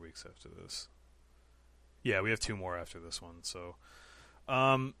 2 more weeks after this. Yeah, we have 2 more after this one. So,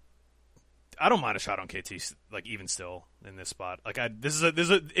 I don't mind a shot on KT, like even still in this spot. Like this is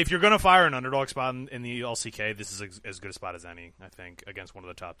a if you're gonna fire an underdog spot in the LCK, this is as good a spot as any, I think, against one of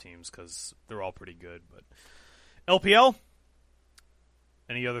the top teams because they're all pretty good. But LPL,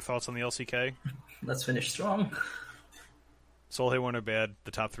 any other thoughts on the LCK? Let's finish strong. Seohae-won are bad.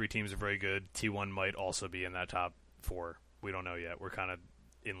 The top 3 teams are very good. T1 might also be in that top 4. We don't know yet. We're kind of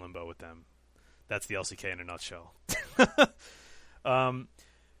in limbo with them. That's the LCK in a nutshell.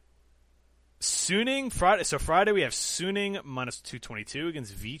 Suning Friday. So Friday we have Suning minus 222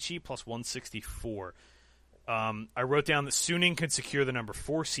 against Vici plus 164. I wrote down that Suning could secure the number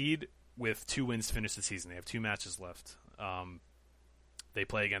 4 seed with 2 wins to finish the season. They have 2 matches left. They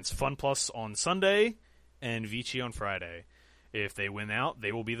play against FunPlus on Sunday and Vici on Friday. If they win out,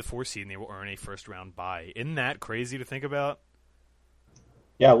 they will be the 4 seed and they will earn a first round bye. Isn't that crazy to think about?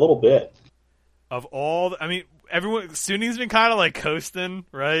 Yeah, a little bit. Of all, everyone, Suning's been kind of like coasting,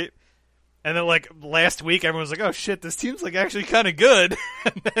 right? And then, like, last week, everyone's like, oh, shit, this team's, like, actually kind of good.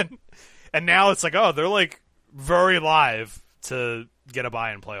 and now it's like, oh, they're, like, very live to get a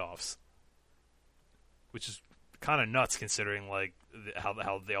bye in playoffs. Which is kind of nuts considering, like, how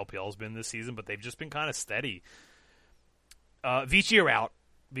the LPL's been this season. But they've just been kind of steady. Vici are out.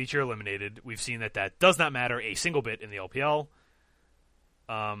 Vici are eliminated. We've seen that does not matter a single bit in the LPL.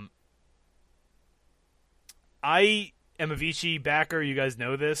 I am a Vici backer, you guys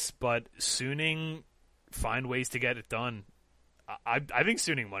know this, but Suning find ways to get it done. I think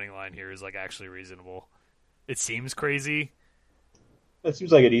Suning moneyline here is like actually reasonable. It seems crazy. It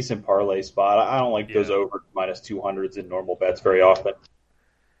seems like a decent parlay spot. I don't like those over minus 200s in normal bets very often.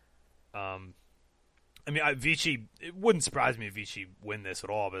 Vici, it wouldn't surprise me if Vici win this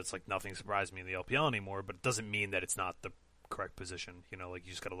at all, but it's like nothing surprised me in the LPL anymore, but it doesn't mean that it's not the correct position. Like you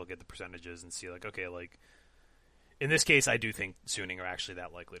just got to look at the percentages and see like, okay, like in this case, I do think Suning are actually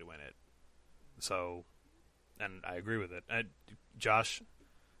that likely to win it. So, and I agree with it. Josh?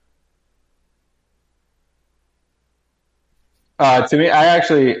 To me,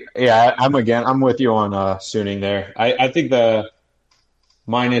 I'm with you on Suning there. I think the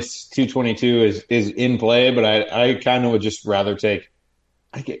minus 222 is in play, but I kind of would just rather take.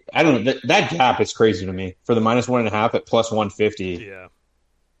 I don't know. That gap is crazy to me for the minus 1.5 at plus 150. Yeah.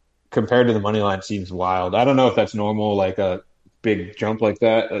 Compared to the money line seems wild. I don't know if that's normal, like a big jump like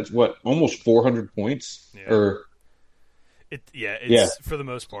that. That's almost 400 points? Yeah. Or it's for the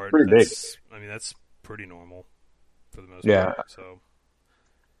most part. Pretty big. That's pretty normal for the most part. So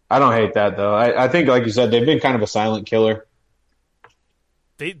I don't hate that though. I think, like you said, they've been kind of a silent killer.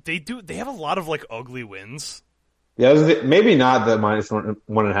 They have a lot of like ugly wins. Yeah, maybe not the minus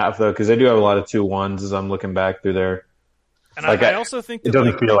 1.5 though, because they do have a lot of 2-1s as I'm looking back through there. And I also think that, it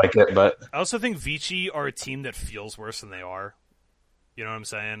doesn't feel like it, but I also think Vici are a team that feels worse than they are. You know what I'm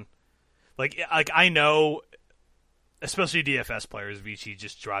saying? Like I know, especially DFS players, Vici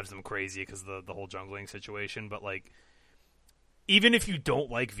just drives them crazy because of the whole jungling situation. But like, even if you don't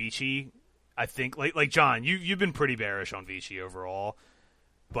like Vici, I think like John, you've been pretty bearish on Vici overall,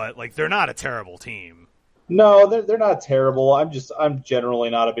 but like they're not a terrible team. No, they're not terrible. I'm generally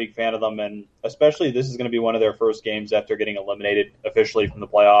not a big fan of them, and especially this is going to be one of their first games after getting eliminated officially from the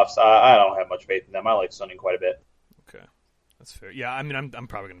playoffs. I don't have much faith in them. I like Sunning quite a bit. Okay, that's fair. Yeah, I mean, I'm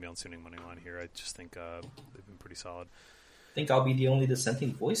probably going to be on Sunning money line here. I just think they've been pretty solid. I think I'll be the only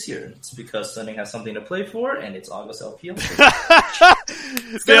dissenting voice here. It's because Sunning has something to play for, and it's August LPL.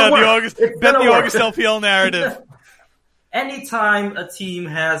 The August LPL narrative. Anytime a team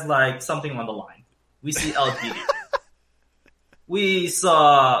has like something on the line, we see LPD. We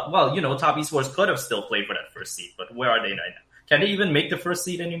saw, Top Esports could have still played for that first seed, but where are they right now? Can they even make the first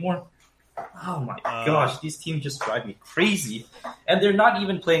seed anymore? Oh my gosh, these teams just drive me crazy. And they're not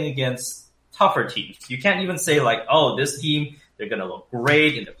even playing against tougher teams. You can't even say like, oh, this team, they're going to look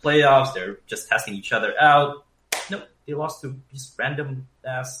great in the playoffs. They're just testing each other out. Nope, they lost to these random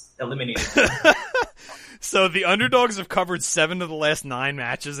ass eliminated teams. So the underdogs have covered 7 of the last 9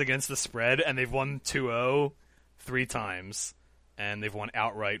 matches against the spread, and they've won 2-0 3 times, and they've won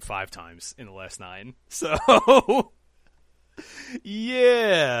outright 5 times in the last 9. So,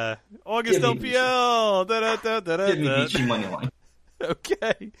 yeah, August LPL. Give me Vici money line.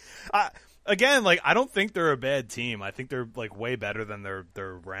 Okay. Again, I don't think they're a bad team. I think they're way better than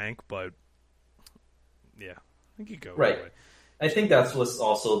their rank, but yeah, I think you go right. Away. I think that was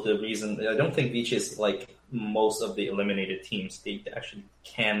also the reason. I don't think Vici is like most of the eliminated teams. They actually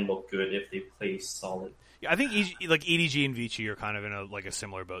can look good if they play solid. Yeah, I think EDG and Vici are kind of in a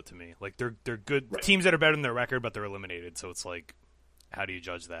similar boat to me. Like they're good teams that are better than their record, but they're eliminated. So it's like, how do you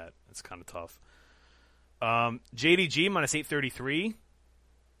judge that? It's kind of tough. JDG minus 833,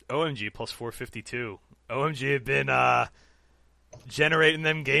 OMG plus 452. OMG have been generating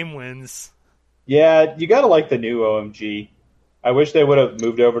them game wins. Yeah, you gotta like the new OMG. I wish they would have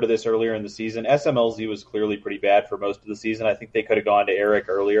moved over to this earlier in the season. SMLZ was clearly pretty bad for most of the season. I think they could have gone to Eric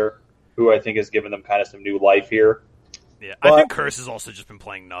earlier, who I think has given them kind of some new life here. Yeah, but I think Curse has also just been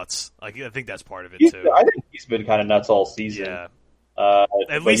playing nuts. I think that's part of it, too. I think he's been kind of nuts all season. Yeah.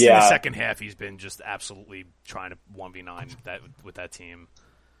 At least in the second half, he's been just absolutely trying to 1v9 with that team.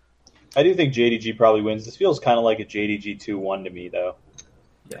 I do think JDG probably wins. This feels kind of like a JDG 2-1 to me, though.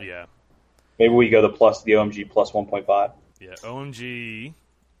 Yeah. Maybe we go the OMG plus 1.5. Yeah, OMG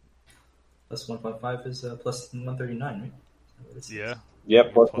plus 1.5 is plus 139, right? Yeah.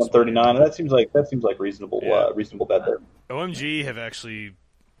 Yep, plus 139. That seems like reasonable. Yeah. Reasonable bet there. OMG have actually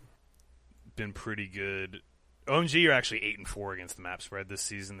been pretty good. OMG are actually 8-4 against the map spread this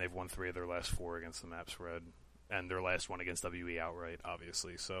season. They've won 3 of their last 4 against the map spread, and their last one against WE outright,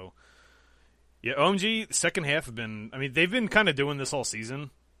 obviously. So, yeah, OMG second half have been. I mean, they've been kind of doing this all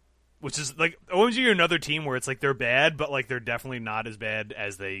season. Which is, OMG are another team where it's, they're bad, but, they're definitely not as bad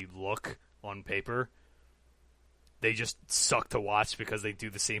as they look on paper. They just suck to watch because they do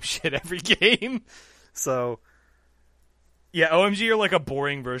the same shit every game. So, yeah, OMG are, a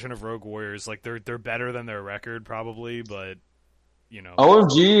boring version of Rogue Warriors. They're better than their record, probably, but,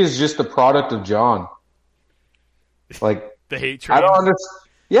 OMG is just the product of John. The hate train. I don't understand.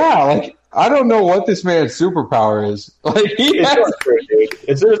 Yeah, I don't know what this man's superpower is.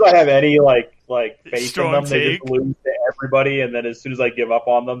 As soon as I have any faith Strong in them, they just lose to everybody, and then as soon as I give up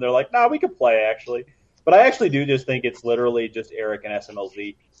on them, they're like, "Nah, we can play actually." But I actually do just think it's literally just Eric and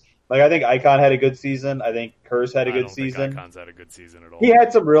SMLZ. I think Icon had a good season. I think Curse had a good season. Think Icon's had a good season at all. He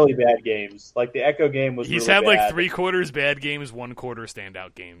had some really bad games. The Echo game was. He's really had bad. 3/4 bad games, 1/4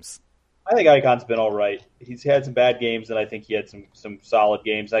 standout games. I think Icon's been all right. He's had some bad games, and I think he had some solid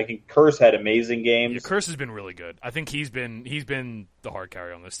games. I think Curse had amazing games. Yeah, Curse has been really good. I think he's been the hard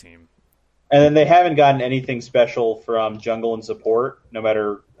carry on this team. And then they haven't gotten anything special from jungle and support, no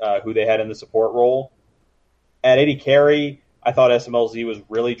matter who they had in the support role. At AD carry, I thought SMLZ was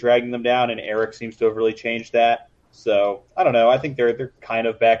really dragging them down, and Eric seems to have really changed that. So, I don't know. I think they're kind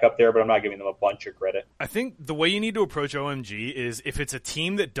of back up there, but I'm not giving them a bunch of credit. I think the way you need to approach OMG is if it's a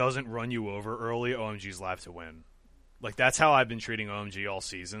team that doesn't run you over early, OMG's live to win. That's how I've been treating OMG all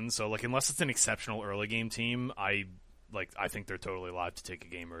season. So, unless it's an exceptional early game team, I think they're totally live to take a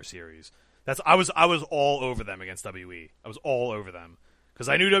game or a series. I was all over them against WE. I was all over them. Because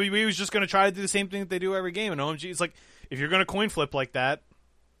I knew WE was just going to try to do the same thing that they do every game. And OMG, it's if you're going to coin flip like that,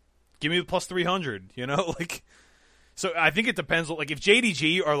 give me the plus 300, So I think it depends. If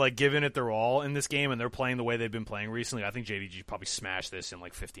JDG are giving it their all in this game and they're playing the way they've been playing recently, I think JDG probably smash this in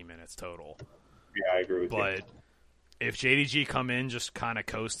 50 minutes total. Yeah, I agree with you. But if JDG come in just kind of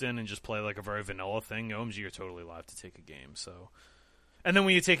coasting and just play a very vanilla thing, OMG are totally live to take a game. So, and then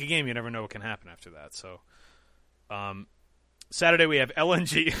when you take a game, you never know what can happen after that. So, Saturday we have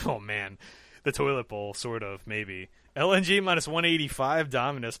LNG. Oh man, the toilet bowl, sort of maybe. LNG minus 185,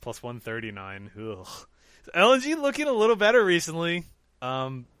 Dominus plus 139. Ugh. LNG looking a little better recently. Yeah,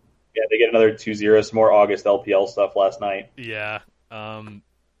 they get another 2-0, some more August LPL stuff last night. Yeah.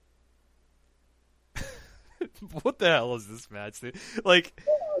 What the hell is this match? Like,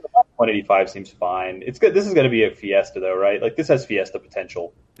 185 seems fine. It's good. This is going to be a Fiesta, though, right? Like, this has Fiesta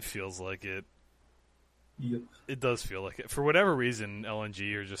potential. it feels like it. Yep. It does feel like it. For whatever reason,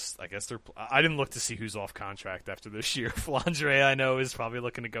 LNG are just, I guess they're... I didn't look to see who's off contract after this year. Flandre, I know, is probably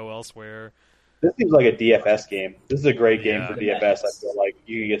looking to go elsewhere. This seems like a DFS game. This is a great game for DFS. Yes. I feel like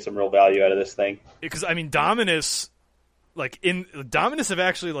you can get some real value out of this thing. Because, I mean, Dominus... Dominus have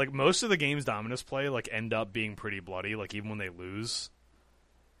actually, like, most of the games Dominus play, like, end up being pretty bloody, like, even when they lose.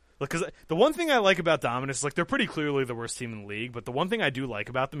 Because the one thing I like about Dominus is, like, they're pretty clearly the worst team in the league, but the one thing I do like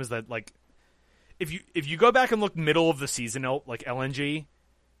about them is that, like, if you go back and look middle of the season, like, LNG,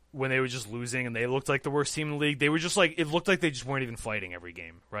 when they were just losing and they looked like the worst team in the league, they were just, like, it looked like they just weren't even fighting every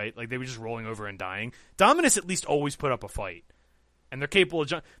game, right? Like, they were just rolling over and dying. Dominus at least always put up a fight. And they're capable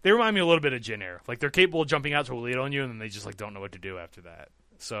of they remind me a little bit of Jin Air. Like, they're capable of jumping out to a lead on you, and then they just, like, don't know what to do after that.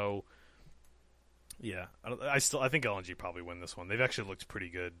 So, yeah. I think LNG probably win this one. They've actually looked pretty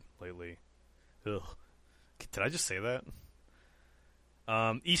good lately. Ugh. Did I just say that?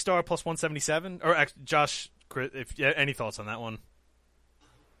 E-Star plus 177? Or, Josh, any thoughts on that one?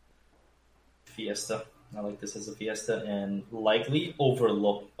 Fiesta. I like this as a Fiesta, and likely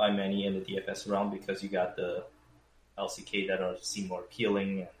overlooked by many in the DFS realm because you got the LCK that seem more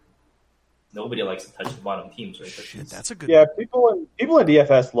appealing. And nobody likes to touch the bottom teams, right? Shit, that's a good... Yeah, people in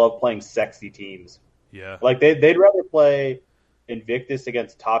DFS love playing sexy teams. Yeah. Like, they'd rather play Invictus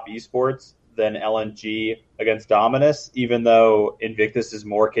against top esports than LNG against Dominus, even though Invictus is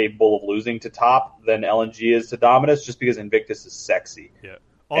more capable of losing to top than LNG is to Dominus, just because Invictus is sexy. Yeah.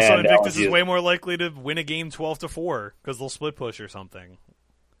 Also, And Invictus LNG is way more likely to win a game 12-4 because they'll split push or something.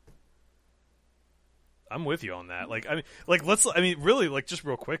 I'm with you on that. Really, like, just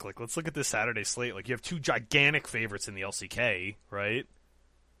real quick, like, let's look at this Saturday slate. Like, you have two gigantic favorites in the LCK, right?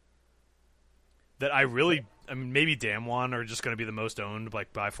 That maybe Damwon are just going to be the most owned,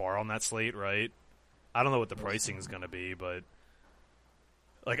 like, by far on that slate, right? I don't know what the pricing is going to be, but,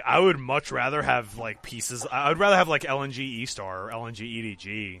 like, I would much rather have, like, pieces. I would rather have, like, LNG E-Star or LNG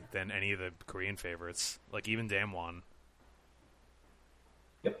EDG than any of the Korean favorites, like, even Damwon.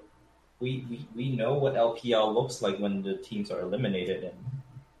 We know what LPL looks like when the teams are eliminated, and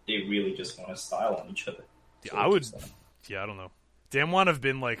they really just want to style on each other. Yeah, I don't know. Damwon have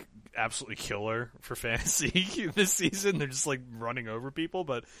been, like, absolutely killer for fantasy this season. They're just, like, running over people,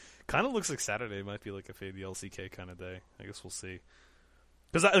 but kind of looks like Saturday might be, like, a fade the LCK kind of day. I guess we'll see.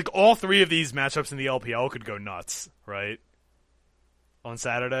 Because, like, all three of these matchups in the LPL could go nuts, right? On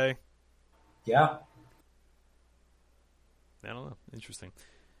Saturday. Yeah. I don't know. Interesting.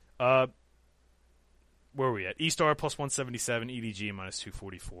 Where are we at? E-Star plus 177, EDG minus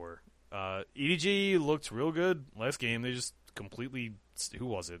 244. EDG looked real good last game. They just completely... Who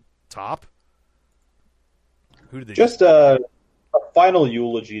was it? Top? Who did they... Just a final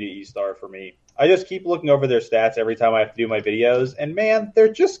eulogy to E-Star for me. I just keep looking over their stats every time I have to do my videos, and man,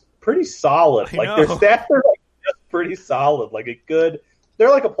 they're just pretty solid. Like, their stats are, like, just pretty solid. Like, they're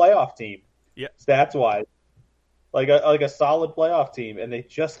like a playoff team. Yeah. Stats-wise. Like a solid playoff team, and they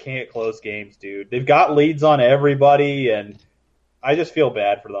just can't close games, dude. They've got leads on everybody, and I just feel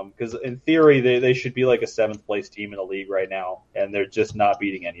bad for them because in theory they should be like a 7th place team in the league right now, and they're just not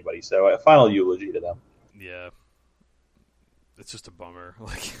beating anybody. So a final eulogy to them. Yeah, it's just a bummer.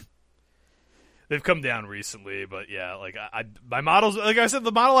 Like, they've come down recently, but yeah, like my models, like I said,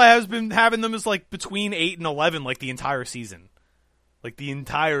 the model I have been having them is like between 8 and 11, like the entire season, and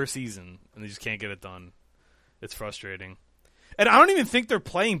they just can't get it done. It's frustrating. And I don't even think they're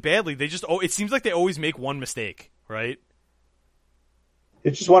playing badly. They just it seems like they always make one mistake, right?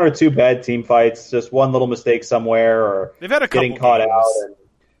 It's just 1 or 2 bad team fights, just one little mistake somewhere, or they've had a couple getting caught games. out. And,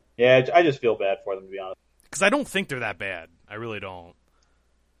 yeah, I just feel bad for them, to be honest. Because I don't think they're that bad. I really don't.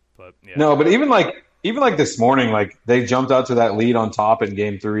 But yeah. No, but even like this morning, like they jumped out to that lead on top in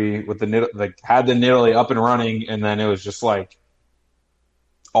game 3 with had the Nidalee up and running, and then it was just like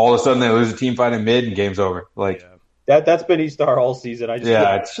all of a sudden they lose a team fight in mid and game's over. Like that's been E-Star all season.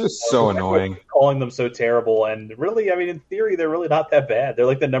 It's just so annoying. Calling them so terrible, and really, I mean, in theory, they're really not that bad. They're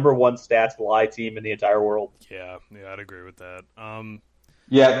like the number 1 stats lie team in the entire world. Yeah, I'd agree with that.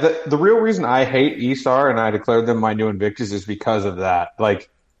 Yeah, the real reason I hate E-Star and I declared them my new Invictus is because of that. Like,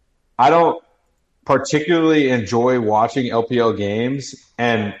 I don't particularly enjoy watching LPL games,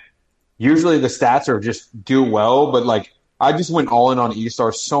 and usually the stats are just do well, but like I just went all in on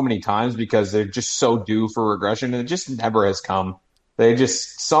E-Star so many times because they're just so due for regression, and it just never has come. They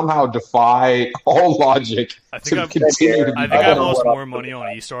just somehow defy all logic to continue to be I think bad. I've lost more money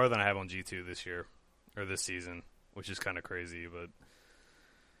on E-Star than I have on G2 this year, or this season, which is kind of crazy, but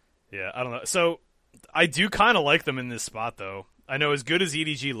yeah, I don't know. So, I do kind of like them in this spot, though. I know as good as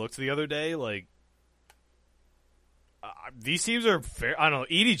EDG looked the other day, like, these teams are fair. I don't know.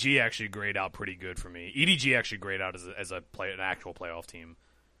 EDG actually grayed out pretty good for me. EDG actually grayed out as an actual playoff team.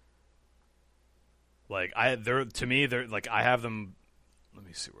 Like, they're like, I have them. Let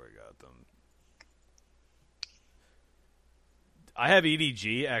me see where I got them. I have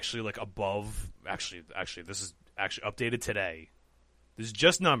EDG actually like above. Actually, this is actually updated today. This is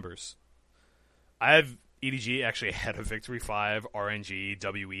just numbers. I have EDG actually ahead of Victory 5, RNG,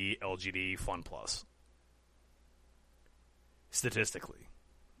 WE, LGD, Fun Plus. Statistically.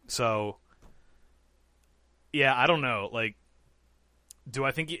 So, yeah, I don't know. Like, do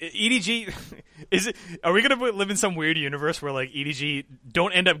I think EDG is it? Are we gonna live in some weird universe where like EDG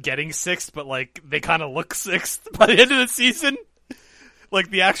don't end up getting sixth, but like they kind of look sixth by the end of the season,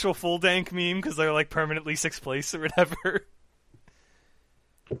 like the actual full dank meme because they're like permanently sixth place or whatever?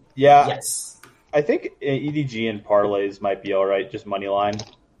 Yeah, Yes. I think EDG and parlays might be all right, just money line.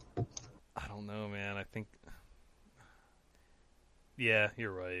 I don't know, man. I think, yeah,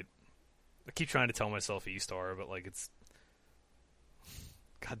 you're right. I keep trying to tell myself E-Star, but like it's.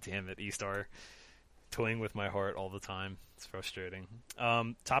 God damn it, E-Star. Toying with my heart all the time. It's frustrating.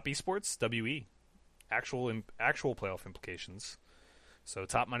 Top esports, WE. Actual playoff implications. So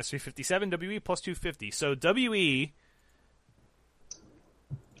top minus 357, WE plus 250. So WE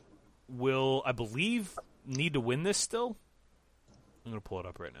will, I believe, need to win this still. I'm going to pull it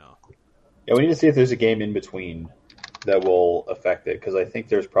up right now. Yeah, we need to see if there's a game in between that will affect it, because I think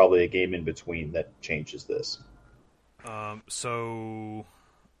there's probably a game in between that changes this. So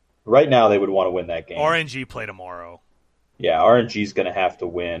right now they would want to win that game. RNG play tomorrow. Yeah, RNG's going to have to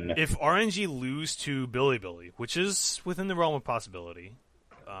win. If RNG lose to Billy, which is within the realm of possibility,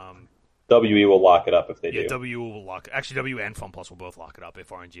 WE will lock it up if they do. W will lock. Actually, W and FunPlus will both lock it up if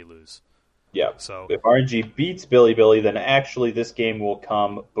RNG lose. Yeah. So if RNG beats Billy, then actually this game will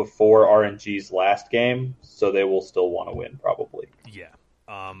come before RNG's last game, so they will still want to win probably. Yeah.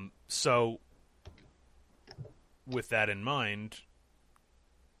 So with that in mind,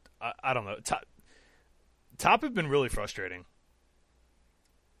 I don't know. Top have been really frustrating.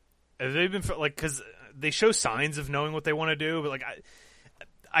 They've been like, because they show signs of knowing what they want to do, but like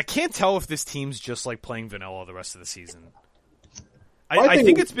I can't tell if this team's just like playing vanilla the rest of the season. I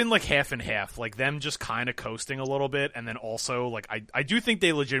think it's been like half and half, like them just kind of coasting a little bit, and then also like I do think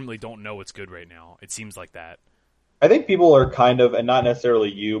they legitimately don't know what's good right now. It seems like that. I think people are kind of, and not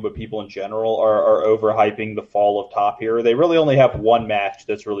necessarily you, but people in general are overhyping the fall of top here. They really only have one match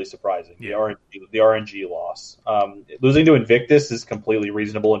that's really surprising, yeah. the RNG loss. Losing to Invictus is completely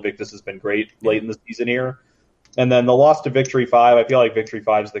reasonable. Invictus has been great late in the season here. And then the loss to Victory 5, I feel like Victory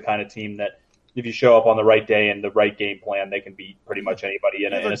 5 is the kind of team that if you show up on the right day and the right game plan, they can beat pretty much anybody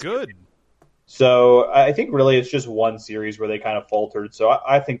in a good. So I think really it's just one series where they kind of faltered. So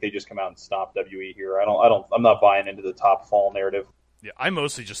I think they just come out and stop WE here. I'm not buying into the top fall narrative. Yeah, I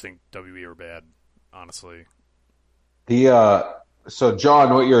mostly just think WE are bad, honestly. So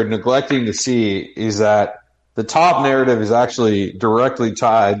John, what you're neglecting to see is that the top narrative is actually directly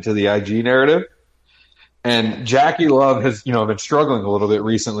tied to the IG narrative. And JackeyLove has, been struggling a little bit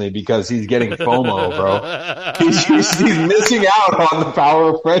recently because he's getting FOMO, bro. He's missing out on the power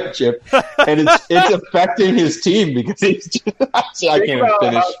of friendship, and it's affecting his team because he's just, I can't even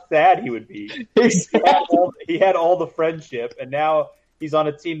finish. How sad he would be. Exactly. He had all the friendship, and now he's on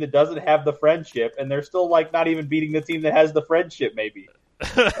a team that doesn't have the friendship, and they're still like not even beating the team that has the friendship. Maybe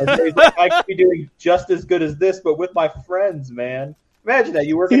and so he's like, I could be doing just as good as this, but with my friends, man. Imagine that.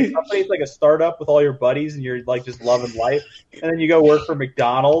 You work at a company, it's like a startup with all your buddies, and you're like just loving life. And then you go work for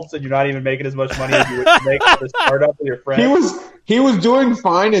McDonald's, and you're not even making as much money as you would make for the startup with your friends. He was doing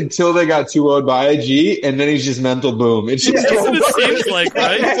fine until they got 2-0'd by IG, and then he's just mental boom. It's just that's what it seems like,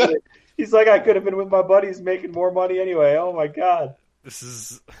 right? He's like, I could have been with my buddies making more money anyway. Oh my god, this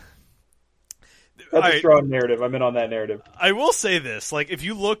is that's a strong narrative. I'm in on that narrative. I will say this: like, if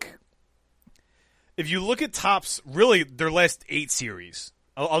you look at Top's, really, their last 8 series,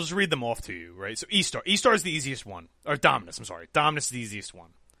 I'll just read them off to you, right? So E-Star is the easiest one. Or Dominus, I'm sorry. Dominus is the easiest one.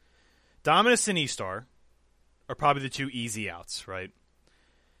 Dominus and E-Star are probably the 2 easy outs, right?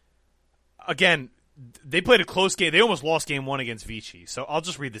 Again, they played a close game. They almost lost game 1 against Vici. So I'll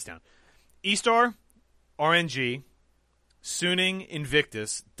just read this down. E-Star, RNG, Suning,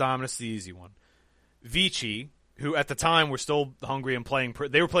 Invictus, Dominus the easy one. Vici, who at the time were still hungry and playing,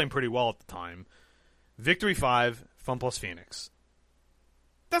 they were playing pretty well at the time. Victory 5, FunPlus Phoenix.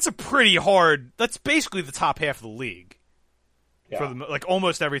 that's a pretty hard. That's basically the top half of the league. Yeah. For like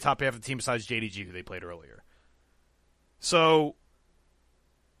almost every top half of the team besides JDG, who they played earlier. So,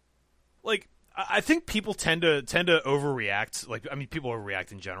 like, I think people tend to overreact. Like, I mean, people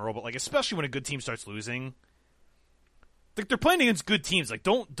overreact in general, but like, especially when a good team starts losing. Like, they're playing against good teams. Like,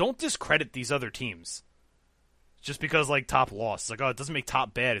 don't discredit these other teams just because like top lost. It's like, oh, it doesn't make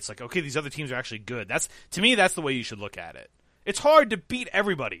top bad. It's like, okay, these other teams are actually good. To me, that's the way you should look at it. It's hard to beat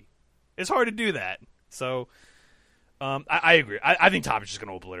everybody. It's hard to do that. So. I agree. I think Top is just going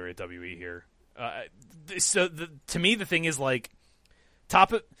to obliterate WE here. To me, the thing is, like,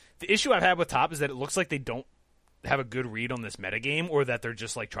 the issue I've had with Top is that it looks like they don't have a good read on this metagame, or that they're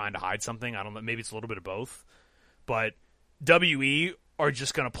just, like, trying to hide something. I don't know. Maybe it's a little bit of both. But WE are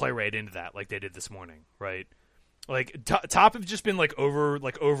just going to play right into that, like they did this morning, right? Like, Top have just been, like,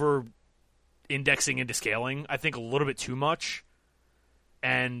 over indexing into scaling, I think, a little bit too much.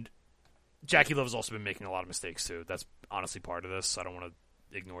 And JackeyLove's has also been making a lot of mistakes, too. That's honestly part of this. I don't want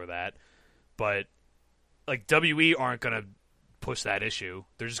to ignore that. But, like, WE aren't going to push that issue.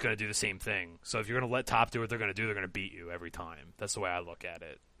 They're just going to do the same thing. So if you're going to let Top do what they're going to do, they're going to beat you every time. That's the way I look at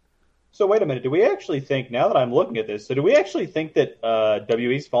it. So wait a minute. Do we actually think, now that I'm looking at this, do we actually think that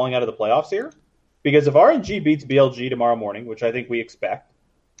WE's falling out of the playoffs here? Because if RNG beats BLG tomorrow morning, which I think we expect,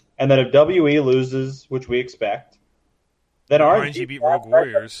 and then if WE loses, which we expect, then RNG beat Rogue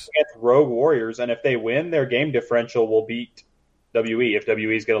Warriors. Against Rogue Warriors, and if they win, their game differential will beat WE if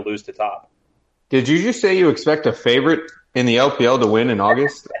WE is going to lose to Top. Did you just say you expect a favorite in the LPL to win in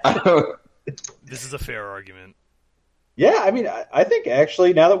August? This is a fair argument. Yeah, I mean, I think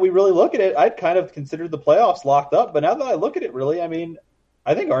actually, now that we really look at it, I'd kind of considered the playoffs locked up, but now that I look at it really, I mean,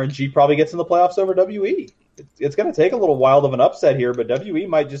 I think RNG probably gets in the playoffs over WE. It's going to take a little while of an upset here, but WE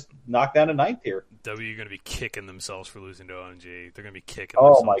might just knock down a ninth here. WE are going to be kicking themselves for losing to RNG. They're going to be kicking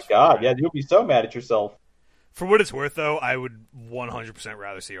themselves. Oh, my God. Yeah, you'll be so mad at yourself. For what it's worth, though, I would 100%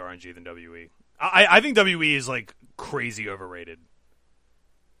 rather see RNG than WE. I think WE is, like, crazy overrated.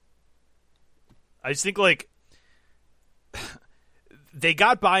 I just think, like, they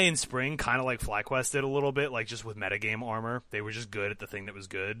got by in spring kind of like FlyQuest did a little bit, like just with metagame armor. They were just good at the thing that was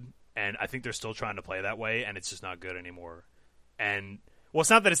good. And I think they're still trying to play that way, and it's just not good anymore. And, well, it's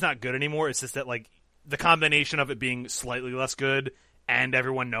not that it's not good anymore. It's just that, like, the combination of it being slightly less good and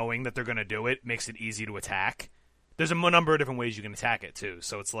everyone knowing that they're going to do it makes it easy to attack. There's a number of different ways you can attack it, too.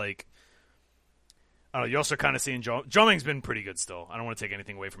 So it's like, I don't know, you're also kind of seeing Joming's been pretty good still. I don't want to take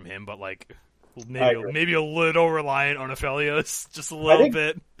anything away from him, but, like, maybe a little reliant on Aphelios, just a little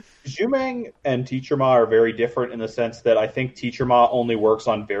bit. Jumang and Teacher Ma are very different in the sense that I think Teacher Ma only works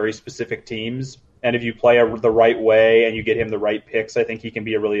on very specific teams, and if you play the right way and you get him the right picks, I think he can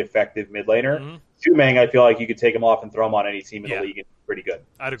be a really effective mid laner. Mm-hmm. Jumang, I feel like you could take him off and throw him on any team in the league, and he's pretty good.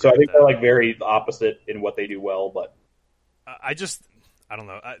 I'd agree so I think with they're like very opposite in what they do well, but I don't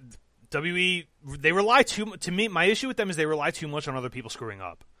know. WE, they rely too much. To me, my issue with them is they rely too much on other people screwing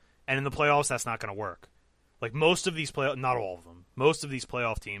up. And in the playoffs, that's not going to work. Like, most of these not all of them, most of these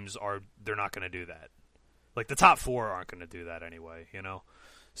playoff teams they're not going to do that. Like, the top four aren't going to do that anyway, you know?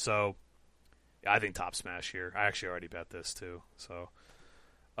 So, yeah, I think Top Smash here. I actually already bet this, too. So,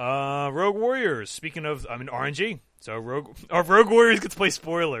 Rogue Warriors. Speaking of, RNG. So, Rogue Warriors gets to play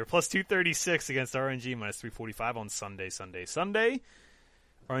spoiler. Plus 236 against RNG, minus 345 on Sunday.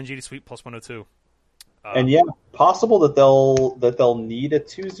 RNG to sweep, plus 102. And yeah, possible that they'll need a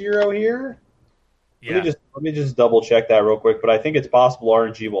 2-0 here. Yeah. Let me just double check that real quick, but I think it's possible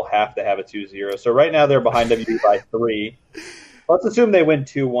RNG will have to have a 2-0. So right now they're behind WE by 3. Let's assume they win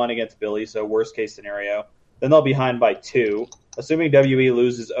 2-1 against Billy, so worst case scenario. Then they'll be behind by 2. Assuming WE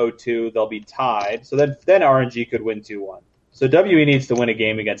loses 0-2, they'll be tied. So then RNG could win 2-1. So WE needs to win a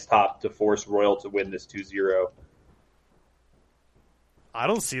game against Top to force Royal to win this 2-0. I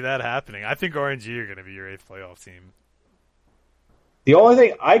don't see that happening. I think RNG are going to be your 8th playoff team. The only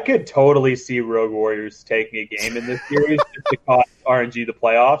thing, I could totally see Rogue Warriors taking a game in this series just to cost RNG the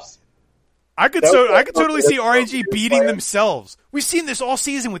playoffs. I could totally see RNG beating themselves. We've seen this all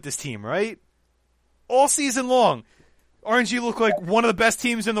season with this team, right? All season long. RNG look like one of the best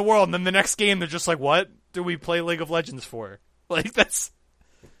teams in the world, and then the next game they're just like, what do we play League of Legends for? Like, this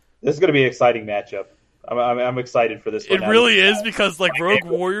is going to be an exciting matchup. I'm excited for this one. It really is, because like Rogue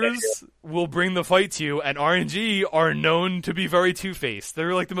Warriors will bring the fight to you, and RNG are known to be very two-faced.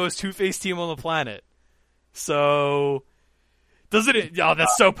 They're like the most two-faced team on the planet. So, doesn't it? Oh,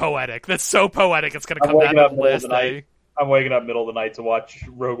 that's so poetic. That's so poetic. It's going to come down to the last day. I'm waking up middle of the night to watch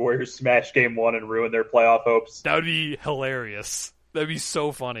Rogue Warriors smash Game 1 and ruin their playoff hopes. That would be hilarious. That'd be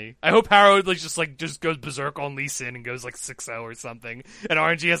so funny. I hope Harrow just goes berserk on Lee Sin and goes 6-0 or something, and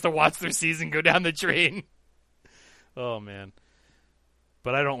RNG has to watch their season go down the drain. Oh man.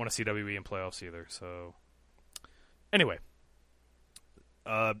 But I don't want to see WWE in playoffs either. So anyway,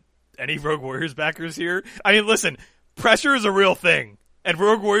 any Rogue Warriors backers here? I mean, listen, pressure is a real thing, and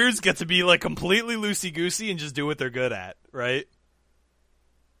Rogue Warriors get to be completely loosey goosey and just do what they're good at, right?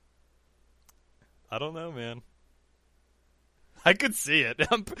 I don't know, man. I could see it.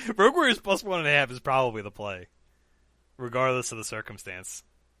 Rogue Warriors plus 1.5 is probably the play, regardless of the circumstance.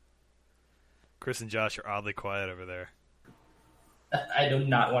 Chris and Josh are oddly quiet over there. I do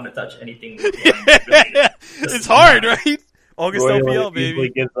not want to touch anything. It's hard, right? August Royal LPL, baby. Easily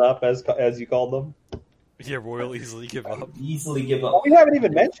gives up, as you called them. Yeah, Royal easily give up. Easily give up. Well, we haven't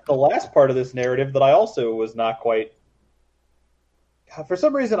even mentioned the last part of this narrative that I also was not quite. For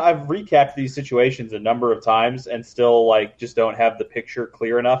some reason, I've recapped these situations a number of times and still just don't have the picture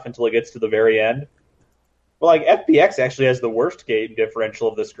clear enough until it gets to the very end. Well, FPX actually has the worst game differential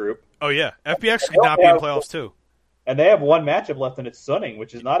of this group. Oh yeah, FPX could not be in playoffs too. And they have one matchup left, and it's Sunning,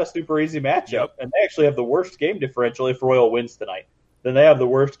 which is not a super easy matchup. Yep. And they actually have the worst game differential if Royal wins tonight. Then they have the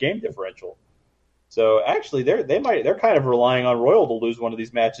worst game differential. So actually, they're kind of relying on Royal to lose one of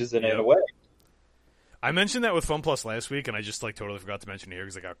these matches in a way. I mentioned that with Fun Plus last week, and I just totally forgot to mention it here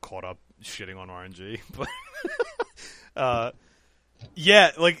because I got caught up shitting on RNG. But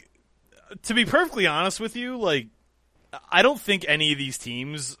yeah, to be perfectly honest with you, I don't think any of these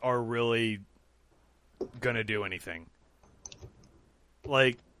teams are really gonna do anything.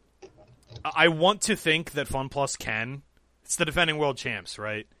 I want to think that Fun Plus can. It's the defending world champs,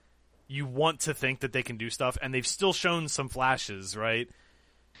 right? You want to think that they can do stuff, and they've still shown some flashes, right?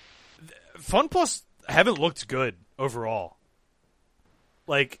 Fun Plus haven't looked good overall.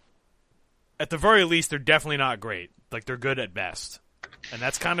 At the very least, they're definitely not great. They're good at best. And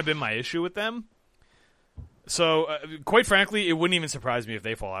that's kind of been my issue with them. So, quite frankly, it wouldn't even surprise me if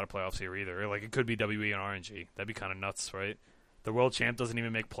they fall out of playoffs here either. It could be WE and RNG. That'd be kind of nuts, right? The world champ doesn't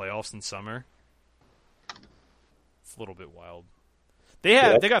even make playoffs in summer. It's a little bit wild. They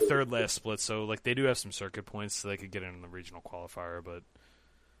got third last split, so they do have some circuit points, so they could get in the regional qualifier. But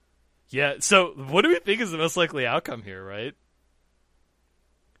yeah, so what do we think is the most likely outcome here, right?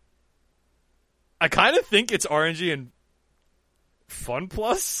 I kind of think it's RNG and Fun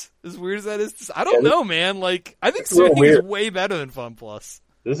Plus, as weird as that is. I don't know, man. I think Sunning is way better than Fun Plus.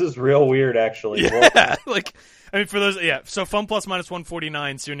 This is real weird, actually. Yeah, for those, yeah. So Fun Plus minus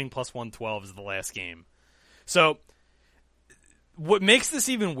 149, Sunning plus 112 is the last game. So what makes this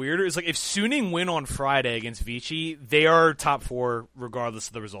even weirder is if Sunning win on Friday against Vici, they are top 4 regardless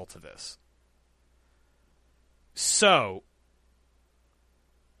of the result of this. So,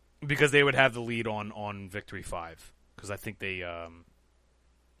 because they would have the lead on Victory 5. Because I think they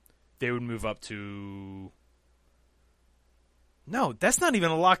would move up to... No, that's not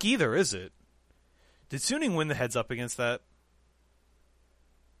even a lock either, is it? Did Sunning win the heads up against that?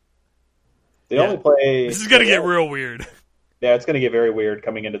 They only play... This is going to get real weird. Yeah, it's going to get very weird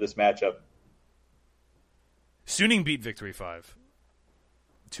coming into this matchup. Sunning beat Victory 5.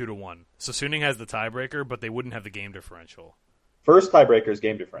 2-1. So Sunning has the tiebreaker, but they wouldn't have the game differential. First tiebreaker is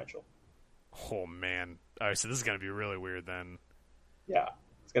game differential. Oh, man. All right, so this is going to be really weird then. Yeah,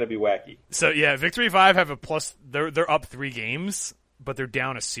 it's going to be wacky. So, yeah, Victory 5 have a plus... They're up 3 games, but they're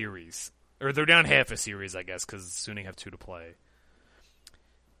down a series. Or they're down half a series, I guess, because Sunning have 2 to play.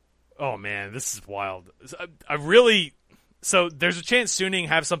 Oh, man, this is wild. I really... So there's a chance Sunning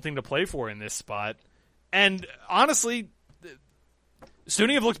have something to play for in this spot. And honestly,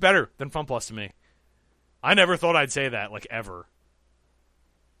 Sunning have looked better than Fun Plus to me. I never thought I'd say that, ever.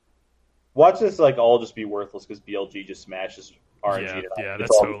 Watch this all just be worthless because BLG just smashes RNG. Yeah,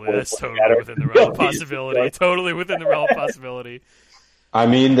 that's totally within the realm of possibility. Totally within the realm of possibility. I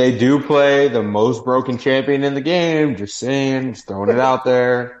mean, they do play the most broken champion in the game. Just saying, just throwing it out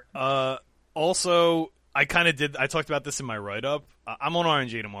there. Also, I talked about this in my write-up. I'm on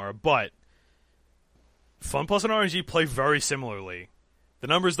RNG tomorrow, but Fun Plus and RNG play very similarly. The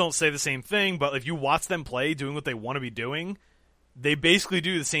numbers don't say the same thing, but if you watch them play doing what they want to be doing, they basically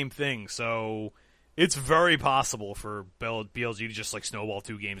do the same thing. So it's very possible for BLG to just snowball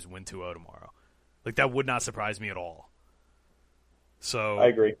 2 games and win 2-0 tomorrow. That would not surprise me at all. So I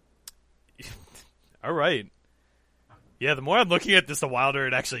agree. All right. Yeah, the more I'm looking at this, the wilder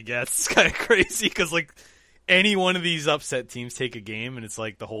it actually gets. It's kind of crazy because, any one of these upset teams take a game, and it's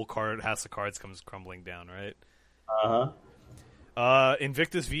the whole house of cards comes crumbling down, right? Uh-huh.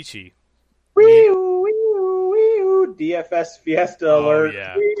 Invictus Vici. DFS Fiesta alert.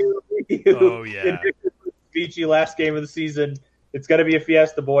 Yeah. Wee-oo. Oh, yeah. Invictus Vici last game of the season. It's going to be a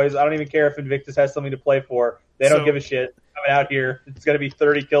fiesta, boys. I don't even care if Invictus has something to play for. They don't give a shit. Coming out here, it's going to be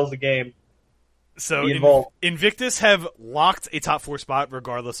 30 kills a game. So Invictus have locked a top 4 spot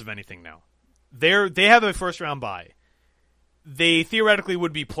regardless of anything now. They have a first round bye. They theoretically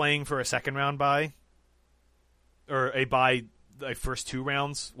would be playing for a second round bye, or a bye like first 2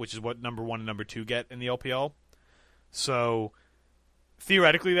 rounds, which is what number 1 and number 2 get in the LPL. So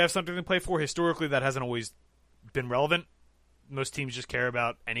theoretically, they have something to play for. Historically, that hasn't always been relevant. Most teams just care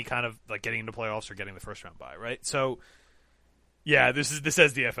about any kind of like getting into playoffs or getting the first round bye, right? So yeah, this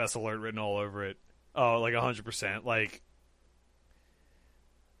has DFS alert written all over it. Oh, like 100%. Like,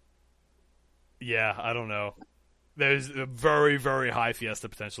 yeah, I don't know. There's a very, very high Fiesta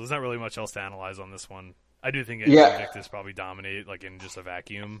potential. There's not really much else to analyze on this one. I do think Invictus probably dominate like in just a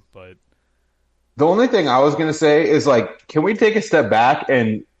vacuum, but the only thing I was going to say is like, can we take a step back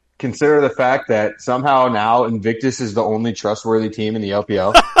and consider the fact that somehow now Invictus is the only trustworthy team in the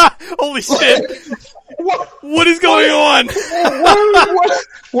LPL? Holy shit! What is going on?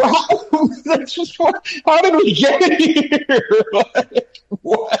 How did we get here?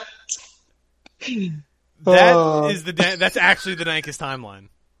 What? That's actually the Dankest timeline.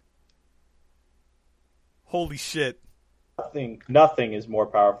 Holy shit! Nothing is more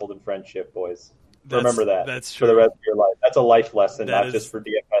powerful than friendship, boys. Remember that. That's true. For the rest of your life. That's a life lesson, not just for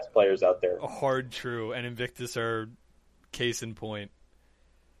DFS players out there. Hard true, and Invictus are case in point.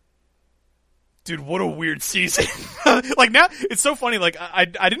 Dude, what a weird season. Like, now, it's so funny, like, I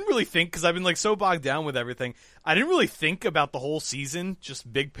didn't really think, because I've been, like, so bogged down with everything, I didn't really think about the whole season,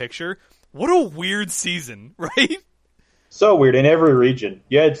 just big picture. What a weird season, right? So weird, in every region.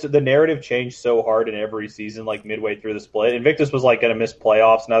 Yeah, the narrative changed so hard in every season, like, midway through the split. Invictus was, like, going to miss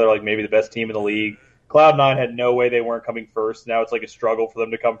playoffs, now they're, like, maybe the best team in the league. Cloud9 had no way they weren't coming first. Now it's like a struggle for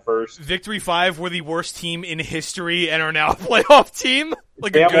them to come first. Victory 5 were the worst team in history and are now a playoff team.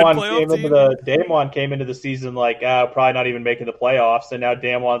 Like a good playoff team. Damwon came into the season like, probably not even making the playoffs, and now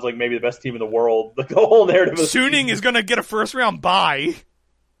Damwon's like maybe the best team in the world. Like the whole narrative of Suning is going to get a first round bye.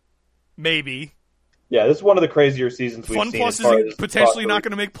 Maybe. Yeah, this is one of the crazier seasons we've seen. FunPlus is potentially not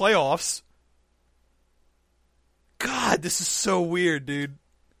going to make playoffs. God, this is so weird, dude.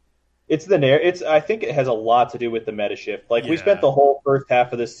 I think it has a lot to do with the meta shift. Like, we spent the whole first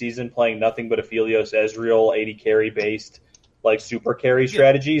half of this season playing nothing but Aphelios, Ezreal, 80 carry based, like, super carry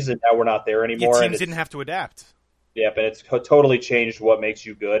strategies, and now we're not there anymore. Teams didn't have to adapt. Yeah, but it's totally changed what makes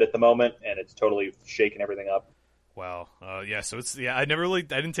you good at the moment, and it's totally shaken everything up. Wow. So I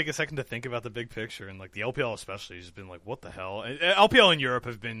didn't take a second to think about the big picture, and, like, the LPL especially has been like, what the hell? LPL in Europe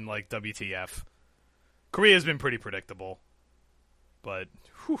have been, like, WTF. Korea has been pretty predictable. But,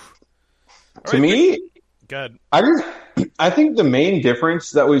 whew. To me, good. I think the main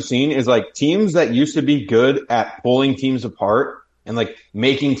difference that we've seen is like teams that used to be good at pulling teams apart and like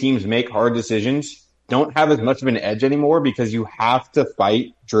making teams make hard decisions don't have as much of an edge anymore because you have to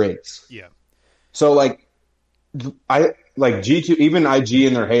fight Drakes. Yeah. So like G2, even IG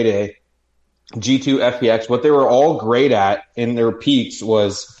in their heyday, G2, FPX, what they were all great at in their peaks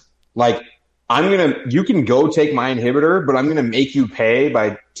was like, you can go take my inhibitor, but I'm going to make you pay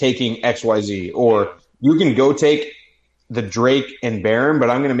by taking XYZ. Or you can go take the Drake and Baron, but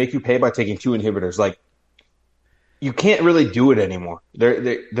I'm going to make you pay by taking 2 inhibitors. Like, you can't really do it anymore.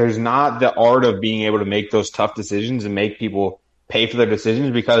 There's not the art of being able to make those tough decisions and make people pay for their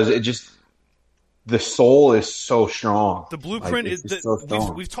decisions because the soul is so strong. The blueprint like, is so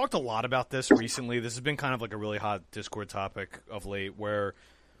strong. We've talked a lot about this recently. This has been kind of like a really hot Discord topic of late where,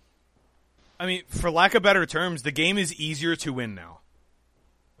 I mean, for lack of better terms, the game is easier to win now.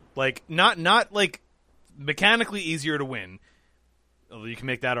 Like, not like mechanically easier to win. Although you can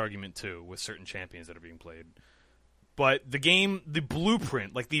make that argument too with certain champions that are being played. But the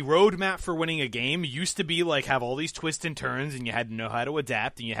blueprint, like the roadmap for winning a game used to be like have all these twists and turns and you had to know how to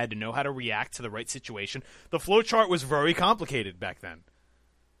adapt and you had to know how to react to the right situation. The flowchart was very complicated back then.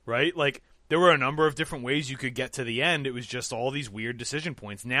 Right? Like, there were a number of different ways you could get to the end. It was just all these weird decision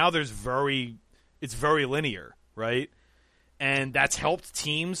points. Now it's very linear, right? And that's helped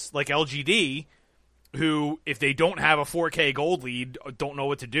teams like LGD, who, if they don't have a 4K gold lead, don't know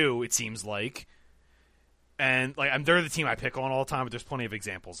what to do, it seems like. And like they're the team I pick on all the time, but there's plenty of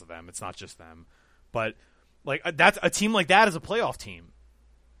examples of them. It's not just them. But like that's a team like that is a playoff team.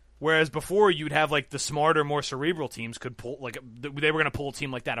 Whereas before, you'd have, like, the smarter, more cerebral teams could pull, like, they were going to pull a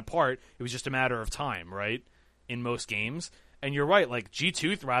team like that apart. It was just a matter of time, right, in most games. And you're right, like,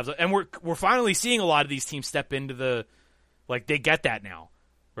 G2 thrives. And we're finally seeing a lot of these teams step into the, like, they get that now,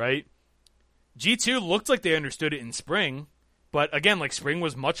 right? G2 looked like they understood it in Spring. But, again, like, Spring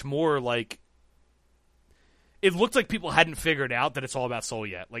was much more, like, it looked like people hadn't figured out that it's all about Seoul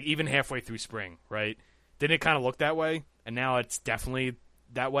yet. Like even halfway through spring, right? Didn't it kind of look that way? And now it's definitely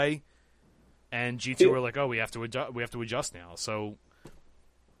that way. And G2 were like, oh, we have to adjust now. So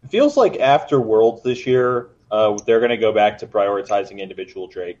it feels like after Worlds this year, they're going to go back to prioritizing individual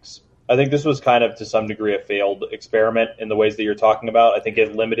Drakes. I think this was kind of, to some degree, a failed experiment in the ways that you're talking about. I think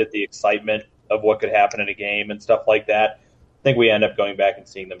it limited the excitement of what could happen in a game and stuff like that. I think we end up going back and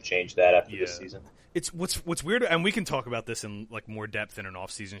seeing them change that after this season. It's what's weird, and we can talk about this in like more depth in an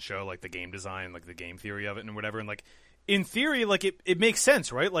off-season show, like the game design, like the game theory of it and whatever. And like in theory, like it makes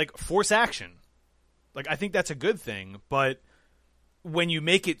sense, right? Like force action. Like I think that's a good thing, but when you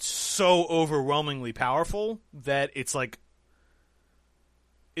make it so overwhelmingly powerful that it's like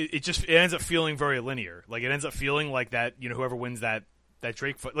it ends up feeling very linear. Like it ends up feeling like that, you know, whoever wins that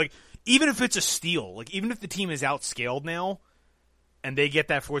Drake foot, like even if it's a steal, like even if the team is outscaled now and they get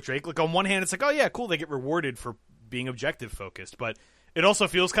that fourth Drake, like on one hand it's like, oh yeah, cool, they get rewarded for being objective focused, but it also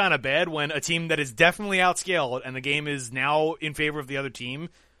feels kind of bad when a team that is definitely outscaled and the game is now in favor of the other team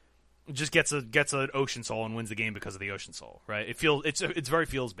just gets an Ocean Soul and wins the game because of the Ocean Soul, right? It's very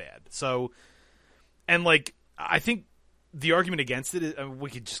feels bad. So, and like I think the argument against it is,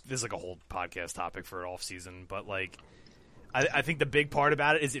 this is like a whole podcast topic for off season, but like I think the big part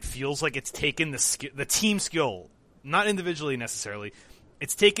about it is it feels like it's taken the team skill, not individually necessarily.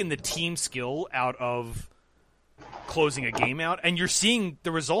 It's taken the team skill out of closing a game out, and you're seeing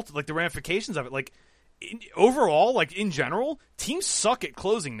the result, like the ramifications of it. Like overall, like in general, teams suck at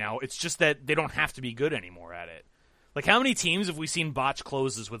closing now. It's just that they don't have to be good anymore at it. Like how many teams have we seen botch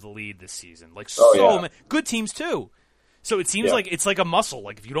closes with a lead this season? Like many good teams too. So it seems like it's like a muscle.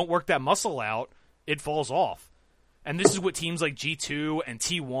 Like if you don't work that muscle out, it falls off. And this is what teams like G2 and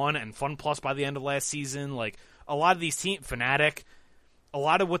T1 and FunPlus by the end of last season, like a lot of these teams, Fnatic, a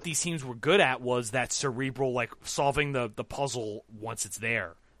lot of what these teams were good at was that cerebral, like solving the puzzle once it's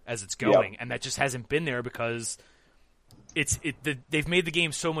there as it's going. And that just hasn't been there because they've made the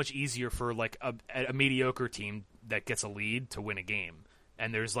game so much easier for like a mediocre team that gets a lead to win a game.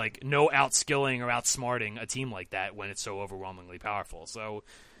 And there's like no outskilling or outsmarting a team like that when it's so overwhelmingly powerful. So,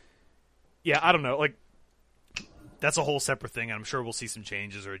 yeah, I don't know. Like, that's a whole separate thing, and I'm sure we'll see some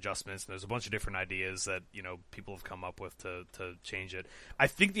changes or adjustments. And there's a bunch of different ideas that, you know, people have come up with to change it. I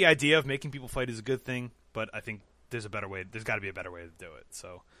think the idea of making people fight is a good thing, but I think there's a better way. There's got to be a better way to do it.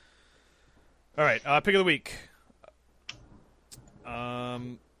 So, all right, pick of the week.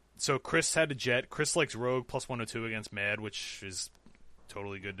 So Chris had a Jet. Chris likes Rogue plus 102 against Mad, which is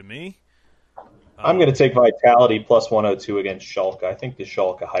totally good to me. I'm going to take Vitality plus 102 against Schalke. I think the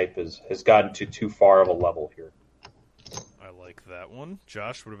Schalke hype has gotten to too far of a level here. I like that one.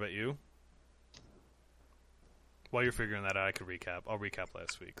 Josh, what about you? While you're figuring that out, I could recap. I'll recap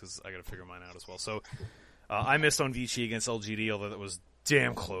last week because I got to figure mine out as well. So I missed on Vici against LGD, although that was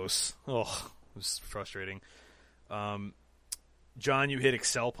damn close. Oh, it was frustrating. John, you hit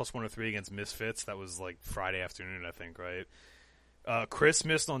Excel plus 103 against Misfits. That was like Friday afternoon, I think, right? Chris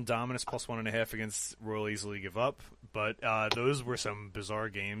missed on Dominus plus 1.5 against Royal Easily Give Up, but those were some bizarre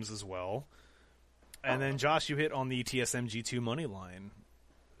games as well. And then Josh, you hit on the TSM G2 money line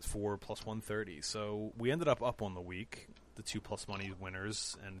for plus 130. So we ended up on the week. The 2 plus money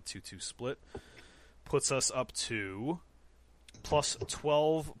winners and the 2-2 split puts us up to plus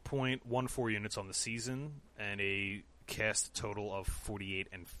 12.14 units on the season and a cast total of 48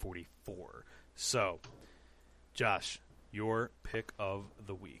 and 44. So, Josh, your pick of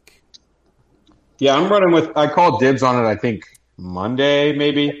the week. Yeah, I'm running with. I called dibs on it. I think Monday,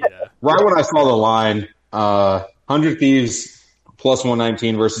 maybe. Yeah. Right when I saw the line, 100 Thieves plus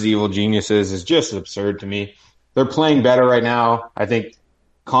 119 versus Evil Geniuses is just absurd to me. They're playing better right now. I think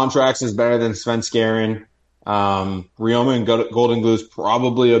Contracts is better than Svenskeren. Ryoma and Golden Glue is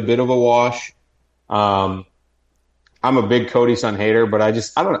probably a bit of a wash. I'm a big Cody Sun hater, but I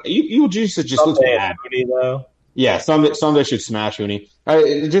don't know. Evil Geniuses just looks bad. Hoodie, though. Yeah, someday should smash Hooney.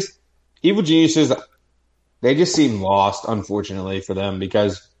 Evil Geniuses, they just seem lost, unfortunately, for them,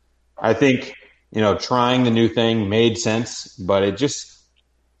 because I think, you know, trying the new thing made sense, but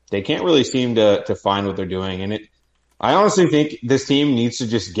they can't really seem to find what they're doing. And I honestly think this team needs to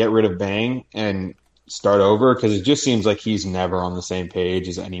just get rid of Bang and start over, because it just seems like he's never on the same page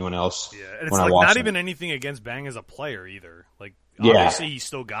as anyone else. Yeah, and it's like not even anything against Bang as a player either. Like, obviously he's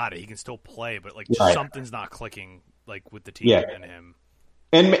still got it. He can still play, but like something's not clicking like with the team and him.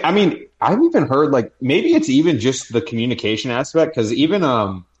 And I mean, I've even heard like maybe it's even just the communication aspect, because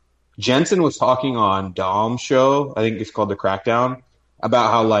even Jensen was talking on Dom's show, I think it's called The Crackdown,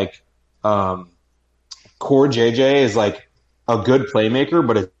 about how like Core JJ is like a good playmaker,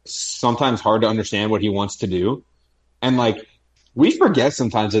 but it's sometimes hard to understand what he wants to do. And like, we forget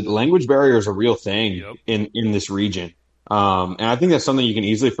sometimes that language barrier is a real thing in this region. And I think that's something you can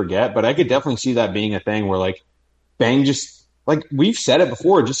easily forget, but I could definitely see that being a thing where like Bang just, like we've said it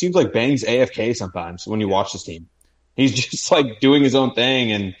before, it just seems like Bang's AFK sometimes when you watch this team. He's just like doing his own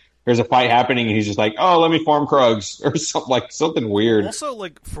thing, and there's a fight happening and he's just like, oh, let me farm Krugs or something, like something weird. Also,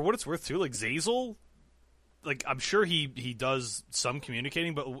 like, for what it's worth too, like Zazel, like I'm sure he does some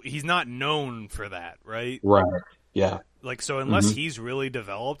communicating, but he's not known for that, right? Right. Yeah. Like, so unless he's really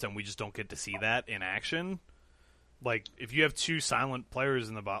developed and we just don't get to see that in action, like, if you have two silent players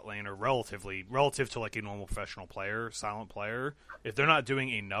in the bot lane, or relative to, like, a normal professional player, silent player, if they're not doing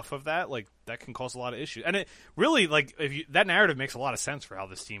enough of that, like, that can cause a lot of issues. And it really, like, that narrative makes a lot of sense for how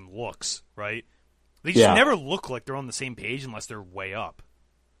this team looks, right? They just never look like they're on the same page unless they're way up.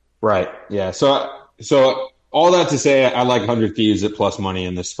 Right, yeah. So all that to say, I like 100 Thieves at plus money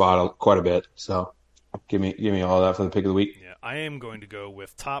in this spot quite a bit, so give me all that for the pick of the week. Yeah, I am going to go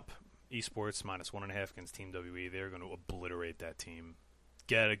with top esports -1.5 against Team WE. They're going to obliterate that team.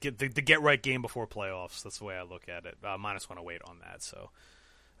 Get the get right game before playoffs. That's the way I look at it. -108 on that. So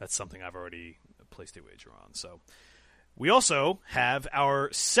that's something I've already placed a wager on. So we also have our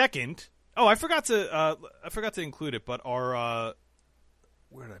second. Oh, I forgot to include it, but our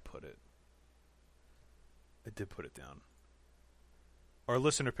where did I put it? I did put it down. Our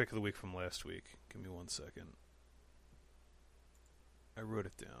listener pick of the week from last week. Give me 1 second. I wrote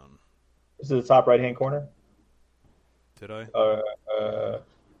it down. Is it the top right-hand corner? Did I?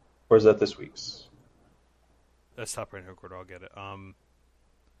 Or is that this week's? That's top right-hand corner. I'll get it. Oh,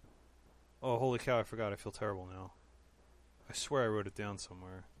 holy cow! I forgot. I feel terrible now. I swear I wrote it down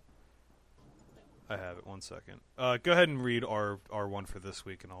somewhere. I have it. 1 second. Go ahead and read our one for this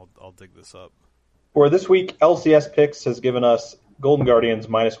week, and I'll dig this up. For this week, LCS Picks has given us Golden Guardians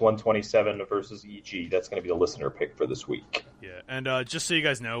 -127 versus EG. That's going to be the listener pick for this week. Yeah, and just so you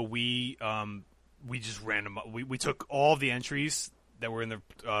guys know, we just we took all of the entries that were in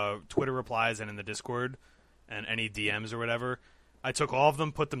the Twitter replies and in the Discord and any DMs or whatever. I took all of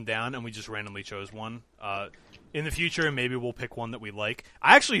them, put them down, and we just randomly chose one. In the future, maybe we'll pick one that we like.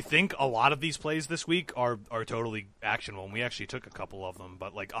 I actually think a lot of these plays this week are totally actionable, and we actually took a couple of them.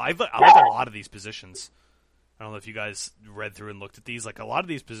 But like I like a lot of these positions. I don't know if you guys read through and looked at these. Like, a lot of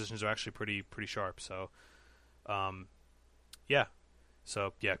these positions are actually pretty sharp. So, yeah.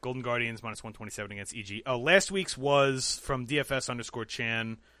 So, yeah, Golden Guardians -127 against EG. Oh, last week's was from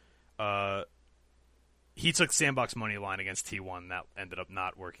DFS_Chan. He took Sandbox money line against T1. That ended up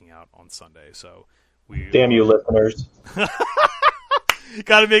not working out on Sunday. So damn you, listeners!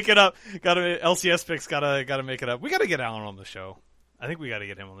 Gotta make it up. LCS picks. Gotta make it up. We gotta get Alan on the show. I think we gotta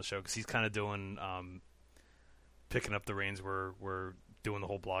get him on the show because he's kind of doing picking up the reins. We're doing the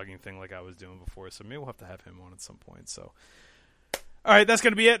whole blogging thing like I was doing before. So maybe we'll have to have him on at some point. So. All right, that's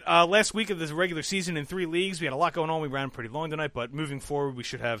going to be it. Last week of this regular season in 3 leagues. We had a lot going on. We ran pretty long tonight, but moving forward, we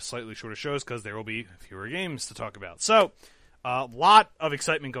should have slightly shorter shows because there will be fewer games to talk about. So, a lot of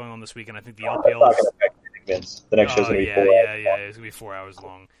excitement going on this week, and I think the LPL is... The next show's going to be 4 hours. Yeah, it's going to be 4 hours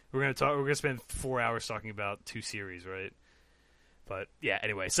long. We're going to spend 4 hours talking about 2 series, right? But, yeah,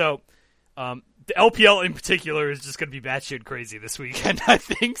 anyway. So, the LPL in particular is just going to be batshit crazy this weekend, I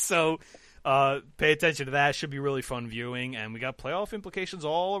think. So... pay attention to that. Should be really fun viewing, and we got playoff implications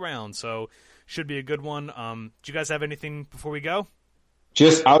all around, so should be a good one. Do you guys have anything before we go? I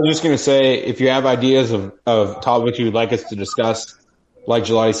was just going to say, if you have ideas of topics you would like us to discuss, like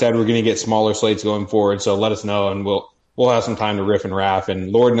Jelani said, we're going to get smaller slates going forward, so let us know, and we'll have some time to riff and raff,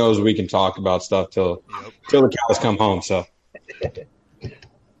 and Lord knows we can talk about stuff till the cows come home. So,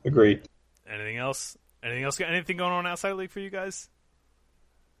 agreed. Anything else? Anything going on outside league for you guys?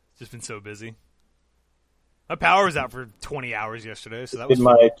 Just been so busy. My power was out for 20 hours yesterday, so that was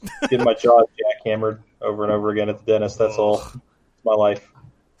getting my jaw jackhammered over and over again at the dentist. That's all. It's my life.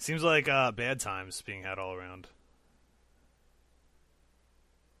 Seems like bad times being had all around.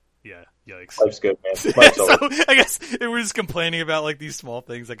 Yeah, yikes. Life's good, man. Life's so, I guess if we're just complaining about like these small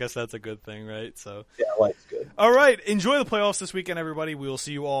things, I guess that's a good thing, right? So yeah, life's good. All right, enjoy the playoffs this weekend, everybody. We will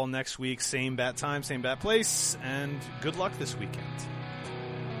see you all next week. Same bat time, same bat place, and good luck this weekend.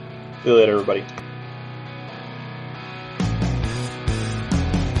 See you later, everybody.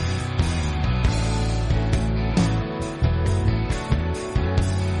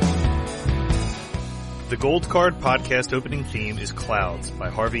 The Gold Card podcast opening theme is Clouds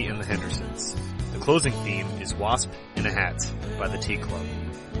by Harvey and the Hendersons. The closing theme is Wasp in a Hat by the Tea Club.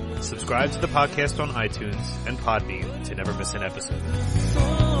 Subscribe to the podcast on iTunes and Podbean to never miss an episode.